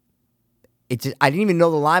go, "It's I didn't even know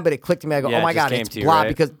the line, but it clicked to me." I go, Yeah, "Oh it my just god, came it's to you, blah," right?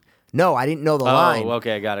 because no, I didn't know the line.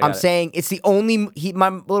 Okay, got it. I'm saying it's the only my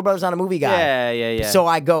little brother's not a movie guy. Yeah. So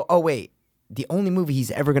I go, "Oh wait." The only movie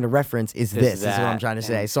he's ever going to reference is this. Is what I'm that. trying to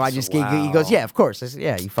say. And So I just wow. he goes, "Yeah, of course." I said,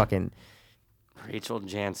 "Yeah, you fucking." Rachel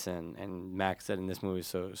Jansen and Mac said in this movie,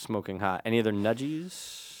 so smoking hot. Any other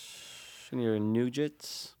nudgies? Any other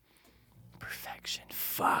nugets? Perfection.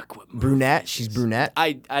 Fuck. What movie Brunette. is She's this? brunette.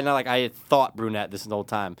 I know, like I had thought brunette this whole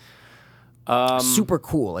time. Super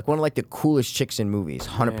cool. Like one of like the coolest chicks in movies.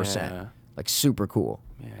 100%. Yeah. Like super cool.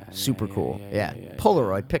 Super cool. Yeah.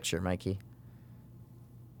 Polaroid picture, Mikey.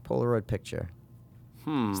 Polaroid picture.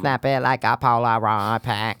 Snap it like a Polaroid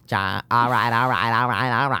picture. All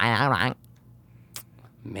right.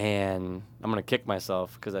 Man, I'm gonna kick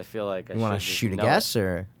myself because I feel like I You want to should just shoot a know guess it.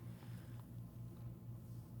 or?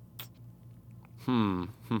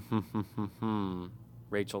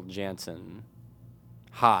 Rachel Jansen,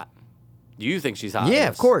 hot. You think she's hot? Yeah, yes.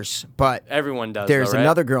 of course. But Everyone does. there's though, right?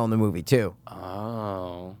 another girl in the movie too.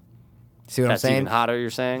 Oh, See what that's I'm saying? even hotter. You're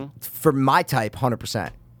saying? For my type,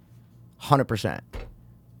 100%. 100%.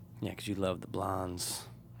 Yeah, because you love the blondes.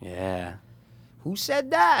 Yeah, Who said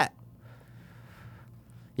that?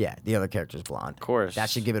 Yeah, the other character's blonde. of course. That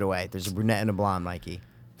should give it away. There's a brunette and a blonde, Mikey.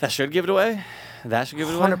 That should give it away. That should give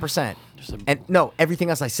it away. 100%. Just a And no, everything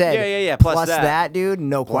else I said. Yeah. Plus that. that, dude,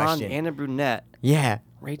 no blonde question. and a brunette. Yeah.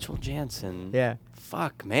 Rachel Jansen. Yeah.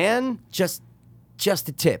 Fuck, man. Just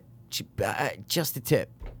a tip. Just a tip.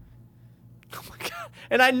 Oh my god.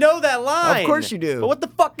 And I know that line. Of course you do. But what the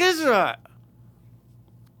fuck is that?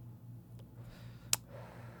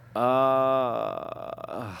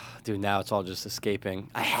 Dude, now it's all just escaping.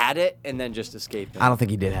 I had it and then just escaping. I don't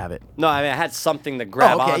think he did have it. No, I mean I had something to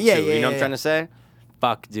grab okay. onto. Yeah, you know yeah, what I'm trying to say?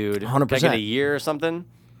 Fuck, dude. 100%. Can I get a year or something?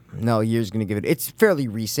 No, year's gonna give it. It's fairly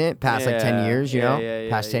recent, past like 10 Yeah, years. You yeah, know, yeah,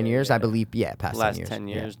 past 10 yeah, years, yeah. I believe. Yeah, past Last 10 years. 10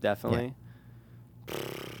 years, Yeah. definitely.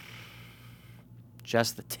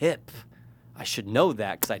 Just the tip. I should know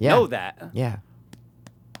that because I Yeah. know that. Yeah.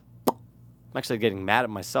 I'm actually getting mad at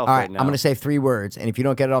myself All right right, now. I'm gonna say 3 words, and if you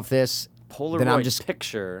don't get it off this, Polaroid then I'm just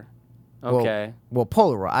picture. well- Okay. Well,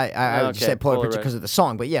 Polaroid. I just Okay, said Polaroid picture Polaroid. because of the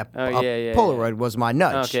song, but yeah, Oh, yeah, Polaroid yeah. was my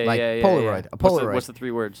nudge. Okay. like yeah. Polaroid, a Polaroid. What's the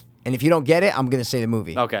 3 words? And if you don't get it, I'm gonna say the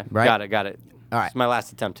movie. Okay. right? Got it. All right. It's my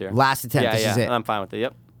last attempt here. Last attempt. Yeah, this yeah. is it. I'm fine with it.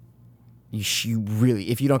 Yep. You really,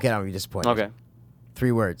 if you don't get it, I'm gonna be disappointed. Okay.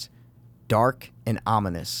 3 words: dark and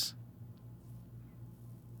ominous.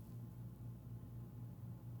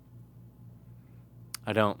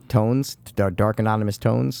 I don't. Tones, dark anonymous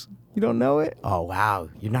tones. You don't know it? Oh wow,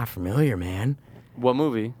 you're not familiar, man. What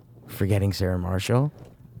movie? Forgetting Sarah Marshall.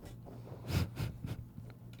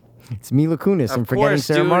 It's Mila Kunis and Of Forgetting course,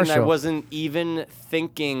 Sarah dude. Marshall. And I wasn't even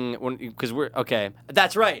thinking because we're okay.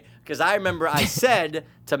 That's right. Because I remember I said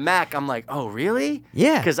to Mac, I'm like, oh really?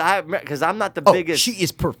 Yeah. Because I'm not the Oh, biggest. she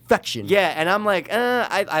is perfection. Yeah, and I'm like,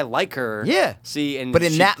 I like her. Yeah. See, and But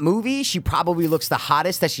in she- that movie, she probably looks the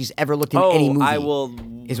hottest that she's ever looked in any movie. I will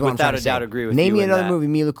is what I'm without trying a to doubt say. agree with Name you. me in another that. movie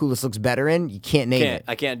Mila Kunis looks better in. You can't name it.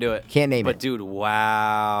 I can't do it. Can't name but it. dude,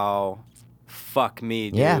 wow, fuck me,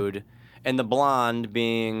 Yeah. dude. And the blonde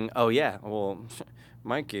being, oh yeah, well,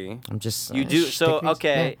 Mikey. I'm just You do so stick me-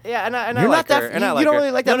 okay, yeah, and I You're like not that- her, and you- I you like don't her.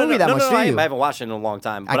 really like that No, movie that no, much, do I you? haven't watched it in a long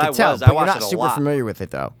time, but I I can tell, was. but I you're watched not it a super lot. familiar with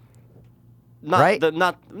it though. Not right?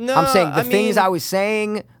 No, I'm saying the I things mean, I was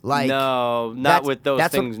saying, like No, not that's- with those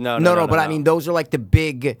that's what- things. No. But I mean, those are like the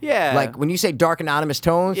big. Yeah. Like when you say dark anonymous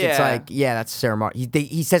tones, it's Yeah. like, yeah, that's Sarah Mar.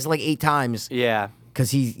 He says it like 8 times Yeah.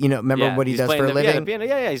 because he's, remember Yeah, what he he's does playing for a the, living. Yeah, the piano.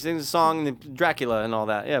 Yeah, he sings the song, the Dracula, and all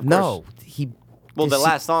that. Yeah, of No, course. he. Well, the this-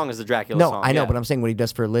 last song is the Dracula No, song. I know, yeah. but I'm saying what he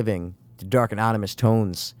does for a living. The dark anonymous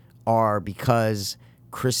tones are because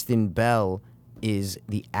Kristen Bell is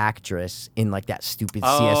the actress in like that stupid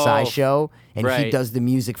CSI Oh, show, and he right. does the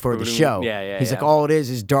music for the Boom, show. yeah, yeah, He's yeah. like, all it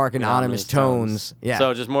is dark anonymous tones. Yeah.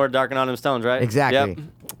 So just more dark anonymous tones, right? Exactly.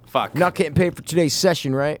 Yep. Fuck. Not getting paid for today's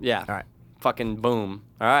session, right? Yeah. All right. Fucking boom.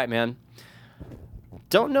 All right, man.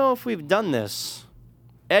 Don't know if we've done this.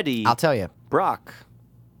 Eddie I'll tell you. Brock.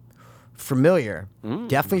 Familiar.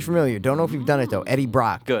 Definitely familiar. Don't know if we've done it though. Eddie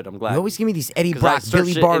Brock. Good, I'm glad. You always give me these Eddie 'Cause I Brock, searched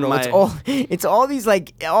Billy it in Bartle. my- It's all these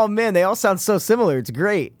like, oh man, they all sound so similar. It's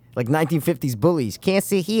great. Like 1950s bullies. Can't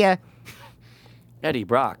sit here. Eddie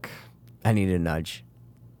Brock. I need a nudge.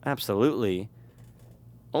 Absolutely.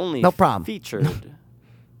 Only No problem. featured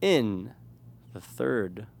in the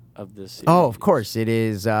third of this series. Oh, of course. It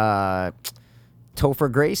is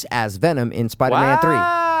Topher Grace as Venom in Spider-Man 3.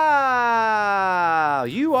 Wow.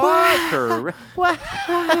 You are correct.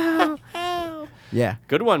 Yeah.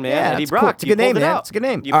 Good one, man. Yeah, Eddie that's cool. Brock. It's a You good name, pulled it man. out. It's a good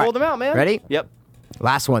name. You All pulled right. them out, man. Ready? Yep.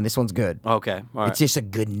 Last one. This one's good. Okay. All right. It's just a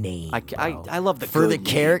good name. I love the for the good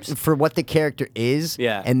character, names. for what the character is.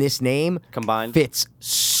 Yeah. And this name Combined. fits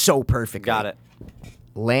so perfectly. Got it.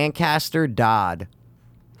 Lancaster Dodd.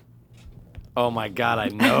 Oh my God, I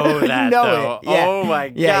know that You know though. it. Yeah. Oh my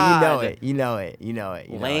God. Yeah, you know it. You know it. You know it.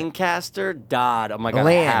 You know it. Lancaster Dodd. Oh my God,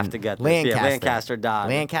 Lan- I have to get this. Lancaster. Yeah, Lancaster Dodd.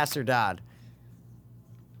 Lancaster Dodd.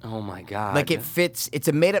 Oh my God. Like it fits. It's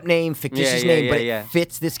a made-up name, fictitious Yeah, name, but yeah. it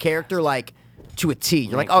fits this character like to a T.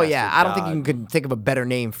 You're like, oh yeah, Lancaster I don't think you Dodd. can think of a better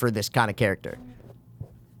name for this kind of character.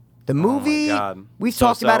 The movie, God. we've So-so.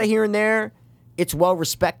 talked about it here and there. It's well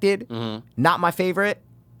respected. Not my favorite.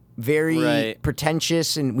 Very Right.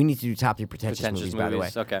 pretentious, and we need to do top 3 pretentious Pretentious movies, by the way.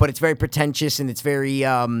 movies, okay. But it's very pretentious and it's very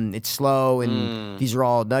it's slow, and these are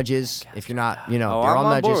all nudges. If you're not, you know, Oh, they're I'm all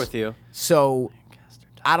on nudges. board with you. So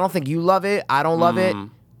I don't think you love it. I don't love it.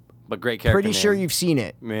 But great character. Pretty sure name. you've seen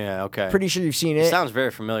it. Yeah. Okay. Pretty sure you've seen It it. sounds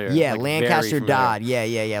very familiar. Yeah, like, very Lancaster familiar. Dodd. Yeah.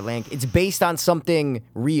 It's based on something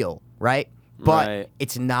real, right? But Right.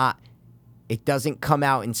 it's not. It doesn't come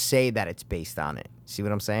out and say that it's based on it. See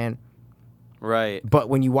what I'm saying? Right. But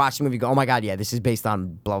when you watch the movie, you go, "Oh my God, yeah, this is based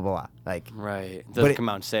on blah blah blah." Like, Right. It but doesn't it- come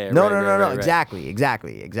out and say it. no, right, no, right, no, right, no. right.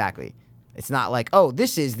 Exactly. It's not like, "Oh,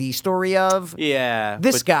 this is the story of," Yeah.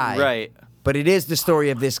 This but- guy. Right. but it is the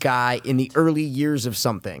story of this guy in the early years of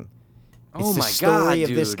something. It's Oh the my story God,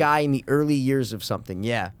 of this dude. guy in the early years of something.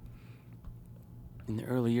 Yeah. In the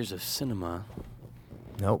early years of cinema.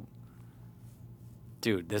 Nope.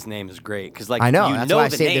 Dude, this name is great because, like, I know, you that's know why I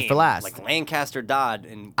the saved it name, for last. Like Lancaster Dodd,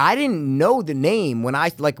 and I didn't know the name when I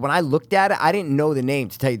looked at it. I didn't know the name,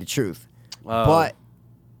 to tell you the truth. Oh. But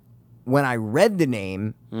when I read the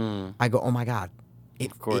name, Mm. I go, "Oh my God!"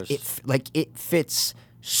 Of course. It fits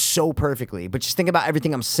so perfectly. But just think about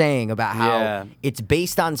everything I'm saying about how Yeah. it's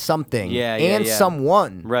based on something Yeah, and yeah.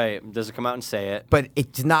 someone. right, doesn't come out and say it. But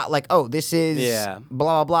it's not like, oh, this is Yeah.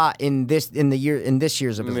 blah blah blah in this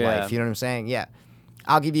years of his Yeah. life. You know what I'm saying? Yeah.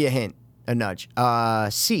 I'll give you a hint, a nudge.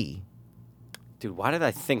 C. Dude, why did I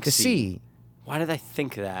think To C. Why did I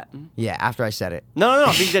think that? Yeah, after I said it. No,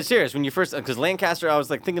 I'm being dead serious. When you first, because Lancaster, I was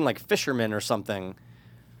like thinking like fisherman or something.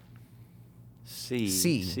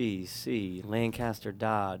 C. Lancaster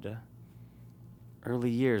Dodd. Early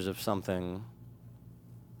years of something.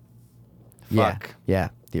 Fuck. Yeah.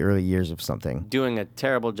 The early years of something. Doing a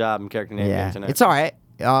terrible job in character naming Yeah. tonight. It's all right.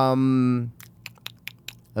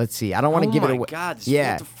 Let's see. I don't want to give it away. Oh my God, this-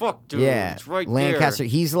 yeah. what the fuck, dude? Yeah. It's right Lancaster. there.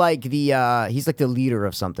 He's like the leader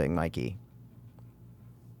of something, Mikey.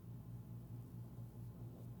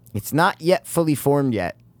 It's not yet fully formed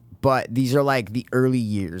yet, but these are like the early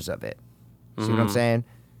years of it. See what I'm Mm-hmm. saying?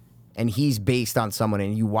 And he's based on someone,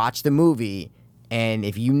 and you watch the movie, and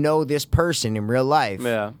if you know this person in real life,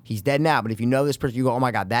 Yeah. he's dead now, but if you know this person, you go, "Oh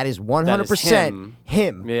my God, that is 100%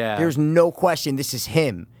 him. Yeah. There's no question this is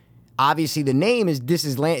him. Obviously, the name is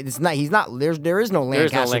it's not. He's not. There is no There is no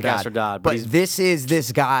Lancaster, Lancaster Dodd, but he's- this is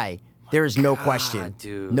this guy. There is no question.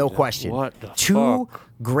 dude. No question. What the Two fuck?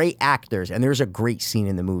 great actors, and there's a great scene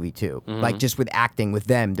in the movie too. Mm-hmm. Like just with acting with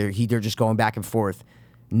them, they're just going back and forth.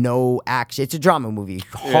 No action. It's a drama movie.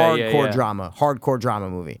 Hardcore drama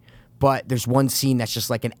movie. But there's one scene that's just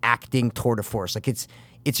like an acting tour de force. Like it's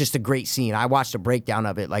just a great scene. I watched a breakdown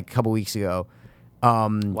of it like a couple weeks ago.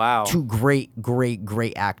 Wow. Two great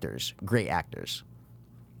actors. Great actors.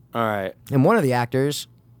 All right. And one of the actors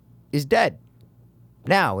is dead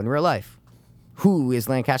now in real life. Who is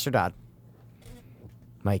Lancaster Dodd?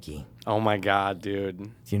 Mikey. Oh my God, dude. Do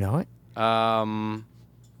you know it?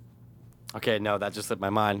 Okay, no, that just slipped my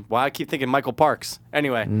mind. Why I keep thinking Michael Parks?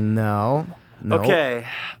 Anyway. No. Okay.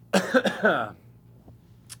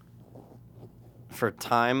 For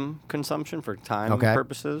time consumption, for time Okay.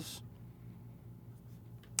 purposes,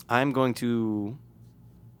 I'm going to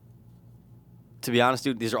be honest,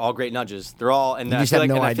 dude, these are all great nudges. They're all, and You I just feel have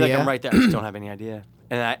like, no and I feel like idea? I'm right there. I just don't have any idea.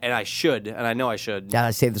 And I should, and I know I should.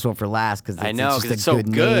 Gotta save this one for last because I know, it's 'cause just it's a so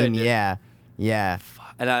good good. name. Yeah. Fuck.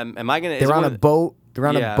 And am I gonna? is They're it on one a of- boat. They're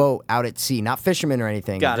on Yeah. a boat out at sea, not fishermen or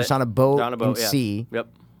anything. Got They're just it. on a boat, They're on a boat, in yeah. sea. Yep.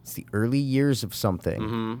 It's the early years of something.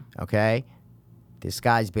 Mm-hmm. Okay? This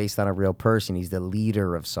guy's based on a real person. He's the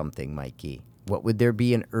leader of something, Mikey. What would there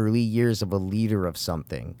be in early years of a leader of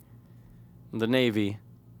something? The Navy.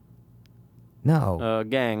 No.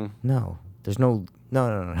 Gang. No. There's no.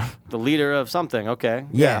 No. The leader of something. Okay.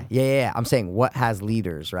 Yeah. I'm saying what has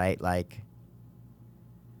leaders, right? Like,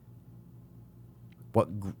 what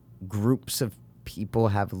groups of people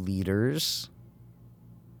have leaders?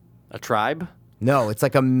 A tribe. No, it's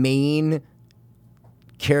like a main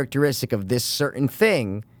characteristic of this certain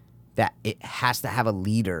thing that it has to have a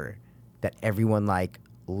leader that everyone like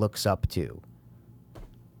looks up to.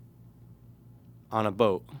 On a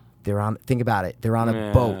boat. Think about it. They're on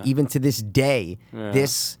a boat. Even to this day,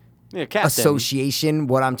 this Yeah, captain. association,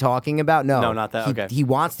 what I'm talking about, no, not that, He, okay. he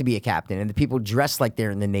wants to be a captain, and the people dress like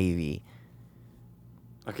they're in the Navy.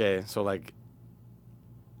 Okay, so like.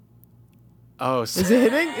 Oh, Is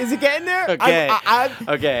it hitting? Is it getting there? okay. I'm-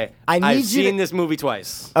 okay. I need I've you seen to- this movie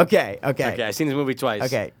twice. Okay. Okay, I've seen this movie twice.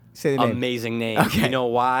 Okay. Say the name. Amazing name. Okay. You know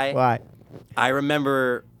why? Why? I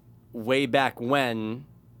remember way back when,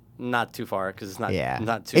 not too far because it's not Yeah.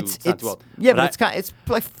 not too it's not too old. Yeah, but it's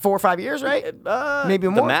like 4 or 5 years, right? Maybe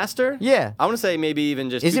more. The Master? Yeah. I want to say maybe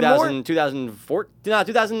even just Is it 2000, more? 2014, no,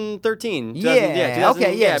 2013. Yeah. 2000,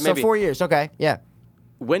 Okay. Yeah. So maybe. 4 years. Okay. Yeah.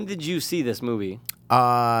 When did you see this movie?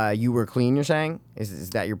 You were clean. You're saying?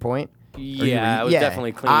 Is that your point? Or you Yeah, were- I was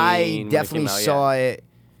definitely clean. I when it definitely came out, saw it.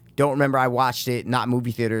 Don't remember. I watched it. Not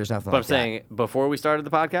movie theaters. Nothing But I'm like that. saying before we started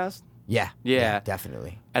the podcast, Yeah.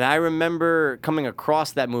 Definitely. and I remember coming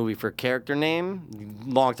across that movie for character name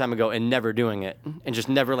long time ago and never doing it, and just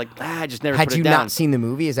never I just never Had put you it down. not seen the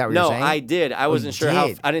movie? Is that what you're No, saying? I did. I wasn't you sure how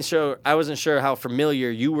did. I wasn't sure how familiar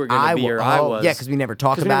you were going to be or I was. Yeah, because we never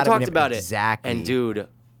talked 'Cause we about never it. talked about it. Exactly. And dude,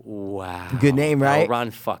 wow. Good name, right? L. Ron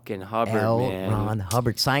fucking Hubbard, L. man. Ron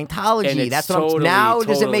Hubbard, Scientology. And it's That's what I'm. totally, Now does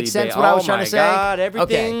it totally make sense ba- what I was oh trying my to say? God,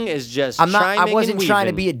 everything Okay. is just I'm not. chiming I wasn't and trying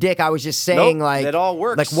to weaving. be a dick. I was just saying, Nope, like, it all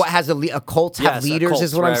works. Like, what has a cults have Yes, leaders? cults,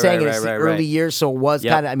 Is what I'm right, saying. right, and it's right, the right, early right. years, so it was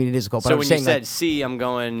Yep. kind of. I mean, it is a cult. But So I'm when saying, you said like, C, I'm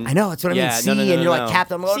going. I know that's what I mean. Yeah, C, no, no, no, and you're no, like no.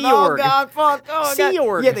 Captain. I'm going, Sea oh Org. God, fuck, oh Sea God.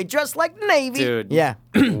 Org. Yeah, they dress like Navy. Dude. Yeah.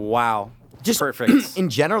 Wow. Just perfect. In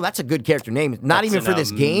general, that's a good character name. Not That's even an for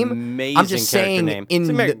this game. amazing I'm just character saying name. in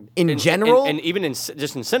It's in general. and even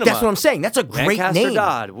just in cinema. That's what I'm saying. That's a great Lancaster name.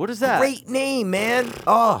 Dodd. What is that? Great name, man.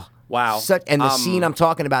 Oh, Wow. And the scene I'm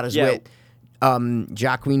talking about is yeah. with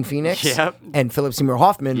Joaquin Phoenix Yep. and Philip Seymour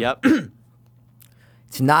Hoffman. Yep.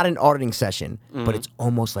 It's not an auditing session, but it's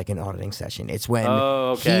almost like an auditing session. It's when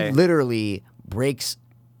Oh, okay. he literally breaks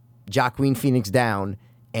Joaquin Phoenix down,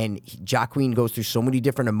 and Joaquin goes through so many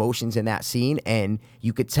different emotions in that scene, and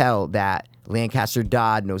you could tell that Lancaster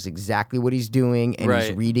Dodd knows exactly what he's doing, and he's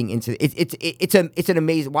Right. reading into it. It's an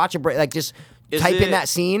amazing watch a break. Like just type in that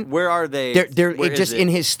scene. Where are they? They're Where it is just it? in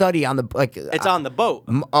his study on the like. It's on the boat.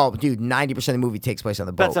 Oh, dude, 90% of the movie takes place on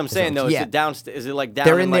the boat. That's what I'm saying, though. Yeah. Is it down? Is it like down?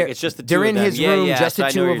 They're in like there. It's just the two They're of in them? his Yeah, room, yeah, just so the I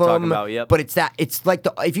know two what of you're talking them. about, yep. But it's like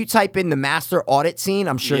if you type in the master audit scene,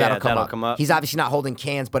 I'm sure Yeah, that'll that'll up. come up. He's obviously not holding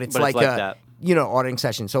cans, but it's But it's like like a that. auditing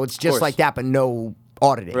session. So it's just course. like that, but no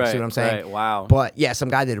auditing. Right, See what I'm saying? right, wow. But yeah, some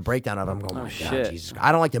guy did a breakdown of it. I'm going, oh my shit. God, Jesus.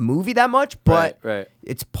 I don't like the movie that much, but Right.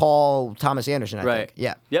 it's Paul Thomas Anderson, I Right. think.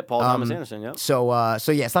 Yeah. Yep. Paul Thomas Anderson. Yep. So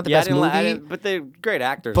yeah, it's not the Yeah, best movie. but they're great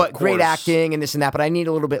actors. But of great course. acting and this and that. But I need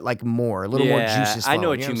a little bit like more, a little more juices. I know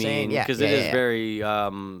what what you mean Yeah, because yeah, it is yeah. very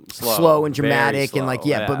slow and very dramatic and like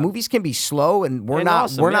slow, but movies can be slow and we're And not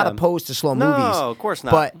awesome, we're not yeah. opposed to slow No, movies. of course not.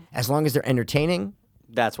 But as long as they're entertaining,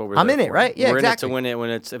 That's what we're. I'm there in it, for. right? Yeah, we're exactly. in it to win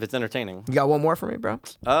it if it's entertaining. you got one more for me, bro?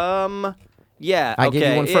 Yeah. I okay. gave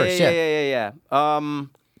you one first, Yeah.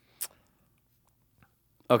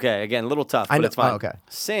 Okay. Again, a little tough, I but know- it's fine. oh, okay.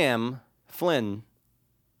 Sam Flynn.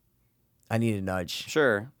 I need a nudge.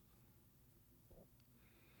 Sure.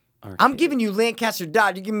 I'm giving you Lancaster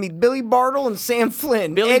Dodd. You're giving me Billy Bartle and Sam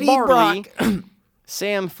Flynn. Billy Eddie Bartley. Brock.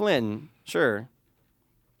 Sam Flynn. Sure.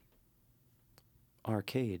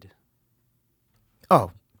 Arcade.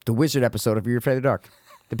 Oh, the Wizard episode of You're Afraid of the Dark.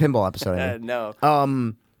 The pinball episode. I mean. No.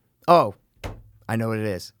 Oh, I know what it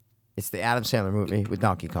is. It's the Adam Sandler movie with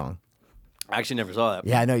Donkey Kong. I actually never saw that.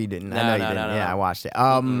 Yeah, I know you didn't. I No, know you no, didn't. no, Yeah, no. I watched it.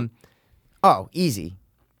 Oh, easy.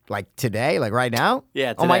 Like today, like right now?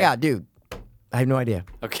 Yeah, Oh my today. God, dude. I have no idea.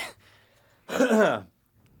 Okay.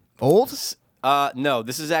 Old? No,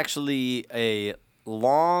 this is actually a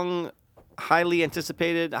long, highly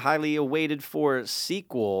anticipated, highly awaited for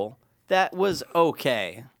sequel that was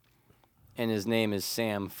okay. And his name is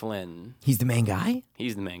Sam Flynn. He's the main guy?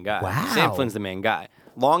 He's the main guy. Wow. Sam Flynn's the main guy.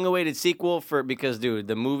 Long awaited sequel because dude,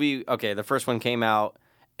 the movie, okay, the first one came out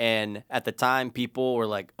And at the time, people were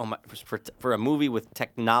like, "Oh my!" For a movie with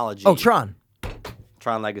technology. Oh, Tron.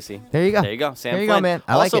 Tron Legacy. There you go. There you go. Sam There you Flynn. go, man.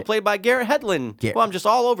 I like also it. played by Garrett Hedlund. Garrett. Well, I'm just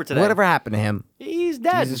all over today. Whatever happened to him? He's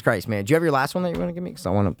dead. Jesus Christ, man. Do you have your last one that you want to give me? Because I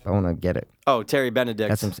want to get it. Oh, Terry Benedict.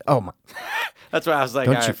 That's what I'm, oh my. That's why I was like,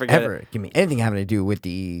 Don't all you right, forget ever it. give me anything having to do with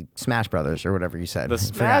the Smash Brothers or whatever you said. The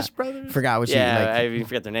Smash Brothers? Forgot what yeah, you like. I even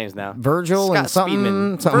forget their names now. Virgil Scott and something.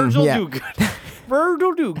 Speedman. something Virgil yeah. do good.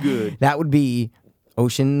 Virgil do good. That would be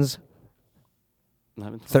Ocean's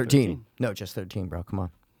 11, 13. No, just 13, bro. Come on.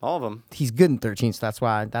 All of them. He's good in 13, so that's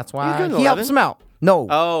why He's good in he helps 11? them out. No.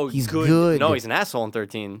 Oh, he's good. No, he's an asshole in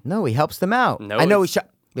 13. No, he helps them out. No, I know he's-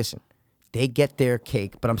 listen, they get their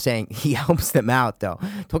cake, but I'm saying he helps them out though.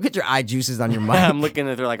 Don't get your eye juices on your mind. I'm looking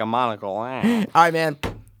at her like a monocle. All right, man.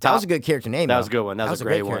 That was a good character name. That though. was a good one. That was a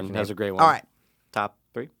great character one. That name. was a great one. All right. Top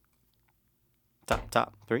 3?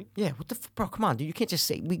 Top 3? Yeah, what the bro? Come on, dude. You can't just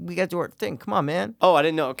say we got to do our thing. Come on, man. Oh, I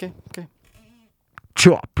didn't know. Okay.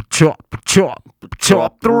 Chop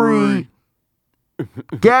 3.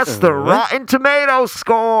 Guess the Rotten Tomato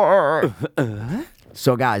score.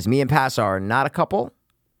 So, guys, me and Pass are not a couple.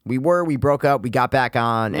 We broke up, we got back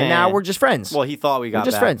on, and now Man. we're just friends. Well, he thought we got we're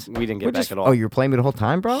just back. friends. We didn't get We're back just- at all. Oh, you were playing me the whole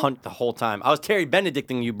time, bro? Hunt the whole time. I was Terry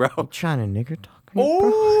Benedicting you, bro. Trying to nigger talk me,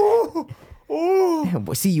 bro? Damn,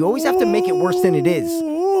 well, see, you always have to make it worse than it is.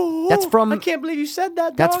 That's from I can't believe you said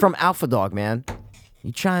that, That's dog. from Alpha Dog, man.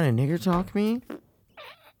 You trying to nigger talk me?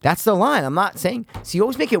 That's the line. I'm not saying. So you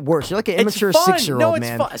always make it worse. You're like an It's immature fun. 6-year-old, no, it's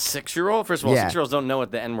man. fun. A 6-year-old? First of all, Yeah. 6-year-olds don't know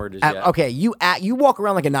what the N-word is yet. Okay, you walk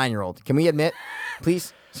around like a 9-year-old. Can we admit,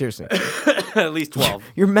 please? Seriously, At least 12.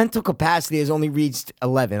 your mental capacity has only reached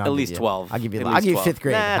 11. I'll At give least you. 12. I'll give you. At I'll least give you 12. 5th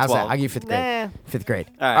grade. Nah, How's 12. that? I'll give you 5th grade. Nah. 5th grade.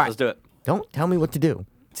 All right, let's do it. Don't tell me what to do.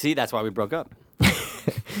 See, that's why we broke up.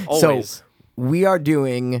 So Always. we are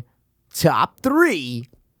doing top 3.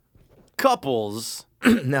 Couples.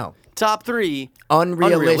 No, Top 3.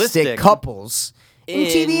 unrealistic couples in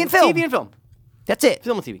TV and film. TV and film. That's it.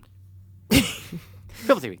 Film and TV.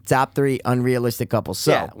 Film and TV. Top 3 unrealistic couples.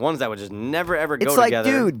 So. Yeah, ones that would just never, ever go It's like, together.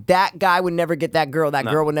 dude, that guy would never get that girl. That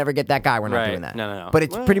girl would never get that guy. We're not Right. doing that. No. But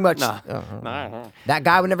it's Well, pretty much nah. Nah. that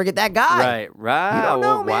guy would never get that guy. Right. You don't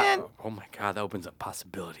know, Wow. man. Oh, my God. That opens up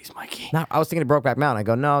possibilities, Mikey. No, I was thinking of Brokeback Mountain. I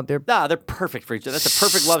go, no, they're Nah, they're perfect for each other. That's a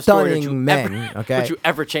perfect love story. Don't stunning you men. ever, Okay, Don't you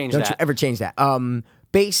ever change Don't that. you ever change that.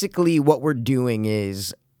 Basically, what we're doing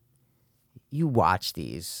is. You watch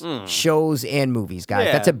these shows and movies, guys.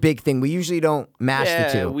 Yeah. That's a big thing. We usually don't mash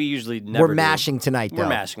the two. we usually never We're do. mashing tonight, though. We're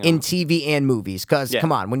mashing in them. TV and movies. Because, Yeah.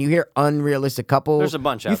 come on, when you hear unrealistic couples, There's a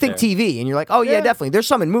bunch you out think there. TV, and you're like, oh, yeah, Yeah. definitely. There's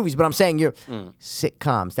some in movies, but I'm saying you're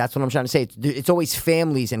sitcoms. That's what I'm trying to say. It's always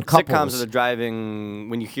families and couples. Sitcoms are the driving,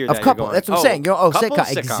 when you hear of that, couple. you're going, That's what I'm saying. You're, couples? sitcom.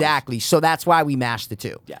 Sitcoms. Exactly. So that's why we mash the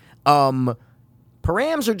two. Yeah.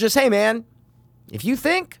 Params are just, hey, man, if you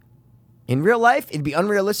think in real life it'd be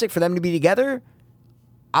unrealistic for them to be together,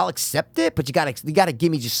 I'll accept it, but you gotta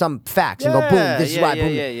give me just some facts and go, boom, this is why.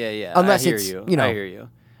 Boom. Yeah. Unless I hear it's, you. you know, I hear you.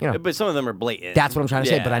 you know. But some of them are blatant. That's what I'm trying to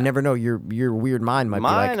say. But I Yeah. never know. Your weird mind might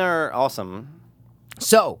Mine be like. are awesome.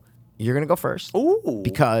 So you're gonna go first. Ooh.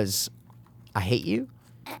 Because I hate you.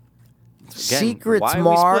 Again, Secrets, why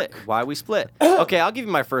Mark. We split? Why we split? Okay, I'll give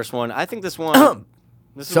you my first one. I think this one.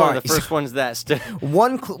 This is one of the Sorry. first ones that stood.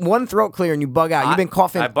 One throat clear and you bug out. You've been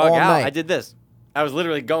coughing I bug all out. night. I did this. I was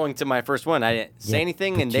literally going to my first one. I didn't say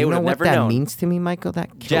anything, But and do they you would know have what never that known. means to me, Michael? That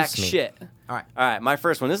kills Jack me. shit. All right. All right, my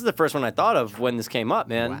first one. This is the first one I thought of when this came up,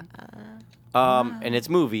 man. And it's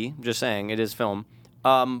movie. Just saying, it is film.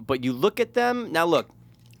 But you look at them now. Look,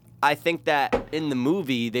 I think that in the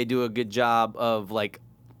movie they do a good job of like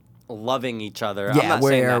loving each other. I'm Yeah, not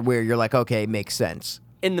saying that. where you're like, okay, makes sense.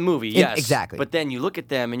 In the movie, yes. exactly. But then you look at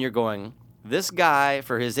them and you're going, this guy,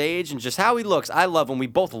 for his age and just how he looks, I love him. We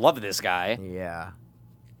both love this guy. Yeah.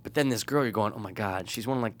 But then this girl, you're going, oh my God, she's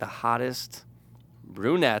one of like the hottest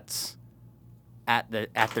brunettes at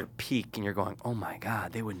their peak. And you're going, oh my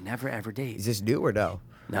God, they would never ever Is date. this new or no?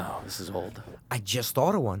 No, this is old. I just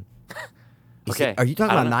thought of one. Okay. Are you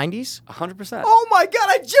talking I about don't know. 90s? 100%. Oh my God,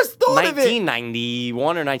 I just thought of it.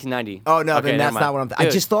 1991 or 1990. Oh, no, Okay, then that's never not what I'm mind. I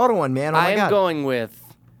Dude, just thought of one, man. Oh my I am God. going with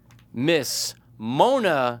Miss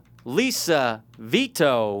Mona Lisa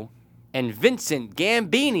Vito and Vincent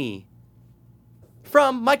Gambini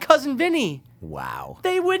from My Cousin Vinny. Wow.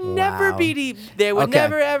 They would never Wow. be. They would Okay.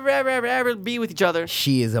 never, ever be with each other.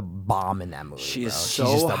 She is a bomb in that movie. She is bro. so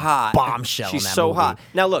She's just a hot. bombshell. She's in that so movie. hot.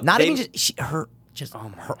 Now, look, not they- even just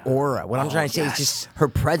her aura. What I'm trying to say is just her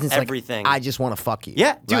presence. Everything. Like, I just want to fuck you.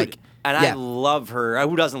 Yeah, dude. Like, And I Yeah. love her.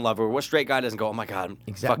 Who doesn't love her? What straight guy doesn't go, oh my God.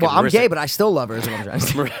 Exactly. Well, I'm gay, but I still love her. Is what I'm trying to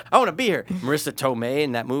say. I want to be her. Marissa Tomei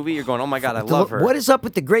in that movie, you're going, oh my God, I love her. What is up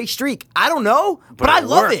with the gray streak? I don't know, but I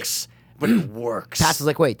love works. But it works. Pastor's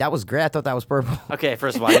like, wait, that was gray. I thought that was purple. Okay,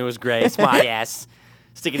 first of all, I knew it was gray. Smart ass.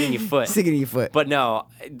 Stick it in your foot. Stick it in your foot. But no,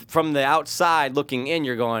 from the outside looking in,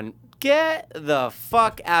 you're going, get the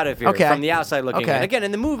fuck out of here. Okay. From the outside looking in. Again,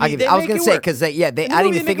 in the movie, I was they going make to it say work. because I didn't even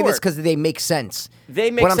movie, they think make of it this work. because they make sense.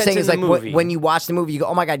 They make what I'm sense saying in is the like movie. when you watch the movie, you go,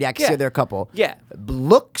 oh my God, yeah, I can see Yeah. they're a couple. Yeah.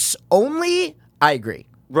 Looks only, I agree.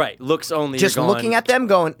 Right, looks only. Just you're going, looking at them,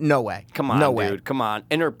 going, no way. Come on, no dude. way. Come on.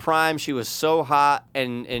 In her prime, she was so hot,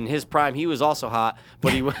 and in his prime, he was also hot.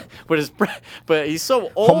 But but he's so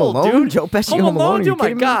old, Home Alone? dude. Joe Pesci, Home Alone? Are you Oh my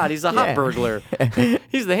kidding me? God, he's a hot Yeah. burglar.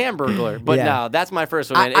 He's the Hamburglar. But Yeah. no, that's my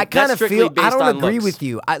first one. And I kind that's of strictly feel based I don't on agree looks. with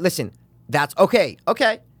you. Listen, that's okay.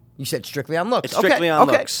 Okay, you said strictly on looks. It's strictly okay. on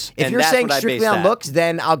okay. looks, If and you're that's saying what I strictly base on that. looks,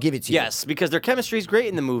 then I'll give it to you. Yes, because their chemistry is great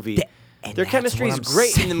in the movie. and Their that's chemistry what is I'm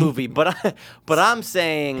great in the saying. movie, but I'm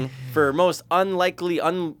saying for most unlikely,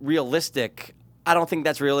 unrealistic, I don't think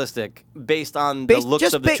that's realistic based on the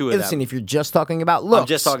looks of the two of Listen, them. if you're just talking about looks, I'm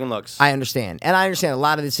just talking looks. I understand, and I understand a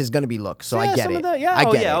lot of this is going to be looks, so Yeah, I get some it. of the- yeah, I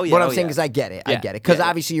oh, get yeah, it. oh, yeah, What I'm oh, saying yeah. is, I get it. I Yeah, get it because yeah, yeah.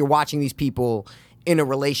 obviously you're watching these people in a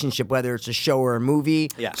relationship, whether it's a show or a movie.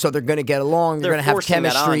 Yeah. So they're going to get along. They're They're going to have forcing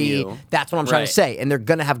that on chemistry. you. That's what I'm trying to Right. say, and they're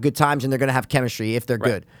going to have good times, and they're going to have chemistry if they're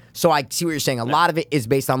good. So I see what you're saying. A lot of it is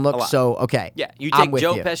based on looks. lot. So okay, Yeah, you I'm take with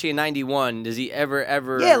Joe you. Pesci in '91. Does he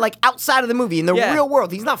ever? Yeah, like outside of the movie, in the Yeah. real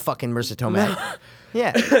world, he's not fucking Marissa Tomei.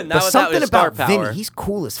 Yeah, but without something his star about Vinny, power. he's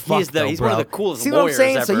cool as fuck. He's though, he's one of bro. the coolest See what I'm lawyers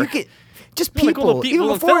saying? So ever. you could just One of the people, coolest even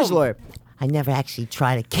people in before his film. lawyer. I never actually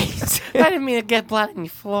tried a case. I didn't mean to get blood on your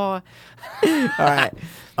floor. All right,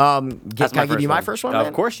 That's can I give you my first one? Of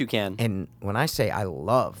man? course you can. And when I say I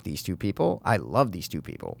love these two people, I love these two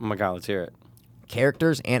people, Oh my God, let's hear it.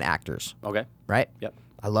 characters and actors. Okay. Right? Yep.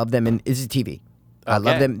 I love them, and this is TV. I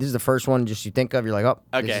love Okay. them. This is the first one. Just you think of, you're like, oh,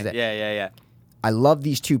 this is Okay. it. Yeah. I love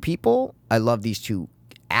these two people. I love these two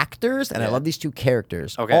actors, and I Yeah. love these two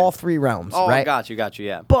characters. Okay. All three realms. Oh, right? got you.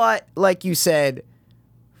 Yeah. But like you said,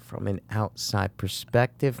 from an outside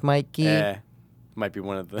perspective, Mikey, Might be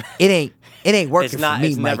one of the. it ain't working It's not- for me.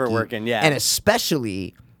 it's never Mikey. working, yeah. And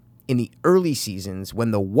especially in the early seasons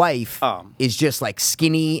when the wife is just like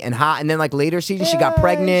skinny and hot, and then like later seasons she got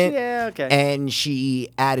pregnant. yeah, okay. And she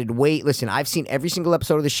added weight. Listen, I've seen every single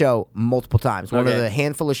episode of the show multiple times. One of Okay. the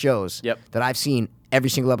handful of shows Yep. that I've seen every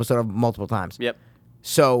single episode of multiple times. Yep.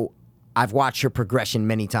 So I've watched her progression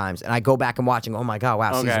many times, and I go back and watching. Oh my god,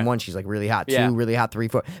 wow! Okay. Season 1, she's like really hot. Yeah. 2, really hot. 3,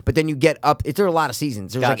 4. But then you get up. There are a lot of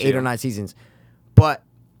seasons. There's Got like 8 you. or 9 seasons. But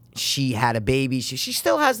she had a baby. She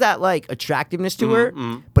still has that like attractiveness to her,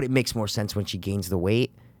 but it makes more sense when she gains the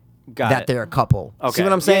weight. Got that it. they're a couple. Okay. See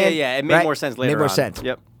what I'm saying? Yeah. It made Right? more sense later Made more on. sense.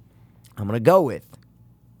 Yep. I'm gonna go with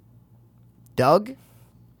Doug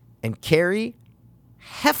and Carrie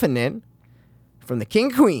Heffernan from the King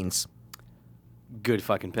of Queens. Good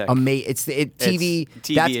fucking pick. It's TV. It's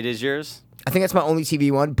TV. that's- It is yours. I think that's my only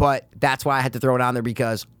TV one, but that's why I had to throw it on there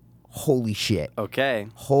because holy shit. Okay.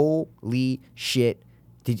 Holy shit.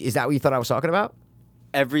 Is that what you thought I was talking about?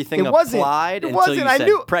 Everything It wasn't. applied It until wasn't. you I said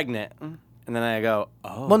knew- pregnant, and then I go,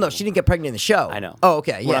 oh. Well, no, she didn't get pregnant in the show. I know. Oh,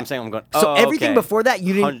 okay. Yeah. What I'm saying, I'm going. So oh, everything okay. before that,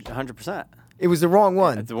 you didn't. 100%. It was the wrong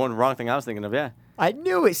one. That's the one wrong thing I was thinking of. Yeah. I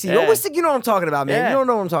knew it. See, Yeah. you always think you know what I'm talking about, man. Yeah. You don't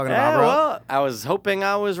know what I'm talking Yeah, about, bro. well, I was hoping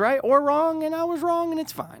I was right or wrong, and I was wrong, and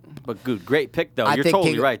it's fine. But good, great pick though. I You're think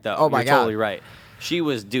totally King- right though. Oh, my You're God. totally right. She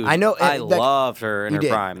was, dude. I know, I like, loved her in You her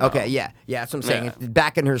did. prime. Though. Okay, yeah, that's what I'm saying. Yeah.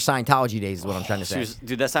 Back in her Scientology days is what I'm trying to say. She was,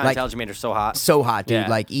 dude, that Like, Scientology made her so hot. so hot, dude. Yeah.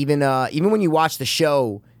 Like even when you watch the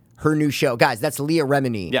show, her new show, guys, that's Leah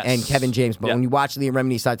Remini Yes. and Kevin James. But Yep. when you watch Leah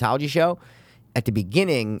Remini's Scientology show, at the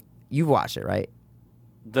beginning, you've watched it, right?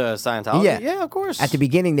 The Scientology. Yeah. Yeah, of course. At the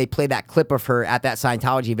beginning, they play that clip of her at that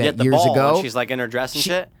Scientology yeah, event at the years ball, ago. when she's like in her dress and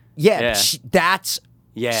shit. Yeah, that's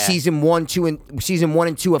Yeah. season 1, 2, and season 1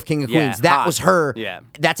 and 2 of King of Yeah, Queens. That hot. was her. Yeah.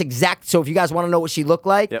 That's exact. So if you guys want to know what she looked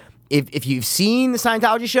like, Yep. if you've seen the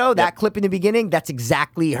Scientology show, that Yep. clip in the beginning, that's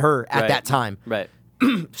exactly her at Right. that time. Right.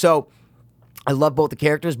 So I love both the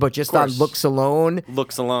characters, but just on course. looks alone,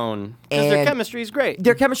 Looks alone. Because their And- chemistry is great.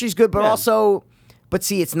 their chemistry's good, but Yeah. also. But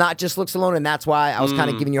see, it's not just looks alone, and that's why I was kind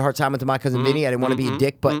of giving you a hard time with my cousin Vinny. I didn't want to be a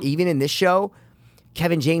dick, but even in this show,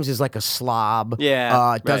 Kevin James is like a slob. Yeah,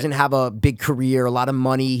 right. Doesn't have a big career, a lot of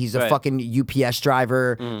money. He's a Right. fucking UPS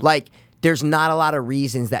driver. Like, there's not a lot of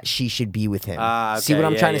reasons that she should be with him. See Okay. what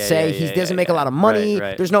I'm Yeah, trying to yeah, say? yeah, He yeah, doesn't yeah, make a lot of money.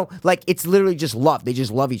 Right. There's no like. It's literally just love. They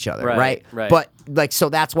just love each other, Right, right? right. But like, so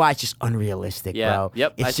that's why it's just unrealistic, Yeah. bro.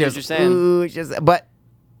 Yep. It's I see what just, you're saying. Ooh, it's just, but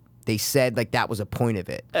they said like that was a point of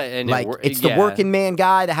it. And like it's the working man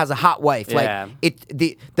guy that has a hot wife. Yeah. Like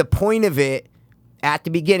the point of it at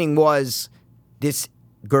the beginning was this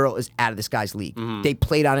girl is out of this guy's league. They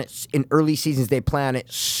played on it in early seasons. They play on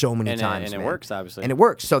it so many times, and it man. works, obviously. And it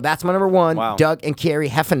works. So that's my number one. Wow. Doug and Carrie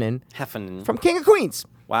Heffernan from King of Queens.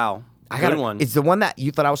 Wow. I Good got one. It's the one that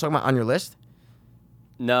you thought I was talking about on your list.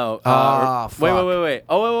 No. Oh, wait. fuck.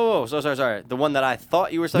 Oh, whoa. So sorry. The one that I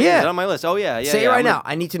thought you were saying Yeah. is on my list. Oh, yeah. Say it right now.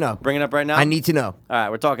 I need to know. Bring it up right now. I need to know. All right,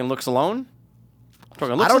 we're talking looks alone. We're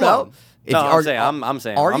talking looks I don't alone. know. If No, you- I'm saying. I'm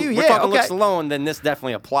saying. Are you? We're Yeah, talking okay. looks alone. Then this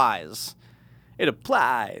definitely applies. It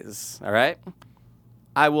applies. All right.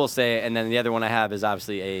 I will say, and then the other one I have is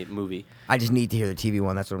obviously a movie. I just need to hear the TV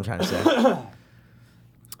one. That's what I'm trying to say. I'm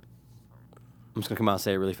just gonna come out and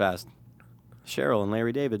say it really fast. Cheryl and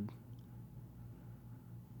Larry David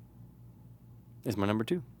is my number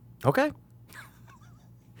 2. Okay.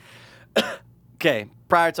 Okay.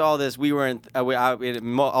 Prior to all this, we weren't.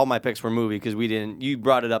 All my picks were movie because we didn't. You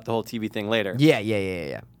brought it up the whole TV thing later.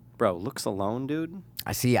 Yeah. Bro, looks alone, dude.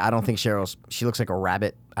 I see. I don't think she looks like a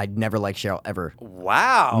rabbit. I'd never like Cheryl ever.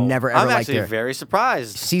 Wow. Never, ever I'm liked actually her. very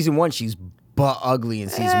surprised. Season 1, she's butt ugly in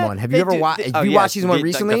season 1. Have you They ever do- watched? they- Have you watched season 1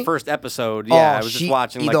 recently? The first episode. Yeah, I was just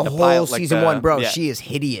watching like the the whole pilot, like season the- 1, bro. yeah. She is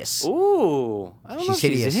hideous. Ooh, I don't know. If She's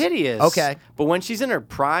she's hideous. hideous. Okay. but when she's in her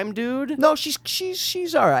prime, dude, No, she's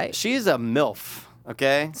all right. she's a milf.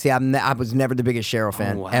 Okay. See, I was never the biggest Cheryl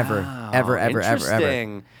fan Wow. ever.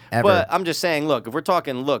 Interesting. Ever. But I'm just saying, look, if we're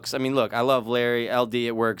talking looks, I mean, look, I love Larry, LD,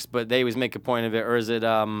 it works, but they always make a point of it, or is it,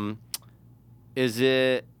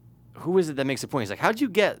 who is it that makes a point? He's like, how'd you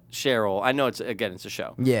get Cheryl? I know it's a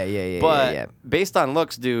show. Yeah. But based on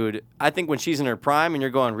looks, dude, I think when she's in her prime and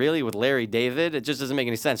you're going, really, with Larry David, it just doesn't make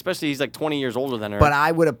any sense, especially he's like 20 years older than her. But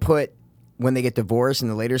I would have put, when they get divorced in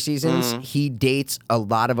the later seasons, he dates a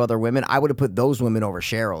lot of other women. I would have put those women over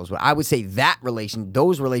Cheryl's. But I would say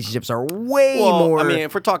those relationships are way more. I mean,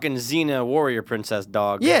 if we're talking Xena, warrior princess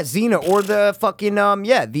dog. Yeah, Xena or the fucking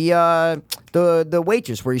the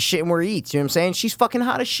waitress where he's shitting where he eats. You know what I'm saying? She's fucking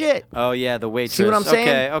hot as shit. Oh yeah, the waitress. See what I'm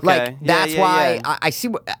saying? Okay. Like Yeah, that's yeah, why yeah. I see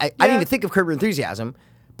what I didn't even think of Curb Your Enthusiasm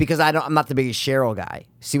because I'm not the biggest Cheryl guy.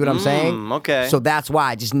 See what I'm saying? Okay. So that's why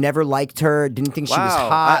I just never liked her. Didn't think she was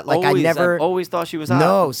hot. I never always thought she was hot.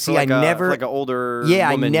 No, For see, like I a- never. for like an older. Yeah,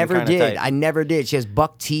 I woman never kinda did. type. I never did. She has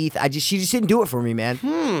buck teeth. She just didn't do it for me, man.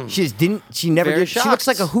 She just didn't. She never Very did. She looks shocked.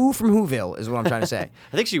 like a Who from Whoville, is what I'm trying to say.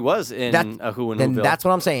 I think she was in a Who and Then Whoville. that's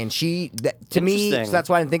what I'm saying. To me, Interesting. so that's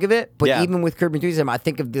why I didn't think of it. But Yeah. even with Curb Your Enthusiasm, I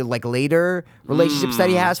think of the like later relationships that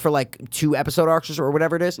he has for like 2 episode arcs or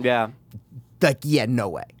whatever it is. Yeah. Like, yeah, no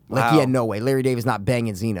way. Like, Wow. yeah, no way. Larry David's not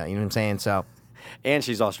banging Xena. You know what I'm saying? So, And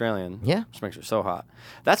she's Australian. Yeah. Which makes her so hot.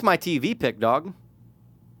 That's my TV pick, dog.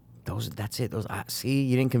 that's it. See,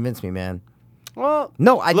 you didn't convince me, man. Well,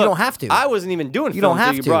 No, you look, don't have to. I wasn't even doing You film don't have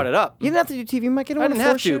until to. you brought it up. You didn't have to do TV, Mike. I didn't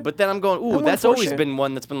have to, but then I'm going, ooh, wanna that's force always you. been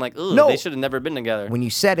one that's been like, ugh, No. they should have never been together. When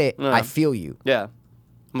you said it, Yeah. I feel you. Yeah. I'm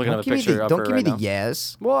looking Don't at a give me picture the, of don't her give right me the now.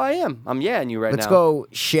 yes. Well, I am. I'm yeah, you right Let's now. go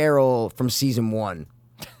Cheryl from season 1.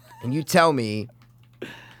 And you tell me.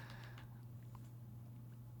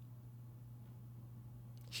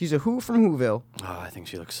 She's a Who from Whoville. Oh, I think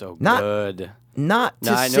she looks so Not- good. Not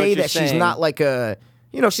No, to I know say what you're that she's saying. not like a,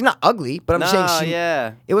 she's not ugly, but I'm No, saying she.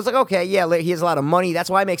 yeah. It was like, okay, yeah, he has a lot of money. That's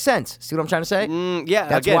why it makes sense. See what I'm trying to say? Yeah,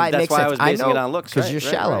 That's again, why it that's makes why sense. I was basing know, it on looks. because right, you're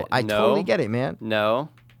right, shallow. right. I No. totally get it, man. No.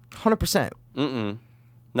 100%. Mm-mm.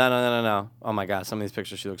 No. Oh my God, some of these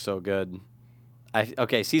pictures, she looks so good.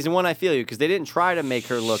 Okay, season 1, I feel you, because they didn't try to make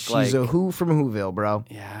her look like. She's a Who from Whoville, bro.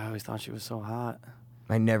 Yeah, I always thought she was so hot.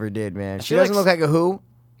 I never did, man. She feel doesn't like look like a Who.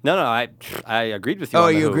 No, I agreed with you. Oh,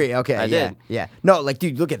 on the you Who. agree? Okay, I yeah, did. yeah. No, like,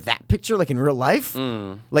 dude, look at that picture, like in real life,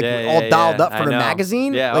 like Yeah, all yeah, dolled yeah. up for I the know.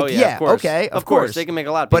 magazine. Yeah, like, oh, yeah, of course. okay, Of course, they can make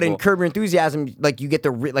a lot of But in people. Curb Your Enthusiasm, like, you get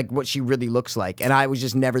like what she really looks like, and I was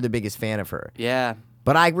just never the biggest fan of her. Yeah.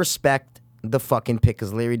 But I respect the fucking pick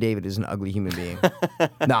because Larry David is an ugly human being.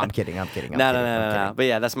 No, I'm kidding. I'm kidding. No. But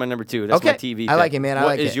yeah, that's my number 2. That's Okay, my TV. I like pick. it, man. I What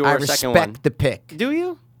like is it. your I second respect one? the pick, Do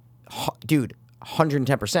you? dude.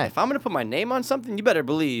 110%. If I'm gonna put my name on something, you better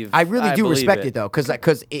believe. I really do believe respect it though,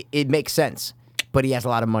 because it makes sense. But he has a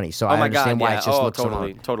lot of money, so Oh I my understand God, why yeah. it just Oh, looks so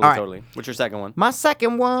totally, hard. totally, All right. totally. What's your second one? My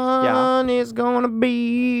second one is gonna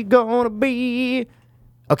be.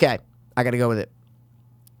 Okay, I gotta go with it.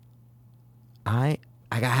 I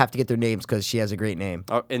have to get their names because she has a great name.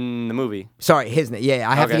 Oh, in the movie. Sorry, his name. Yeah,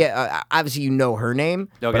 I have to Okay. get. Obviously, you know her name,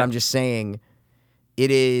 Okay. but I'm just saying,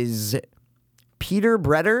 it is Peter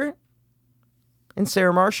Bretter and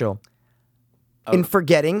Sarah Marshall. Oh. In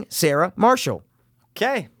Forgetting Sarah Marshall.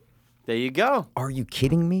 Okay, there you go. Are you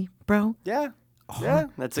kidding me, bro? Yeah. Yeah,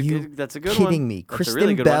 that's a You good. That's a good kidding one. me? That's a Kristen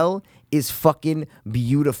really good Bell one. is fucking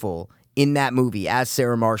beautiful in that movie as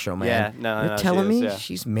Sarah Marshall, man. Yeah, no, You're no, she telling is, me yeah.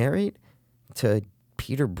 she's married to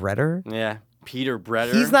Peter Bretter? Yeah, Peter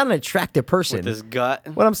Bretter. He's not an attractive person. with his gut.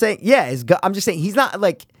 What I'm saying, yeah, I'm just saying he's not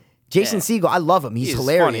like Jason Yeah. Segel. I love him. He's He's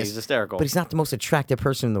hilarious. funny, he's hysterical. But he's not the most attractive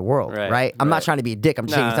person in the world, right? Right, I'm not right. trying to be a dick. I'm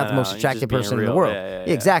just saying he's not the most no, you're attractive just being person in the real. world.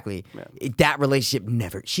 Yeah, exactly. That relationship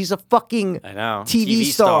never. She's a fucking I know. TV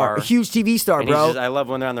star, a huge TV star, And bro. he's just, I love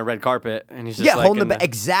when they're on the red carpet and he's just Yeah, like holding in the back.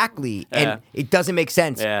 Exactly. Yeah. And it doesn't make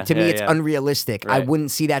sense. Yeah, To me, yeah, it's yeah. unrealistic. I Right.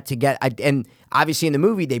 wouldn't see that together. And obviously in the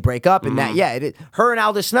movie, they break up and that, yeah, her and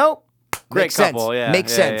Aldous Snow, Great makes sense. couple, yeah,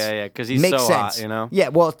 Makes yeah, sense. yeah, 'cause he's makes so sense. hot, you know? Yeah,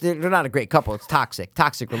 well, they're not a great couple. It's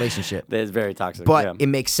toxic relationship. It's very toxic. But yeah. it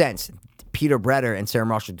makes sense. Peter Bretter and Sarah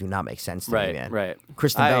Marshall do not make sense to me, Right, man. right.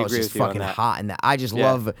 Kristen I Bell is agree just with you on fucking that. hot in that. I just Yeah.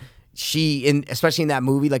 love especially in that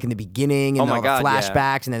movie, like in the beginning and Oh my all the God, yeah.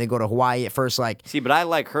 flashbacks, and then they go to Hawaii at first, like See, but I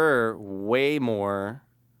like her way more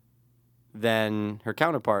than her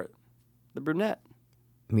counterpart, the brunette.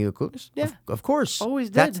 Mila Kunis. Yeah. Of course. Always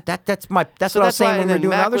That's did. that's what I was So that's saying why when we were when doing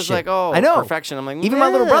Mac other was shit. like, oh, I know. perfection, I'm like, even my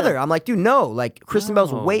little yeah. brother, I'm like, dude, no, like Kristen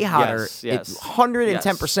Bell's No. way hotter. Yes, yes. It's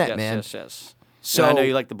 110%, yes, man. Yes. So So I know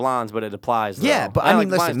you like the blondes, but it applies. Though. yeah, but I mean,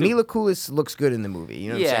 like listen, blondes, too. Mila Kunis looks good in the movie. You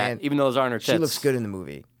know what I'm Yeah, saying? even though those aren't her tits. She looks good in the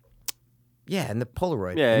movie. Yeah, and the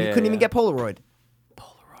Polaroid. Yeah, and you yeah, couldn't even yeah. get Polaroid.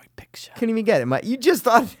 Polaroid picture. Couldn't even get it. You just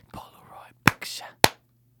thought. Polaroid picture.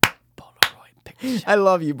 Polaroid picture. I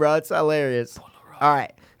love you, bro. It's hilarious. All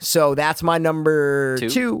right. So that's my number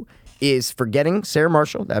two is Forgetting Sarah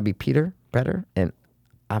Marshall. That'd be Peter Bretter and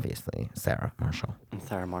obviously Sarah Marshall.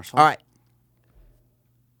 Sarah Marshall. All right.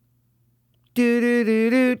 Do do do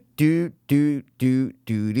do do do do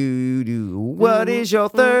do do do. What is your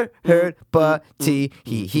third buddy?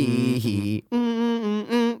 He he.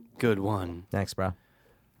 Good one. Next, bro.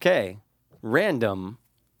 Okay. Random.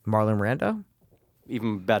 Marlon Brando.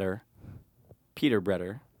 Even better. Peter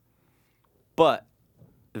Bretter. But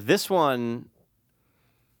this one.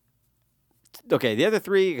 Okay, the other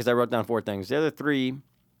three, because I wrote down 4 things. The other 3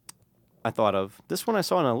 I thought of. This one I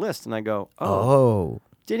saw on a list and I go, Oh.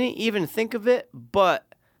 Didn't even think of it, but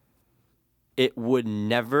it would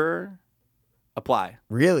never apply.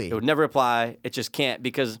 Really? It would never apply. It just can't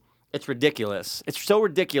because it's ridiculous. It's so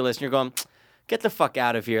ridiculous. And you're going, get the fuck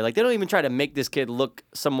out of here. Like, they don't even try to make this kid look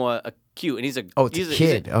somewhat cute. And he's a Oh, it's he's a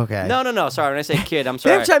kid. Okay. No. Sorry, when I say kid, I'm They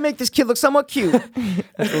sorry. didn't try to make this kid look somewhat cute.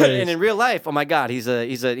 And in real life, oh my God, he's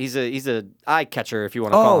a eye catcher if you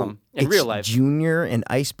want to call him. In it's real life, Junior and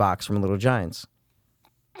Icebox from Little Giants.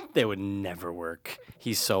 they would never work.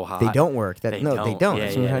 He's so hot. They don't work. They don't. Yeah, That's what I'm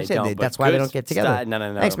yeah, trying to they say. don't, but That's why they good don't get together. sti-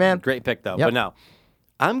 No. Thanks, man. Great pick though. Yep. But no,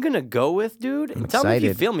 I'm gonna go with dude. And tell me if you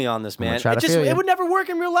excited. feel me on this, gonna man. try to feel It ya. would never work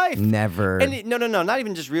in real life. Never. And no, not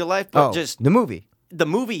even just real life, but Oh, just the movie. the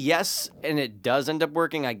movie. Yes, and it does end up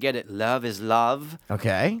working. I get it. Love is love.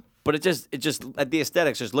 Okay. But it just at the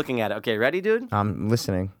aesthetics. Just looking at it. Okay, ready, dude? I'm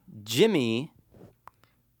listening. Jimmy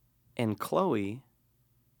and Chloe,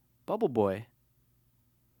 Bubble Boy.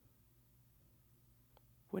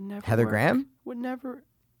 Would never. Heather work. Graham? Would never.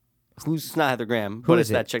 Who's? It's not Heather Graham, Who but is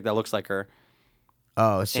it's that it? chick that looks like her.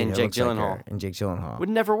 Oh, shit, And it Jake looks like her. Gyllenhaal. And Jake Gyllenhaal. Would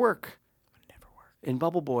never work. In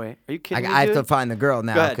Bubble Boy. Are you kidding me, I have dude? to find the girl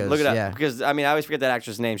now. Go ahead, 'cause, look it up. Yeah. Because I mean, I always forget that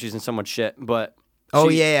actress' name. She's in so much shit, but Oh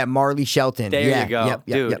she- yeah, Marley Shelton. There yeah, you go, Yep,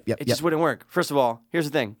 dude. Yep. It just wouldn't work. First of all, here's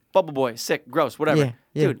the thing: Bubble Boy, sick, gross, whatever. Yeah,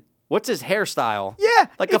 yeah. Dude, what's his hairstyle? Yeah,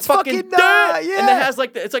 like it's a fucking fucking, dude, yeah. and it has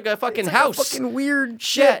like it's like a fucking It's like a house. fucking weird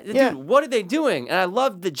shit, shit. dude. What are they doing? And I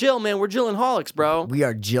love the Jill, man. We're Jillaholics, bro. We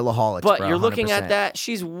are Jillaholics, But bro, you're looking 100%. at that.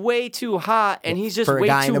 She's way too hot, and he's just For a way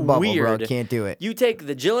guy too in a bubble, weird. bro. Can't do it. You take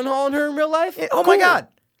the Gyllenhaal and her in real life. Oh my cool. God.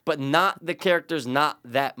 But not the characters, not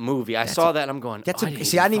that movie. I saw that and I'm going. That's oh, a, I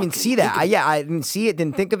see, I didn't even fucking see that. think of it. I didn't see it.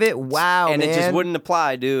 Didn't think of it. Wow, And man. it just wouldn't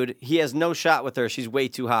apply, dude. He has no shot with her. She's way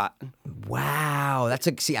too hot. Wow, that's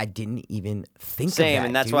a see. I didn't even think Same, of that.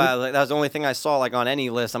 and that's dude. why that was the only thing I saw like on any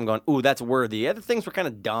list. I'm going, ooh, that's worthy. Other things were kind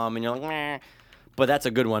of dumb, and you're like, meh. But that's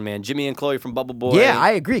a good one, man. Jimmy and Chloe from Bubble Boy. Yeah,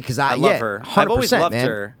 I agree because I love her. 100%, I've always loved man.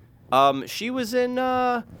 her. She was in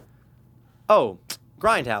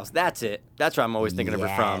Grindhouse. That's it. That's where I'm always thinking of her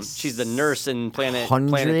from. Yes. She's the nurse in Planet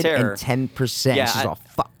Terror. 110%. Yeah, She's all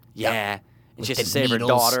fuck. Yeah. And she has With to the save her needles.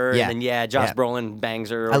 daughter, Yeah. and then Josh Yeah. Brolin bangs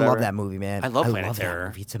her. Or I love whatever. that movie, man. I love Planet that Terror.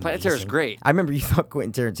 movie. It's Planet Terror's amazing. great. I remember you thought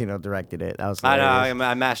Quentin Tarantino directed it. That was I hilarious. know.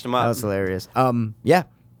 I mashed them up. That was hilarious. Yeah,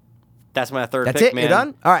 That's my third that's pick, it. man. You're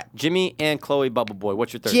done. All right, Jimmy and Chloe Bubble Boy.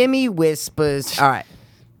 What's your third? Jimmy Whispers. All right,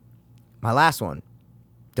 my last one.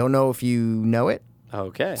 Don't know if you know it.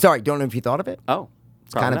 Okay. Sorry, don't know if you thought of it. Oh.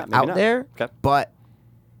 It's kind of out there, Okay. but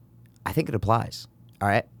I think it applies. All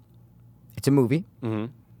right, It's a movie. Mm-hmm.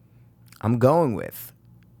 I'm going with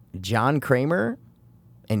John Kramer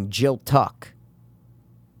and Jill Tuck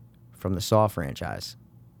from the Saw franchise.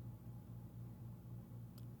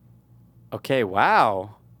 Okay,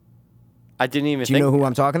 wow. I didn't even Do you think. know who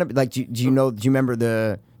I'm talking about? Like, do you know? Do you remember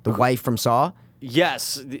the wife from Saw?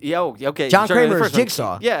 Yes. Yo, okay. John sorry, the Kramer is first one.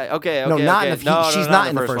 Jigsaw. Yeah, okay, No, okay. not okay. in the. No, she's no, not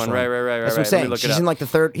in the first one. Right. That's what I'm Let me saying. look it She's up. in like the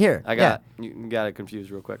third. Here, I got you got it confused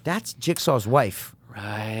real quick. That's Jigsaw's wife.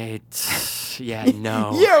 Right. Yeah,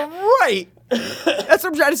 no. Yeah, right. That's what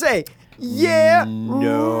I'm trying to say. Yeah,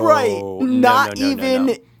 No. right. No, Not no, no, even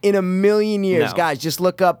no. in a million years, No. guys. Just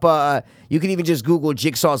look up. You can even just Google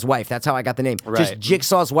Jigsaw's wife. That's how I got the name. Just Right.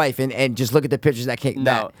 Jigsaw's wife, and just look at the pictures that came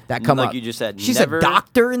No, that come like up. you just said, she's never- a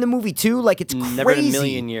doctor in the movie too. Like it's crazy. Never in a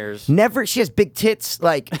million years. Never. She has big tits.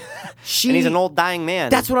 Like she. And he's an old dying man.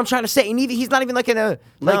 That's what I'm trying to say. And even, he's not even like in a.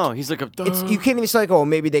 Like, No, he's like a. you can't even say like, oh,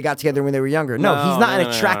 maybe they got together when they were younger. No, he's not an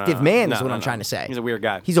attractive man. Is what I'm trying to say. He's a weird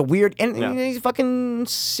guy. He's a weird, and Yeah. he's a fucking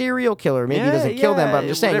serial killer. Maybe he Yeah, doesn't kill them, but I'm yeah,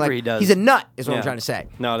 just saying, whatever like, he does. he's a nut, is what I'm Yeah. trying to say.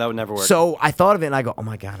 No, that would never work. So I thought of it, and I go, oh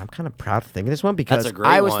my God, I'm kind of proud to think of this one because That's a great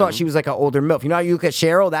I always one. thought she was like an older MILF. You know how you look at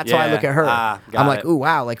Cheryl? That's how I Yeah. look at her. Ah, got I'm like, it. ooh,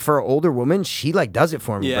 wow, like for an older woman, she like does it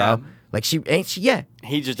for me, Yeah. bro. Like she ain't she, yeah.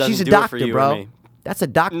 He just doesn't She's a do it doctor, for you or bro. me. That's a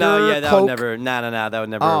doctor. no, yeah, that cloak. would never. No, that would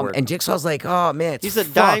never work. And Jigsaw's like, oh man, it's He's a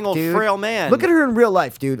fucked, dying old dude. frail man. Look at her in real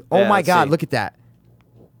life, dude. Oh Yeah, my let's God, see. look at that.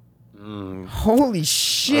 Holy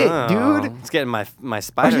shit, Oh, dude. It's getting my Are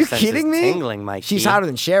spider you senses kidding me? tingling, Mikey. She's hotter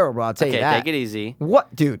than Cheryl, bro. I'll tell you Okay, that. take it easy.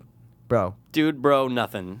 What, dude? Bro. Dude, bro,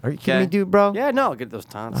 nothing. Are you kidding me, Okay? dude, bro? Yeah, no, get those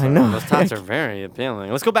tots. I know. Those tots are very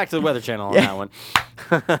appealing. Let's go back to the Weather Channel on that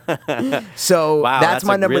one. So Wow, that's that's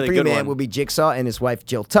my a number really 3 good man one. will be Jigsaw and his wife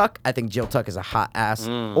Jill Tuck. I think Jill Tuck is a hot ass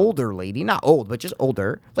older lady, not old, but just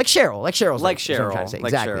older, like Cheryl, like Cheryl's Like is what I'm trying to say. Cheryl, like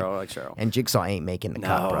exactly. Cheryl, like Cheryl. And Jigsaw ain't making the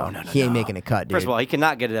cut, bro. No, He ain't making a cut, dude. First of all, he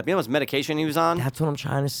cannot get it up. You know how much medication he was on? That's what I'm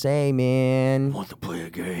trying to say, man. Want to play a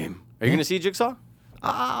game. Are you going to see Jigsaw?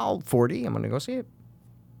 40. I'm gonna go see it.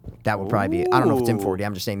 That would probably be. I don't know if it's in 40.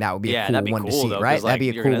 I'm just saying that would be a cool that'd be one cool, to see, though, right? 'cause, That'd like, be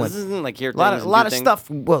a you're cool gonna- one. This isn't like hear A lot things of, and lot do of things. stuff.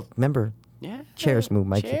 Well, remember, Yeah. chairs move,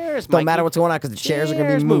 Mikey. Chairs, Don't matter Mikey. what's going on because the chairs are gonna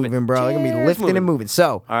be Chairs moving, bro. They're gonna be Chairs lifting and moving. moving.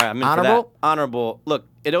 So, All right, I'm in honorable. for that. Honorable. Look,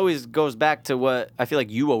 it always goes back to what I feel like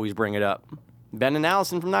you always bring it up. Ben and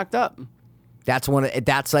Allison from Knocked Up. That's one.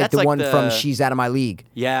 That's like That's the like one the- from She's Out of My League.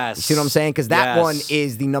 Yes. You see what I'm saying? Because that Yes. one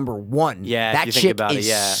is the number one. Yeah, that if you chick think about is it,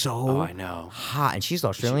 yeah. so Oh, I know. hot, and she's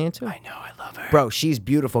Australian too. I know, I love her. Bro, she's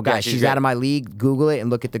beautiful, guys. she's she's great. out of my league. Google it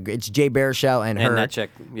and look at the. It's Jay Baruchel and her. And that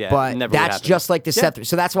chick, yeah, But never would that's happen. just like the Yeah. Seth.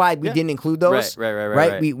 So that's why we Yeah. didn't include those.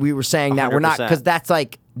 Right. We were saying that we're not 100%. because that's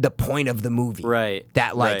like the point of the movie. Right,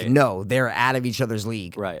 That like right. no, they're out of each other's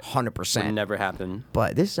league. Right. 100%. Never happened.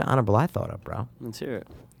 But this is an honorable I thought of, bro. Let's hear it.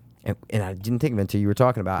 And I didn't think of it until you were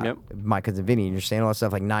talking about Yep. my cousin Vinny, and you're saying all that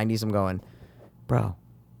stuff like 90s. I'm going, bro.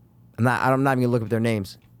 I'm not even gonna look up their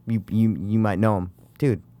names. You might know them,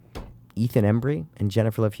 dude. Ethan Embry and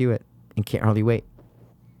Jennifer Love Hewitt and Can't Hardly Wait.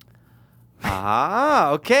 Ah,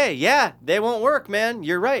 okay, yeah, they won't work, man.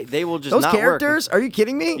 You're right. They will just Those not characters? Are you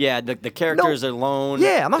kidding me? work. Yeah, the characters alone.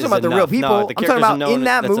 Yeah, I'm not is talking about the real enough. people. No, the I'm talking characters about alone, in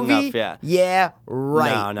that that's movie. Enough, yeah.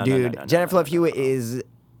 Right, No, dude. no, Jennifer Love Hewitt is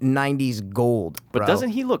 90s gold. But bro. doesn't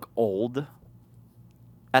he look old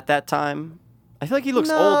at that time? I feel like he looks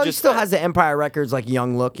no, old. he Just still has the Empire Records like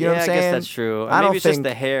young look. You know what I'm saying? I guess that's true. I Maybe don't it's think just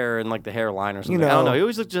the hair and like the hairline or something. You I don't know. know. He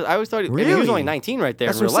always looked. I always thought. I mean, he Really? was only 19 right there.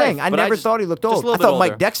 That's in what I'm real saying. life, I but never just- thought he looked just a old. little I bit thought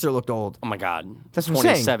Mike older. Dexter looked old. Oh my God. That's what I'm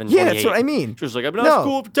saying. 27, Yeah, that's 28. what I mean. She was like, I've been No. out of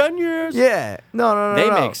school for 10 years. Yeah. No. They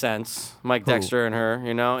no. make sense. Mike Dexter and her,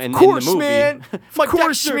 you know, in, Of course, in the movie. man. Mike of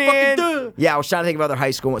course, Dexter, man. fucking duh. Yeah, I was trying to think of other high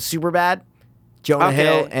school. Super bad. Jonah Okay.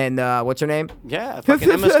 Hill and what's her name? Yeah, fucking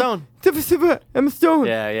Emma Stone. Emma Stone.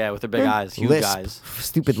 Yeah, with her big eyes, huge lisp. eyes,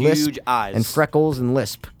 Stupid huge lisp. eyes, And freckles and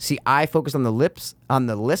lisp. See, I focus on the lips, on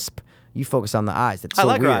the lisp. You focus on the eyes. That's so I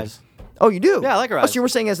like her weird. eyes. Oh, you do? Yeah, I like her Oh, eyes. so you were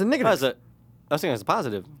saying as a negative. I was thinking it's a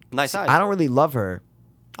positive. Nice eyes. I don't really love her.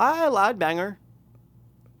 I'd bang her.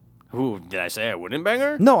 Who did I say I wouldn't bang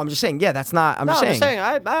her? No, I'm just saying. Yeah, that's not. I'm No, just saying.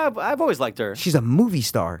 I've always liked her. She's a movie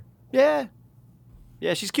star.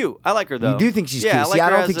 Yeah, she's cute. I like her though. You do think she's yeah, cute. I See, like I her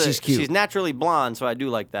don't as think a- she's cute. She's naturally blonde, so I do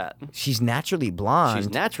like that. She's naturally blonde. She's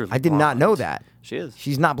naturally I did not blonde. know that. She is.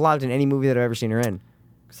 She's not blonde in any movie that I've ever seen her in.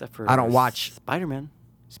 Except for I don't watch- Spider-Man.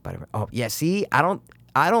 Spider-Man. Oh, yeah. See, I don't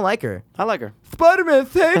like her. I like her. Spider-Man,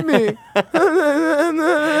 save me.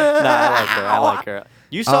 I like her.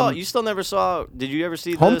 You still never saw. Did you ever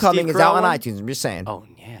see the Homecoming Steve is out Carell on one? iTunes. I'm just saying. Oh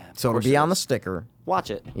yeah. of so it'll course be it on the is. sticker. Watch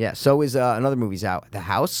it. Yeah. So is another movie's out. The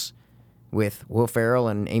House with Will Ferrell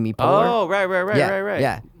and Amy Poehler. Oh right. Yeah, right.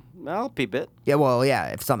 yeah. I'll peep it. Yeah, well, yeah.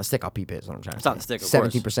 If it's on the stick, I'll peep it. Is what I'm trying to say. It's on the stick, of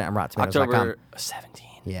course. 17% on Rotten Tomatoes. October 17.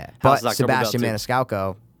 Yeah, House but is October Sebastian Belt, too.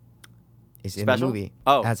 Maniscalco is in the Special? movie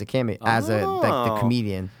Oh. as a cameo, as a like the Oh.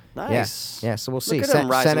 comedian. Nice. Yeah. So we'll see. at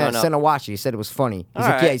him rising on up. Send a watch. He said it was funny. He's All like,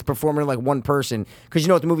 yeah, right. he's performing like one person because you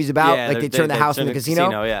know what the movie's about. Yeah, like they they- turn the they house turn into a the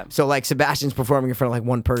casino. yeah. So like Sebastian's performing in front of like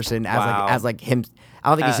one person as Wow. like him. I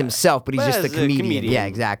don't think he's himself, but he's well, just a as a comedian. comedian. Yeah,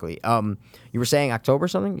 exactly. You were saying October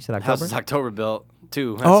something? You said October. House is October Built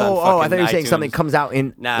too. That's on I thought fucking you were saying iTunes. something comes out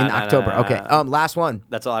in Nah, nah, October. nah, nah, Okay. nah. Last one,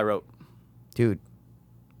 That's all I wrote. dude.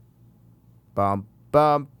 Bum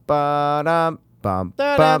bum ba-dum bum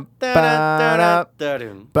bum ba-dum.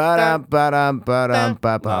 Ba-dum, ba-dum, ba-dum,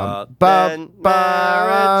 ba-bum, Then ba-bum.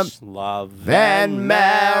 marriage, love Then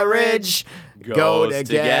marriage go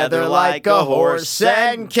together like a horse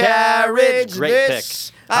and carriage. Great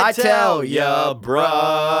This, pick. I tell ya,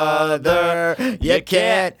 brother, you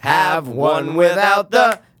can't have one without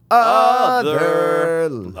the other.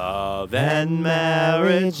 Love and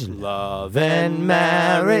marriage, love and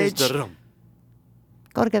marriage. marriage.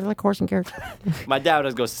 Go together like horse and carriage. My dad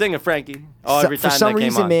would go sing a Frankie. Oh, So- every time for some that came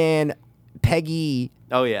reason, on. man, Peggy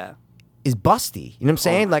Oh yeah. is busty. You know what I'm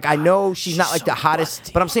saying? Like I know she's not She's like so the hottest,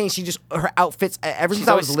 busty. but I'm saying she just her outfits ever since She's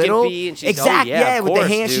I always was little. skimpy and she's- Exactly. oh, yeah, of with the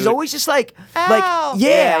course, hands. She's dude. always just like Ow.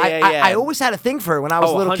 yeah. Yeah, yeah. I always had a thing for her when I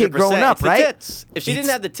was a little kid 100%. growing up, It's the right? tits. If she didn't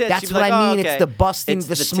have the tits, that's she'd be what like, I oh, mean. okay. It's the busting, It's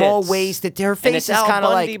the the small tits. waisted. Her And face it's is Al kind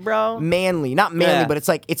of Bundy, like bro. manly, not manly, Yeah. but it's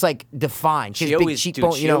like defined. She She has big always, cheekbone.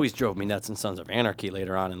 dude, she you know. always drove me nuts in Sons of Anarchy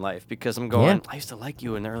later on in life because I'm going, Yeah. I used to like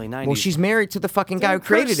you in the early 90s. Well, she's married to the fucking guy who Kurt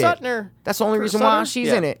created it. Suttner. That's the only Kurt reason why Sutter? she's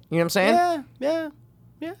Yeah. in it. You know what I'm saying? Yeah.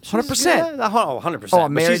 100%. Yeah, 100%. Oh, I'm But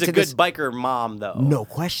married she's a to good this- biker mom, though. No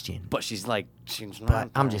question. But she's like, she's not. But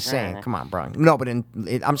I'm just saying, come on, bro. No, but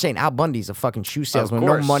I'm saying Al Bundy's a fucking shoe salesman. No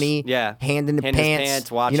course. money. Yeah. Hand in the Hand in his pants.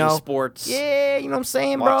 pants, watching you know? sports. Yeah, you know what I'm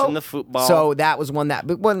saying, bro? Watching the football. So that was one that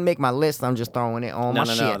but wouldn't make my list. I'm just throwing it on No, my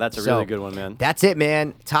no, shit. no. That's a So really good one, man. That's it,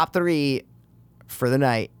 man. Top 3 for the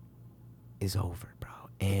night is over, bro.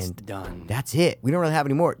 And done. that's it. We don't really have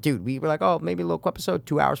any more. Dude, we were like, oh, maybe a little episode,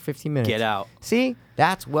 2 hours, 15 minutes. Get out. See?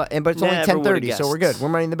 That's what, but it's only Never would've 10:30, so we're good. guessed. We're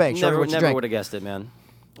money in the bank. Show me what you Never drank. would have guessed it, man.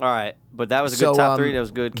 All right, but that was a So, good top 3. That was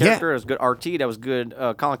good yeah. character. That was good RT. That was good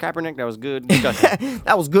Colin Kaepernick. That was good discussion.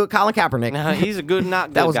 That was good, Colin Kaepernick. He's a good, not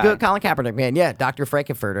good That was guy. good, Colin Kaepernick, man. Yeah, Dr.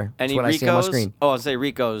 Frankenfurter. That's Any what I see on my Ricos? screen. Oh, I'd say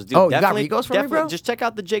Ricos. Dude, Oh, you got definitely, Ricos for me, definitely. bro? Just check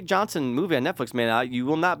out the Jake Johnson movie on Netflix, man. You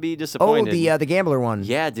will not be Oh, disappointed. the gambler one.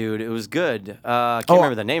 Yeah, dude, it was good. Can't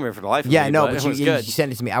remember the name of it for the life of Yeah, me. no, but but it was you good.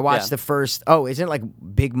 sent it to me. I watched Yeah. the first. Oh, isn't it like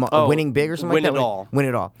Winning Big or something Win like that? It All. Win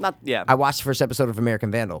It All. Not yeah. I watched the first episode of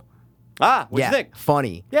American Vandal. What'd yeah, you think?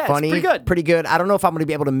 funny. Yeah, it's funny. pretty good. Pretty good. I don't know if I'm going to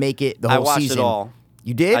be able to make it the I whole watched season. it all.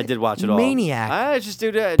 You did? I did watch it You all. Maniac. I just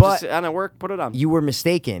do that. But Just on at work, put it on. You were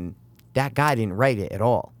mistaken. That guy didn't write it at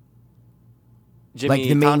all. Jimmy Like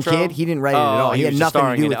the main Contro? kid, he didn't write it at all. He was had just nothing to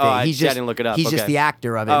starring do in with it. Oh, it. He's I just didn't look it up. He's just Okay. the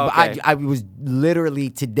actor of it. Oh, But okay. I was literally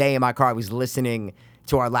today in my car. I was listening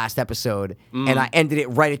to our last episode, and I ended it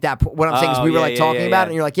right at that point. What I'm saying is, Oh, we were yeah, like yeah, talking yeah, about yeah. it,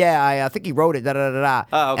 and you're like, "Yeah, I think he wrote it." Da da da da.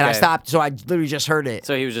 Oh, And I okay. stopped, so I literally just heard it.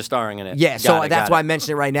 So he was just starring in it. Yeah, so Got it, that's got why I it. mentioned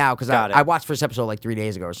it right now because Got it. I watched first episode like 3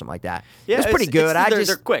 days ago or something like that. Yeah, it's pretty good.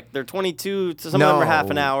 They're quick. They're 22. Some of them are half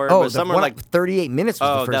an hour. Oh, but some the are one- like 38 minutes was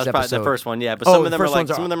Oh, the that first was probably episode. the first one, yeah. But Oh, some the of them are first like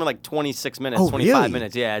ones are- some of them are like 26 minutes, Oh, 25 really?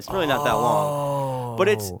 minutes. Yeah, it's really not that long. But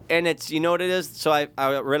it's you know what it is. So I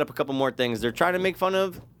read up a couple more things. They're trying to make fun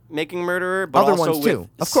of Making Murderer, but Other also ones, with too.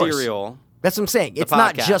 Of course. Serial. That's what I'm saying. It's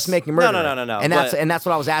not podcast. just Making No, Murder. no. And that's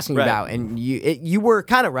what I was asking you Right. about. And you were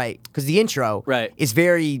kind of right because the intro Right. is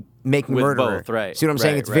very Making With Murderer. both, right. See what I'm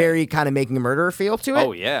saying? Right, It's right. very kind of Making a Murderer feel to it.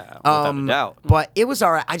 Oh yeah, without a doubt. But it was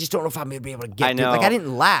all right. I just don't know if I'm gonna be able to get I through it. know. Like I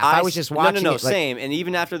didn't laugh. I was just watching No, it. Like, same. And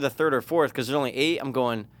even after the third or fourth, because there's only 8, I'm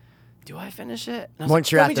going. Do I finish it? And I was Once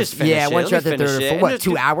like, you're let at me the- just finish yeah, it. once Let you're me at the finish third or it. fourth- And what, there's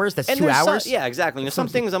 2 just- hours? That's and 2 there's some- hours? yeah, exactly. And some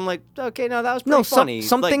things I'm like, okay, no, that was pretty No, some funny.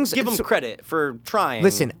 things- Like, give them credit for trying.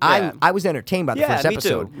 Listen, Yeah. I was entertained by the Yeah, first me too,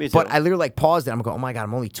 episode, me too. but I literally like paused it. I'm going, oh my god,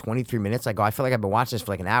 I'm only 23 minutes. I go, I feel like I've been watching this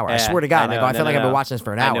for like an hour. I Yeah, swear to God, I I know, go, I no, feel like no, I've been no. watching this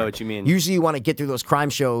for an I hour. know what you mean. Usually, you want to get through those crime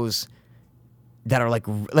shows that are like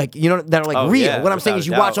you know that are like Oh, real. yeah, What I'm saying without is,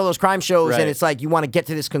 a you watch doubt. all those crime shows, Right. and it's like you want to get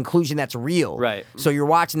to this conclusion that's real. Right. So you're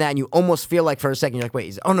watching that, and you almost feel like for a second you're like,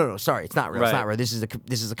 wait, no, sorry, it's not real. It's Right. not real. This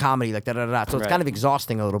is a comedy. Like da da da. So it's Right. kind of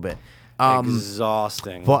exhausting a little bit.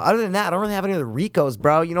 Exhausting. Well, other than that, I don't really have any other Ricos,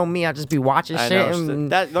 bro. You know me, I just be watching I shit. know.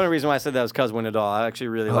 and- The only reason why I said that was because Win It All. I actually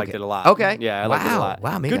really liked Okay. it a lot. Okay. Yeah, I liked it a Wow. lot.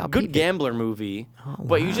 Wow, maybe I'll good peep it. gambler movie.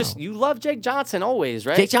 But wow. you love Jake Johnson always,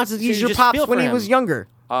 right? Jake Johnson So used you your just pops feel when for he him. was younger.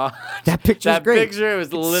 That picture's that great. picture was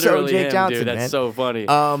It's so literally Jake him, Johnson, dude. That's man. so funny.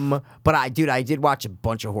 But I did watch a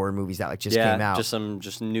bunch of horror movies that like just came out. just some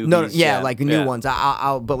newbies. No, like new ones.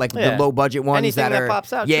 But like the low budget ones Anything that that are.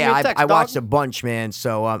 pops out, shoot me Yeah, a text, I watched dog. a bunch, man.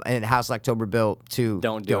 So and House of October Built too.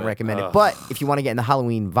 Don't do it. recommend it. Ugh. But if you want to get in the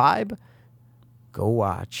Halloween vibe, go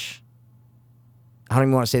watch. I don't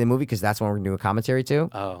even want to say the movie because that's when we're gonna do a commentary too.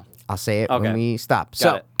 Oh. I'll say it Okay. when we stop.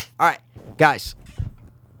 Got it. All right, guys,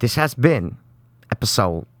 this has been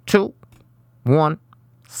episode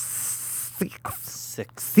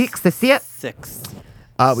 216. Six.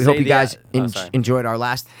 We Say hope you the- guys sorry. enjoyed our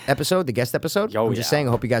last episode, the guest episode. Oh, I'm just yeah. saying,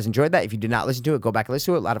 I hope you guys enjoyed that. If you did not listen to it, go back and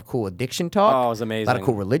listen to it. A lot of cool addiction talk. Oh, it was A lot of amazing.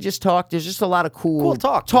 cool religious talk. There's just a lot of cool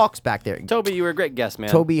talk. talks back there. Toby, you were a great guest, man.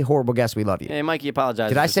 Toby, horrible guest. We love you. Hey, Mikey, apologize.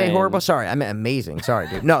 Did I for say saying- horrible? Sorry, I meant amazing. Sorry,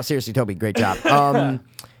 dude. No, seriously, Toby, great job.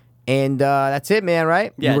 And that's it, man.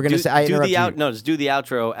 Right? Yeah, you were gonna say I do interrupted the out. you. No, just do the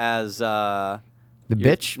outro as The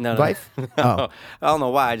bitch no, wife. Oh, I don't know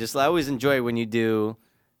why. I always enjoy when you do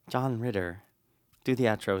John Ritter. Do the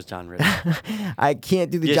outro as John Ritter. I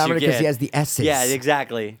can't do the Yes, John you because he can. has the S's. Yeah,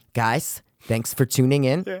 exactly. Guys, thanks for tuning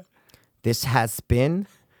in. Yeah. This has been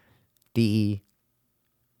the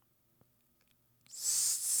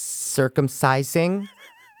circumcising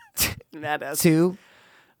That to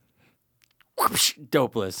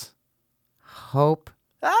dopeless. hope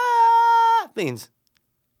Means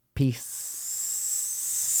peace.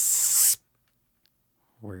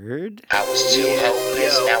 word. I was too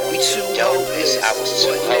hopeless, now we too dopeless. I was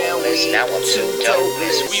too hopeless, now I'm too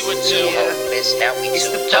dopeless. We were too hopeless, now we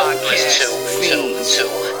too dopeless. Too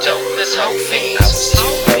dopeless, hope fiends. I was too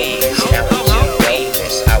hopeless, now I'm